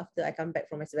just now, after I come back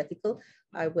from my sabbatical,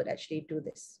 I would actually do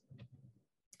this.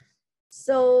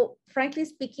 So frankly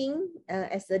speaking,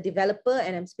 as a developer,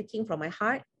 and I'm speaking from my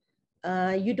heart,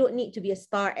 you don't need to be a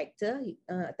star actor.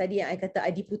 Tadi yang I kata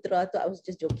Adi Putra tu, I was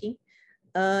just joking.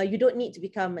 You don't need to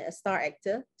become a star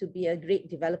actor to be a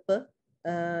great developer.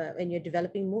 When you're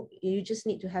developing Mooc, you just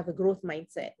need to have a growth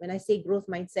mindset. When I say growth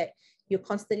mindset, you're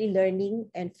constantly learning,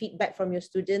 and feedback from your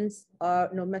students, or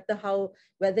no matter how,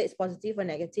 whether it's positive or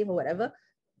negative or whatever,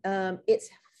 it's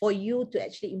for you to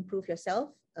actually improve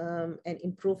yourself and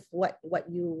improve what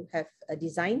you have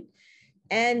designed.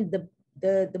 And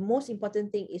the most important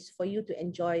thing is for you to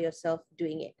enjoy yourself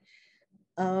doing it.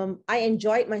 I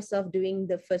enjoyed myself doing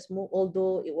the first Mooc,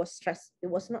 although it was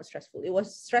not stressful. It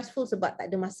was stressful sebab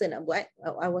tak ada masa nak buat.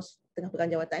 I was tengah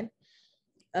pegang jawatan.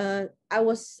 I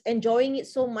was enjoying it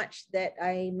so much that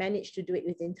I managed to do it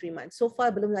within 3 months. So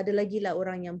far belum ada lagi lah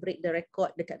orang yang break the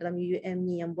record dekat dalam UUM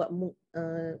ni yang buat Mooc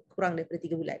kurang daripada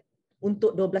 3 bulan.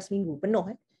 Untuk 12 minggu penuh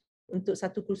untuk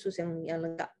satu kursus yang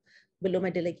lengkap. Belum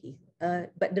ada lagi.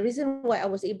 But the reason why I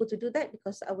was able to do that,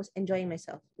 because I was enjoying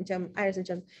myself. Macam I rasa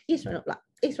macam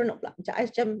seronok pula. Macam I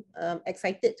macam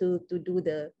excited to do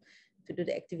the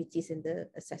activities in the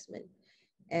assessment.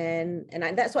 And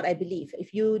that's what I believe.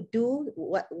 If you do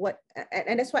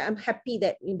and that's why I'm happy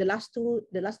that in the last two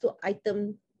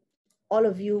item, all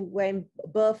of you went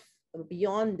above,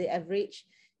 beyond the average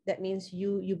That means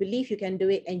you believe you can do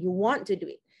it and you want to do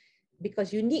it,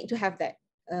 because you need to have that.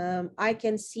 I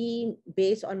can see,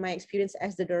 based on my experience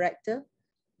as the director,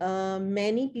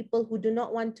 many people who do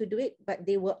not want to do it, but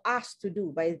they were asked to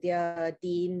do by their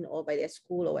dean or by their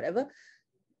school or whatever.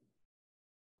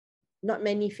 Not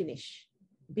many finish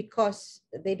because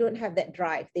they don't have that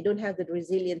drive. They don't have the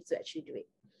resilience to actually do it,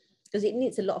 because it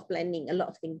needs a lot of planning, a lot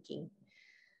of thinking.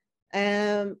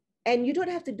 And you don't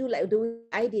have to do like the way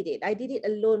I did it. I did it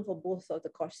alone for both of the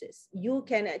courses. You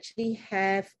can actually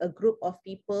have a group of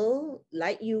people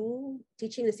like you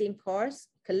teaching the same course,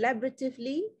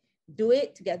 collaboratively do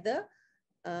it together,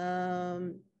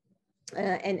 and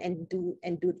do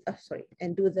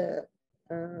the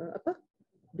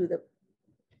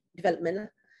development lah.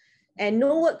 And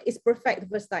no work is perfect the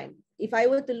first time. If I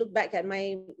were to look back at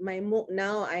my Mooc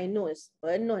now, I know it's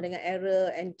penuh dengan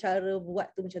error and cara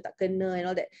buat tu macam tak kena and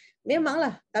all that.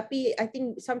 Memanglah, tapi I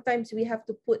think sometimes we have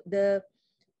to put the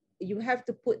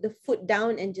foot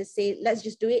down and just say, let's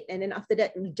just do it. And then after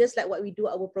that, just like what we do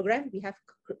our program, we have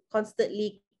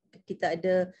constantly, kita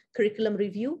ada curriculum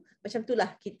review. Macam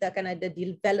itulah kita akan ada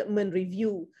development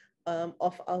review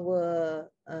of our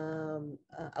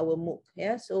Mooc.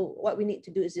 Yeah. So what we need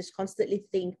to do is just constantly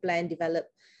think, plan, develop,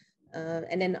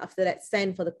 and then after that,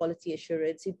 send for the quality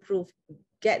assurance, improve,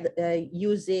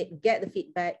 use it, get the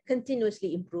feedback,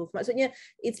 continuously improve. Maksudnya,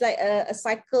 it's like a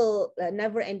cycle, a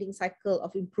never-ending cycle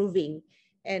of improving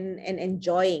and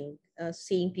enjoying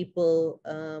seeing people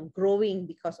growing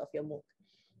because of your Mooc.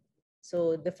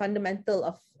 So the fundamental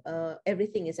of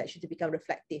everything is actually to become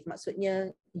reflective.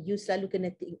 Maksudnya, you selalu kena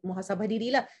muhasabah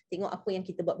diri lah. Tengok apa yang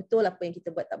kita buat betul, apa yang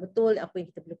kita buat tak betul, apa yang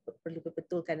kita perlu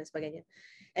betulkan dan sebagainya.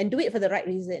 And do it for the right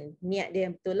reason. Niat dia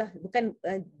yang betul lah. Bukan,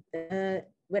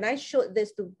 when I showed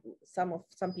this to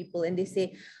some people and they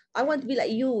say, I want to be like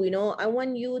you, you know, I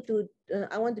want you to,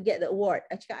 I want to get the award.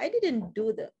 I cakap, I didn't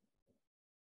do the,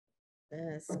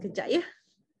 sekejap ya.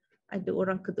 Ada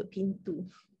orang ketuk pintu.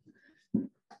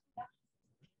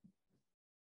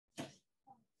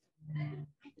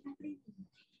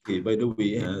 Okay, by the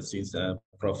way, since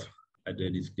Prof ada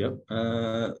di sekejap,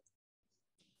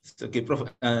 okay, Prof,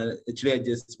 actually I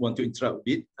just want to interrupt a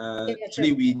bit.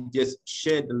 Actually, we just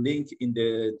share the link in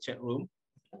the chat room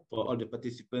for all the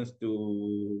participants to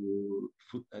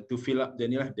fill up the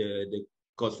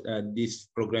course, this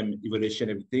program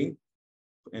evaluation, everything,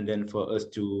 and then for us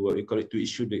to to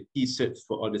issue the e-certs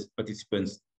for all the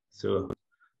participants. So,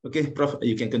 okay, Prof,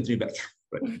 you can continue back.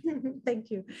 Right. Thank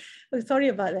you. Oh,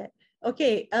 sorry about that.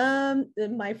 Okay,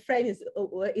 my friend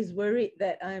is worried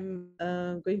that I'm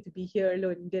going to be here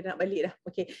alone. Dia nak balik dah.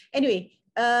 Okay. Anyway,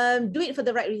 do it for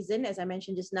the right reason, as I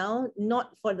mentioned just now,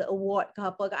 not for the award ke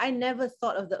apa. I never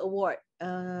thought of the award.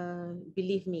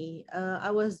 Believe me,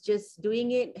 I was just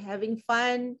doing it, having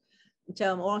fun.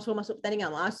 Macam orang suruh masuk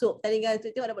pertandingan,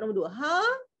 tengok dapat nombor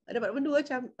 2. Dapat nombor 2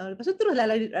 macam lepas tu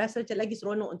teruslah rasa macam lagi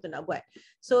seronok untuk nak buat.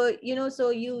 So you know,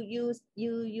 so you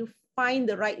find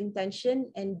the right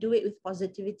intention and do it with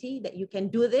positivity, that you can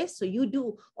do this. So you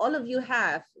do, all of you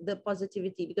have the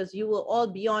positivity because you were all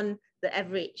beyond the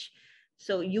average.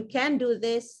 So you can do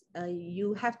this.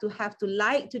 You have to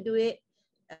like to do it,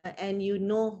 and you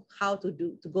know how to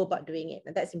go about doing it.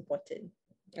 And that's important.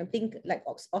 I think like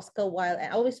Oscar Wilde,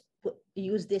 I always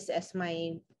use this as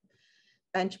my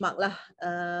benchmark lah.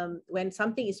 When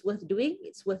something is worth doing,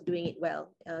 it's worth doing it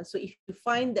well. So if you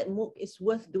find that Mooc is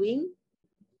worth doing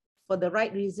for the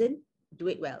right reason, do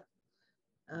it well.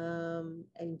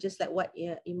 And just like what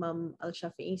Imam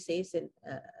Al-Shafi'i says,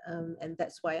 and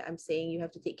that's why I'm saying you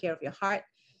have to take care of your heart.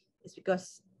 It's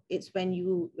because it's when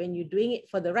you're doing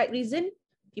it for the right reason,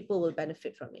 people will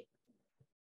benefit from it.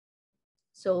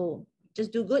 So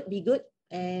just do good, be good,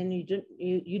 and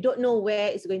you don't know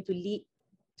where it's going to lead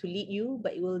you,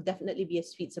 but it will definitely be a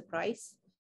sweet surprise.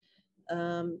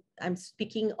 I'm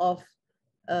speaking of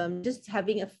just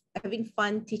having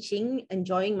fun teaching,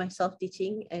 enjoying myself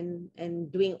teaching,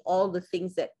 and doing all the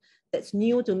things that's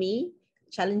new to me,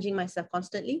 challenging myself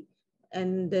constantly,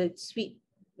 and the sweet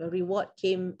reward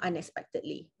came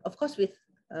unexpectedly. Of course, with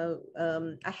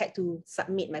I had to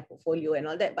submit my portfolio and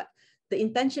all that, but the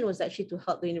intention was actually to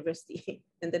help the university.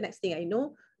 And the next thing I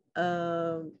know,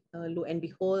 lo and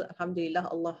behold, alhamdulillah,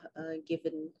 Allah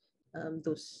given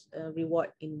those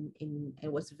reward in it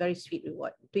was a very sweet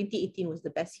reward. 2018 was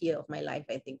the best year of my life,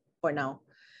 I think, for now.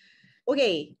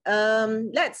 Okay,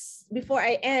 before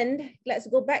I end, let's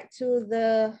go back to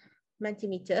the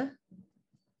Mentimeter.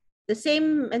 The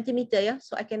same Mentimeter, yeah,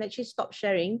 so I can actually stop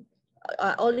sharing.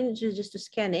 All you need to do is just to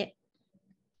scan it.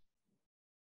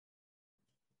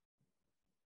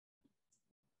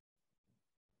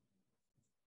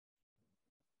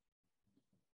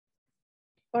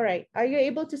 All right. Are you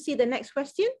able to see the next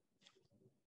question?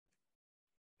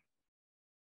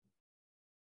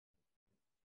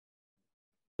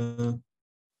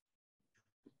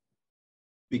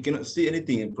 We cannot see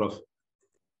anything, Prof.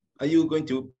 Are you going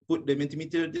to put the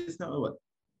Mentimeter just now or what?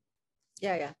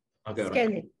 Yeah. Okay, Scan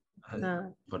right. it.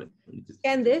 Got it.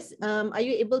 Scan this. Are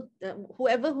you able,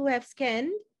 whoever who have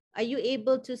scanned, are you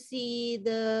able to see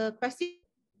the question?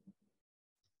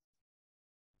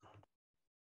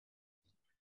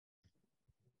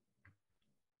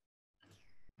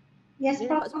 Yes,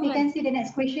 Prof, we can see the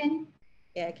next question.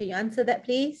 Yeah, can you answer that,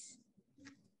 please?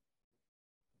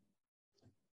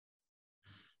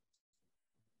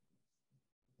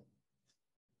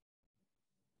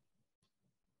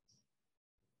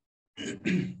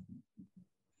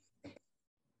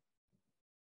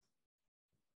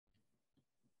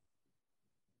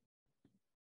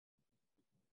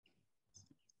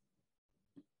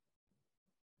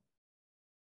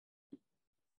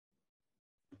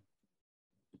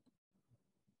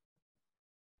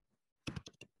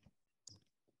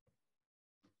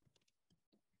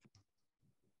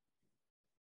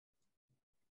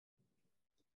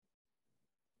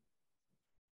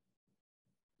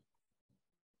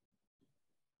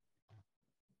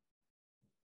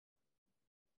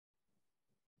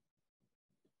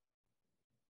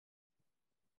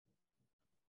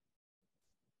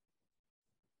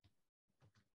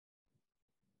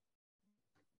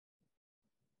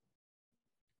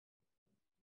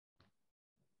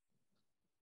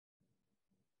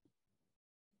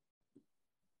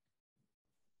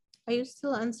 Are you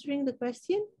still answering the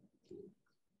question?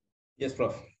 Yes,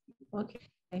 Prof. Okay.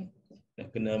 Dah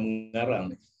kena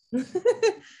mengarang.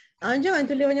 Jangan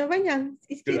tulis banyak-banyak.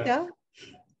 Sikit dah.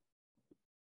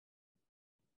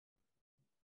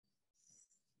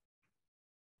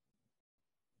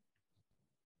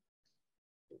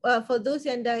 For those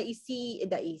yang dah isi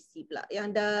pula,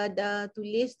 yang dah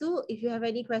tulis tu, if you have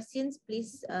any questions,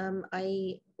 please,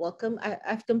 I welcome.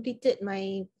 I've completed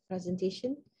my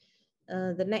presentation.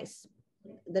 The next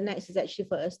is actually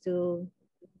for us to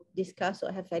discuss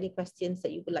or have any questions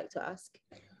that you would like to ask.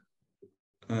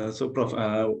 So, Prof,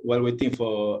 while waiting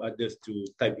for others to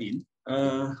type in,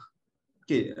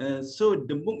 so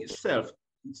the Mooc itself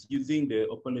is using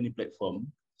the open learning platform.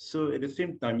 So at the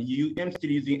same time, UM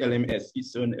still using LMS,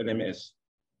 its own LMS.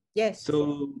 Yes.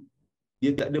 So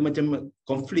dia tak ada macam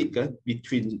konflik ke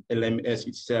between LMS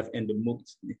itself and the Mooc?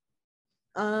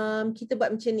 Kita buat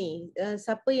macam ni.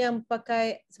 Siapa yang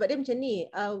pakai, sebab dia macam ni,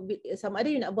 sama ada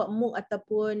you nak buat Mooc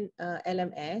ataupun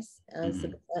LMS,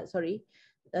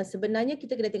 sebenarnya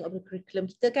kita kena tengok curriculum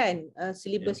kita kan,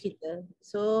 syllabus kita.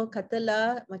 So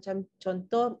katalah macam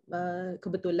contoh,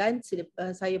 kebetulan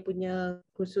saya punya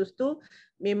kursus tu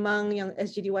memang yang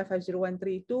SGDY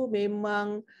 5013 tu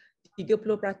memang 30%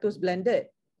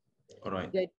 blended. Alright.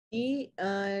 Jadi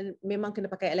memang kena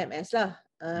pakai LMS lah.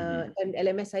 Dan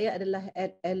LMS saya adalah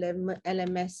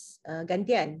LMS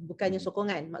gantian, bukannya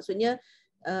sokongan. Maksudnya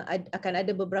akan ada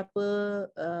beberapa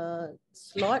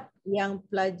slot yang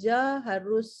pelajar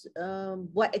harus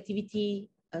buat aktiviti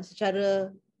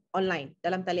secara online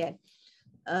dalam talian.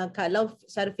 Kalau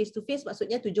secara face to face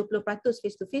maksudnya 70%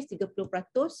 face to face, 30%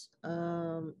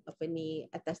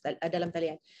 atas dalam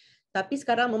talian. Tapi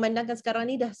sekarang memandangkan sekarang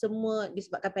ni dah semua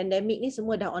disebabkan pandemik ni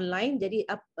semua dah online, jadi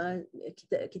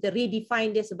kita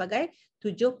redefine dia sebagai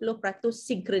 70%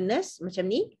 synchronous macam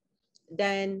ni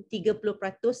dan 30%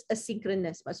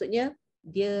 asynchronous. Maksudnya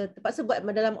dia terpaksa buat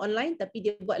dalam online tapi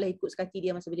dia buatlah ikut sekati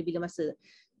dia masa bila-bila masa.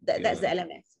 That's the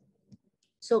LMS.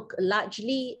 So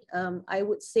largely I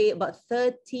would say about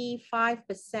 35%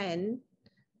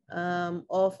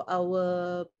 of our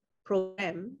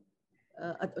program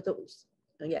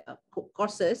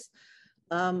courses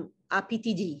are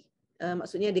PTG.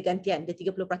 Maksudnya dia gantian, dia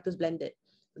 30% blended.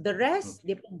 The rest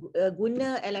dia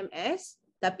guna LMS,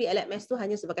 tapi LMS tu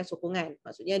hanya sebagai sokongan.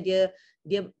 Maksudnya dia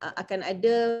akan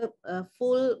ada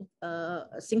full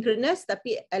synchronous,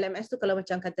 tapi LMS tu kalau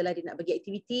macam katalah dia nak bagi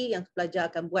aktiviti yang pelajar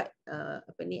akan buat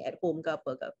at home ke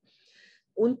apa ke.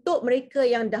 Untuk mereka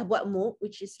yang dah buat Mooc,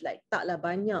 which is like taklah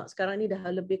banyak. Sekarang ni dah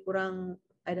lebih kurang,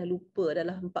 I dah lupa, dah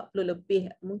 40 lebih.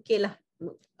 Mungkin lah,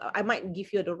 I might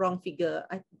give you the wrong figure.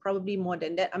 Probably more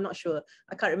than that, I'm not sure.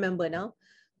 I can't remember now.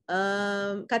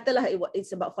 Katalah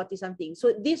it's about 40 something.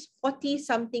 So these 40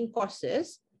 something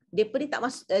courses, depa ni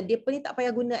tak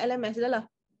payah guna LMS dah lah.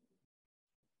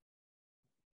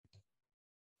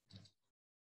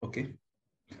 Okay.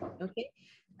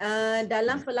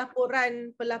 Dalam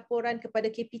pelaporan kepada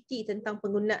KPT tentang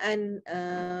penggunaan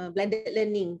blended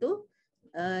learning tu,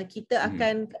 kita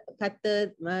akan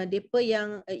kata depa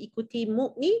yang ikuti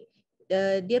Mooc ni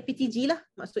dia PTG lah,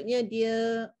 maksudnya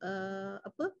dia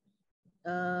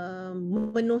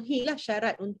memenuhi lah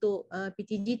syarat untuk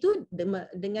PTG tu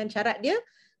dengan syarat dia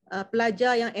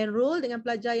pelajar yang enroll dengan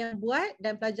pelajar yang buat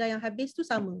dan pelajar yang habis tu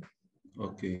sama.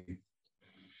 Okay.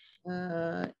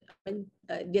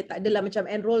 Dia tak adalah macam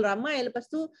enroll ramai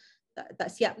lepas tu tak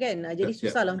siap kan. Jadi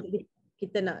susah lah untuk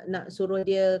kita nak suruh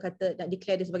dia kata nak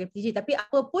declare dia sebagai PTG. Tapi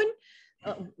apa pun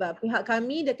pihak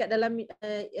kami dekat dalam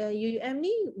UUM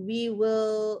ni, we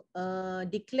will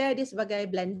declare dia sebagai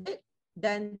blended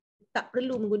dan tak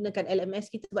perlu menggunakan LMS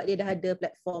kita sebab dia dah ada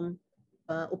platform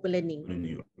open learning.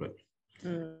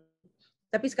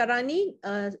 Tapi sekarang ni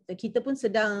kita pun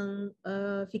sedang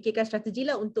fikirkan strategi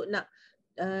lah untuk nak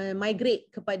migrate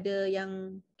kepada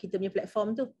yang kita punya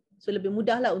platform tu. So lebih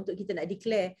mudah lah untuk kita nak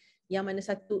declare yang mana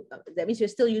satu, that means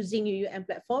we're still using UUM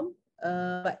platform,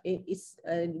 but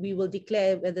we will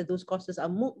declare whether those courses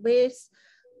are Mooc based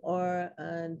or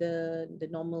the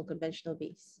normal conventional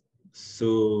base.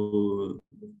 So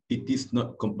it is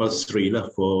not compulsory lah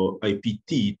for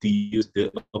IPT to use the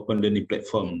open learning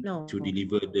platform to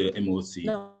deliver the MOC.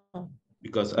 No.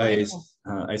 Because I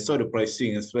saw the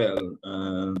pricing as well.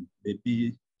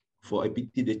 Maybe for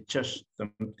IPT they charge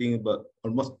something about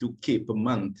almost 2K per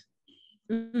month.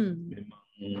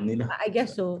 I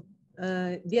guess so.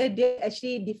 Dia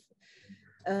actually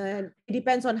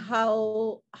depends on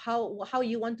how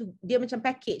you want to, dia macam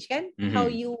package kan,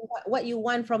 what you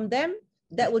want from them,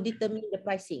 that will determine the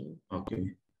pricing.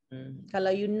 Okay.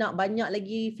 Kalau you nak banyak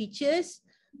lagi features,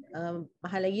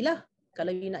 mahal lagi lah.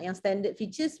 Kalau you nak yang standard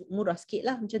features, murah sikit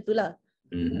lah, macam tu lah.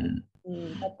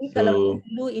 Tapi kalau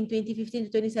dulu in 2015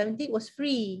 to 2017 it was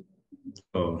free.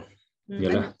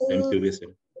 Yalah, time to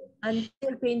listen.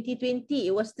 Until 2020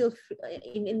 it was still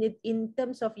in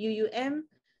terms of UUM.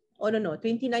 Oh no,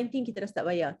 2019 kita dah start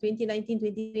bayar.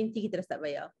 2019, 2020 kita dah start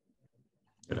bayar.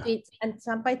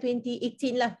 Sampai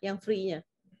 2018 lah yang free-nya.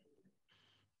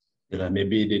 Yalah,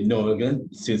 maybe they know kan,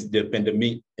 since the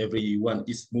pandemic, everyone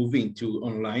is moving to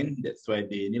online. That's why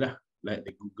they ni lah, like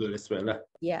the Google as well lah.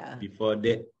 Yeah. Before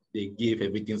that, they give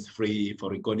everything's free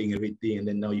for recording everything, and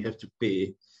then now you have to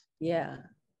pay. Yeah.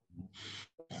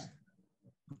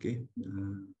 Okay.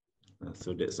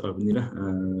 So that's all ni lah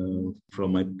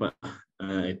from my part.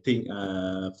 I think,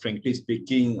 frankly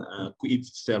speaking, Kuip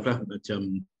itself lah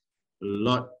macam a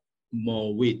lot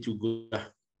more way to go lah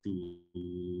to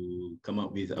come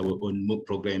up with our own Mooc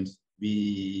programs.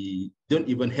 We don't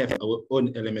even have our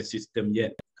own LMS system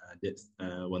yet. That's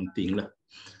one thing lah.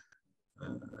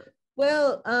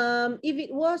 Well, if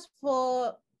it was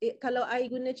for, kalau I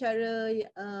guna cara,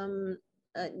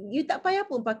 you tak payah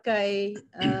pun pakai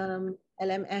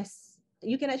LMS.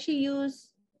 You can actually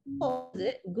use, what was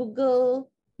it?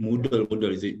 Google. Moodle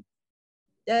is it?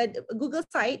 Google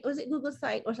site, was it Google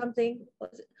site or something?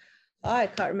 I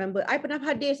can't remember. I pernah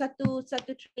hadir satu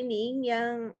training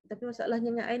yang, tapi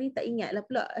masalahnya dengan I ni tak ingat lah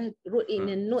pula. I wrote in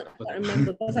a note, I can't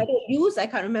remember. Because I don't use, I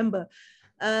can't remember.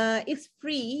 It's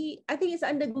free. I think it's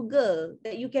under Google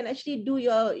that you can actually do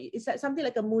your, it's something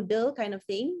like a Moodle kind of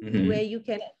thing, where you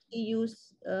can actually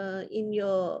use in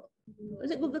your, was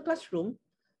it Google Classroom,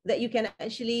 that you can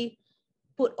actually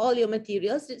put all your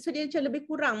materials. So dia macam lebih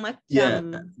kurang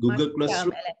macam Google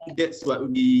Classroom. That's what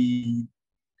we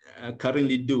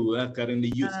currently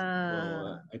use.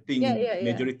 I think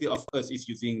majority of us is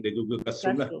using the Google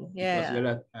Classroom lah.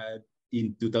 Because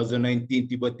in 2019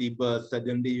 tiba-tiba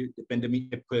suddenly the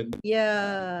pandemic happened.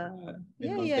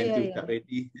 Not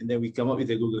ready, and then we come up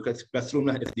with the Google Classroom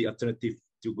lah as the alternative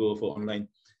to go for online.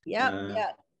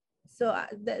 So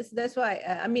that's why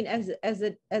I mean, as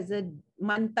a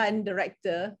mantan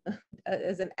director,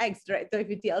 as an ex-director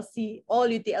of UTLC, all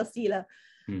UTLC lah,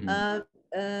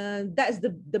 that's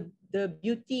the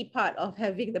beauty part of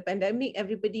having the pandemic.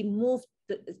 Everybody moved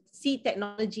to see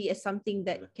technology as something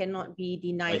that cannot be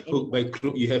denied. By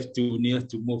crook, you have to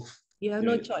move. You have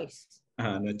no choice.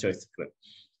 No choice, correct.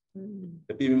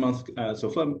 Tapi memang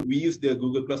so far we use the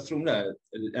Google Classroom lah.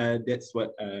 That's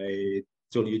what I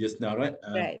told you just now, right?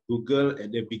 Google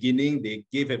at the beginning they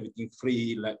gave everything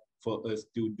free, like for us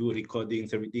to do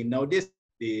recordings, everything. Nowadays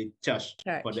they charge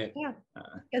for that.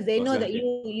 Because they know that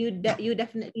you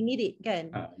definitely need it,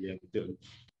 kan? Betul.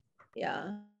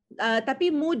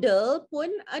 Tapi Moodle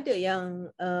pun ada yang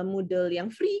Moodle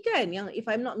yang free kan, yang if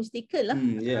I'm not mistaken lah.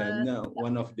 Now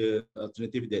one of the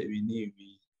alternative that we need,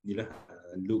 we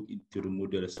look into the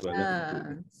Moodle as well.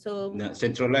 So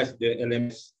centralize the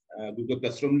LMS. Google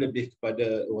Classroom lebih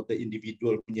kepada water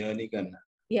individual punya ni kan.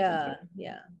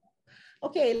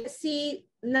 Okay, let's see.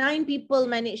 9 people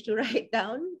managed to write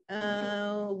down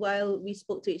while we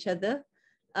spoke to each other.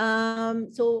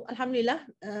 So Alhamdulillah,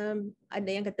 ada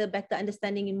yang kata better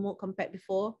understanding in Mooc compared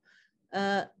before.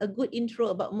 A good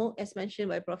intro about Mooc, as mentioned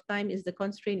by Prof. Time, is the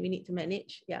constraint we need to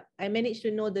manage. Yeah, I managed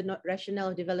to know the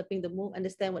rationale of developing the Mooc,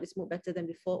 understand what is Mooc better than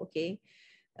before. Okay,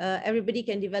 everybody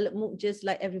can develop Mooc just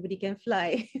like everybody can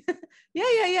fly.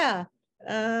 Yeah.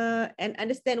 And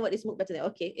understand what is Mooc better than.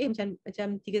 Okay,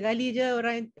 macam 3 kali je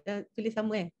orang tulis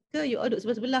sama ke you all duduk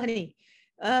sebelah-sebelah ni.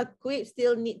 Kuwait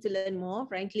still need to learn more.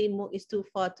 Frankly, Mooc is too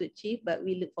far to achieve, but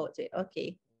we look forward to it.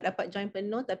 Okay. Dapat join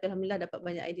penuh, tapi Alhamdulillah dapat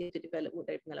banyak idea to develop Mooc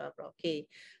dari pengalaman Prof. Okay.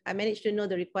 I managed to know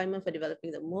the requirement for developing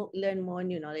the Mooc, learn more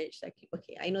new knowledge. Like,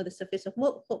 okay, I know the surface of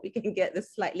Mooc. Hope we can get the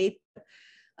slide later.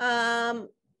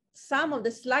 Some of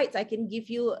the slides I can give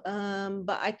you,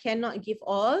 but I cannot give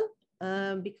all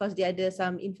because there are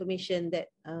some information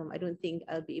that I don't think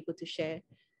I'll be able to share.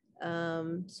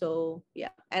 So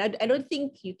yeah, and I don't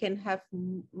think you can have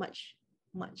much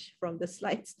from the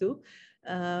slides too.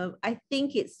 I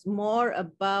think it's more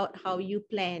about how you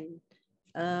plan.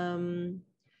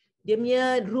 Dia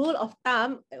punya rule of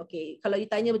thumb, okay, kalau you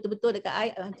tanya betul-betul dekat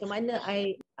I, macam mana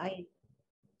I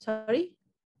sorry?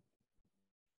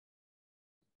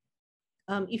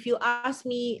 If you ask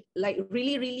me like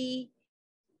really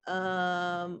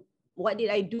what did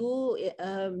I do?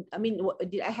 I mean,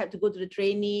 did I have to go to the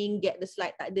training, get the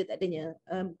slide? Tak adanya.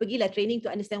 Pergilah training to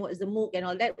understand what is the Mooc and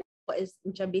all that. What is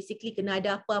macam basically kena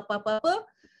ada apa.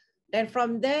 Then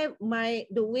from there,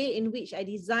 the way in which I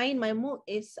design my Mooc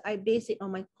is I base it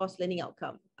on my course learning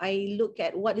outcome. I look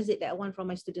at what is it that I want from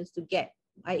my students to get.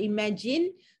 I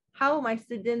imagine how my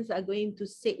students are going to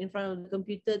sit in front of the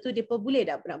computer tu dia boleh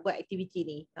tak nak buat activity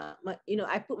ni. You know,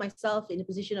 I put myself in the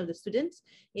position of the students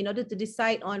in order to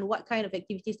decide on what kind of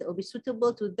activities that will be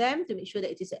suitable to them, to make sure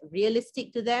that it is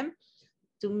realistic to them,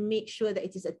 to make sure that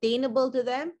it is attainable to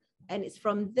them. And it's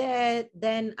from there,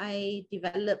 then I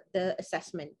develop the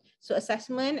assessment. So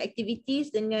assessment,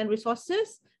 activities dengan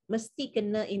resources mesti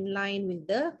kena in line with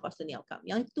the course learning outcome.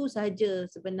 Yang itu sahaja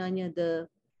sebenarnya the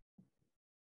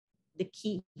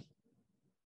key.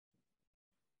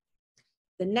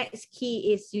 The next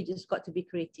key is you just got to be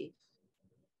creative.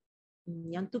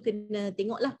 Yang tu kena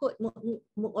tengoklah kot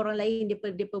orang lain dia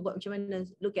buat macam mana,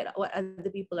 look at what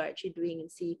other people are actually doing and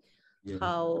see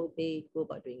how they go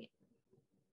about doing it.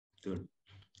 Betul.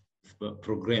 Sebab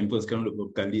program pun sekarang dah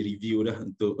beberapa kali review dah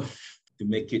untuk to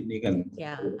make it ni kan.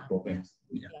 Program.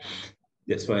 Yeah.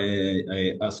 That's why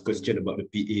I ask question about the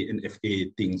PA and FA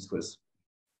things first.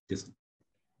 Just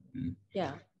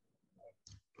yeah.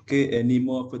 Okay, any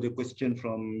more further question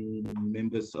from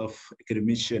members of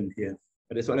academician here?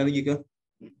 Ada soalan lagi ke?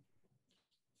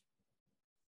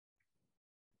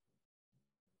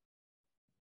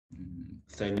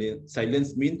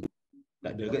 Silence mean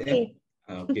tak ada ke? Okay.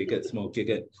 Okay, good. Semua okay,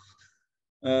 good.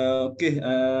 Okay.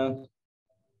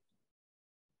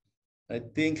 I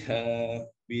think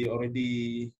we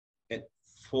already at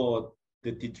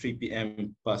 4:33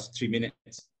 p.m. past 3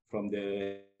 minutes from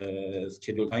the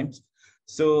scheduled times.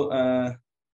 So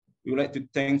we would like to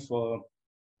thank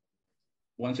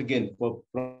once again for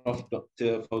Prof.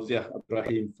 Dr. Fauziah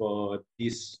Ibrahim for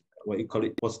this, what you call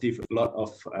it, positive, a lot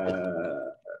of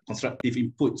constructive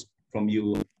input from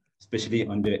you, especially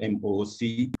on the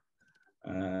MOOC.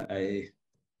 I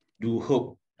do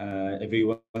hope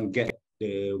everyone get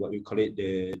the what we call it,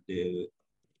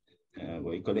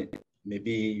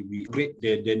 maybe we create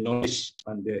the knowledge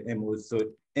on the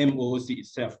MOOC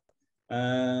itself.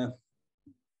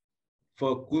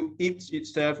 For Kursus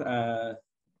itself,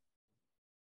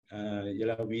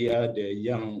 we are the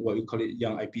young, what we call it,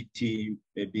 young IPT.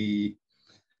 Maybe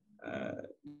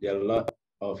there are a lot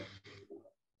of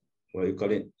what you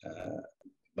call it,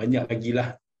 banyak lagi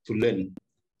lah to learn,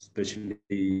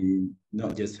 especially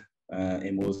not just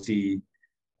MOOC,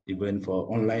 even for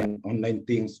online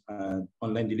things,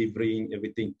 online delivering,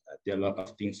 everything. There are a lot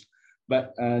of things,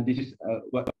 but this is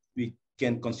what we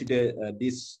can consider.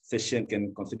 This session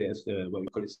can consider as what we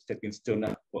call it, stepping stone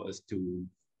for us to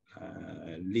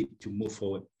lead to move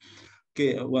forward.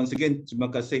 Okay, once again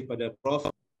terima kasih pada Prof.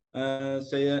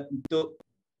 Saya untuk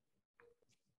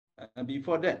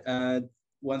before that,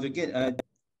 once again,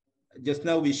 just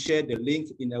now we shared the link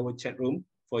in our chat room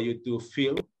for you to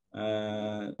fill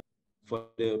for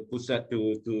the pusat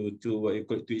to what you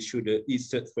call it, to issue the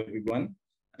e-cert for everyone.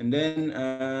 And then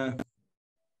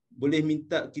boleh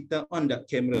minta kita on that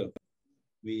camera.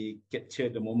 We capture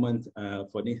the moment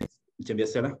for ni macam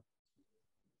biasalah.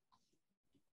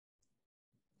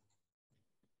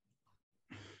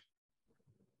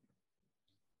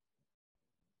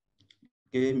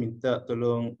 Okay, minta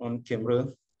tolong on camera.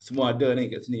 Semua ada ni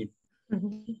kat sini.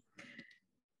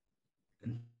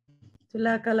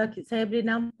 Itulah kalau saya boleh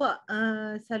nampak,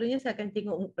 selalunya saya akan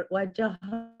tengok wajah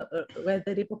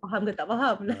whether dia faham ke tak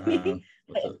faham. I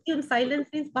assume silence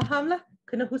means faham lah,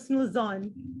 kena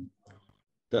husnuzon.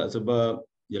 Tak, sebab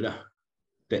yalah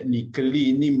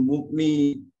technically ni Mooc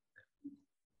ni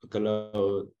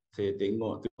kalau saya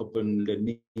tengok tu open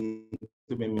learning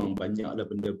tu memang banyaklah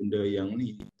benda-benda yang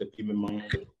ni, tapi memang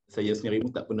saya sendiri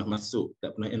pun tak pernah masuk,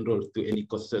 tak pernah enroll to any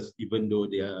courses even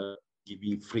though they are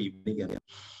giving free ni kan.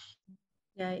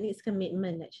 Yeah, it needs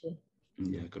commitment actually.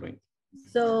 Yeah, correct.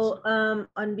 So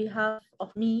on behalf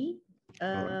of me,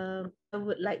 I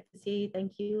would like to say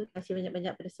thank you. Terima kasih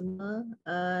banyak-banyak pada semua.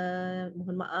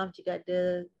 Mohon maaf jika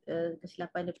ada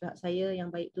kesilapan daripada pihak saya,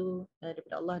 yang baik tu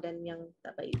daripada Allah dan yang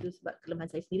tak baik itu sebab kelemahan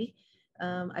saya sendiri.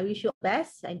 I wish you all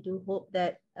best. I do hope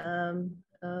that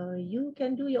you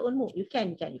can do your own Mooc. You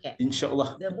can.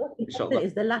 InsyaAllah. The most important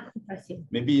is the last question.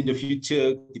 Maybe in the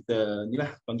future kita ni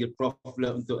lah panggil Prof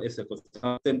lah untuk as a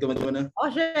consultant ke mana-mana.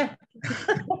 Oh sure.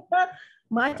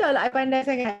 Macam lah I pandai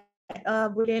sangat.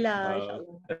 Boleh lah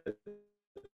insyaAllah.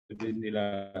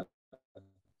 Inilah.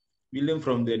 We learn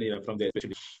from there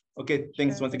actually. Okay,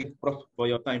 thanks once again Prof for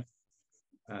your time.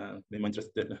 Memang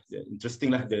interested lah.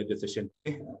 Interesting lah the session.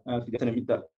 Kita nak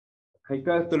minta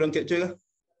Haikal tolong capture lah.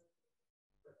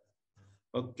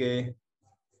 Okay.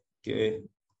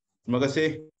 Terima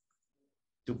kasih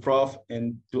to Prof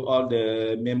and to all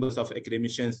the members of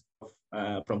academicians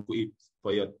from KUIP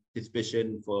for your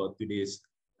participation for today's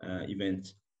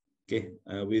event. Okay,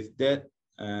 with that,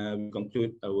 we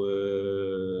conclude our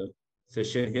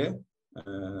session here.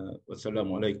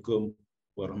 Wassalamualaikum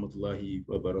warahmatullahi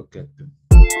wabarakatuh.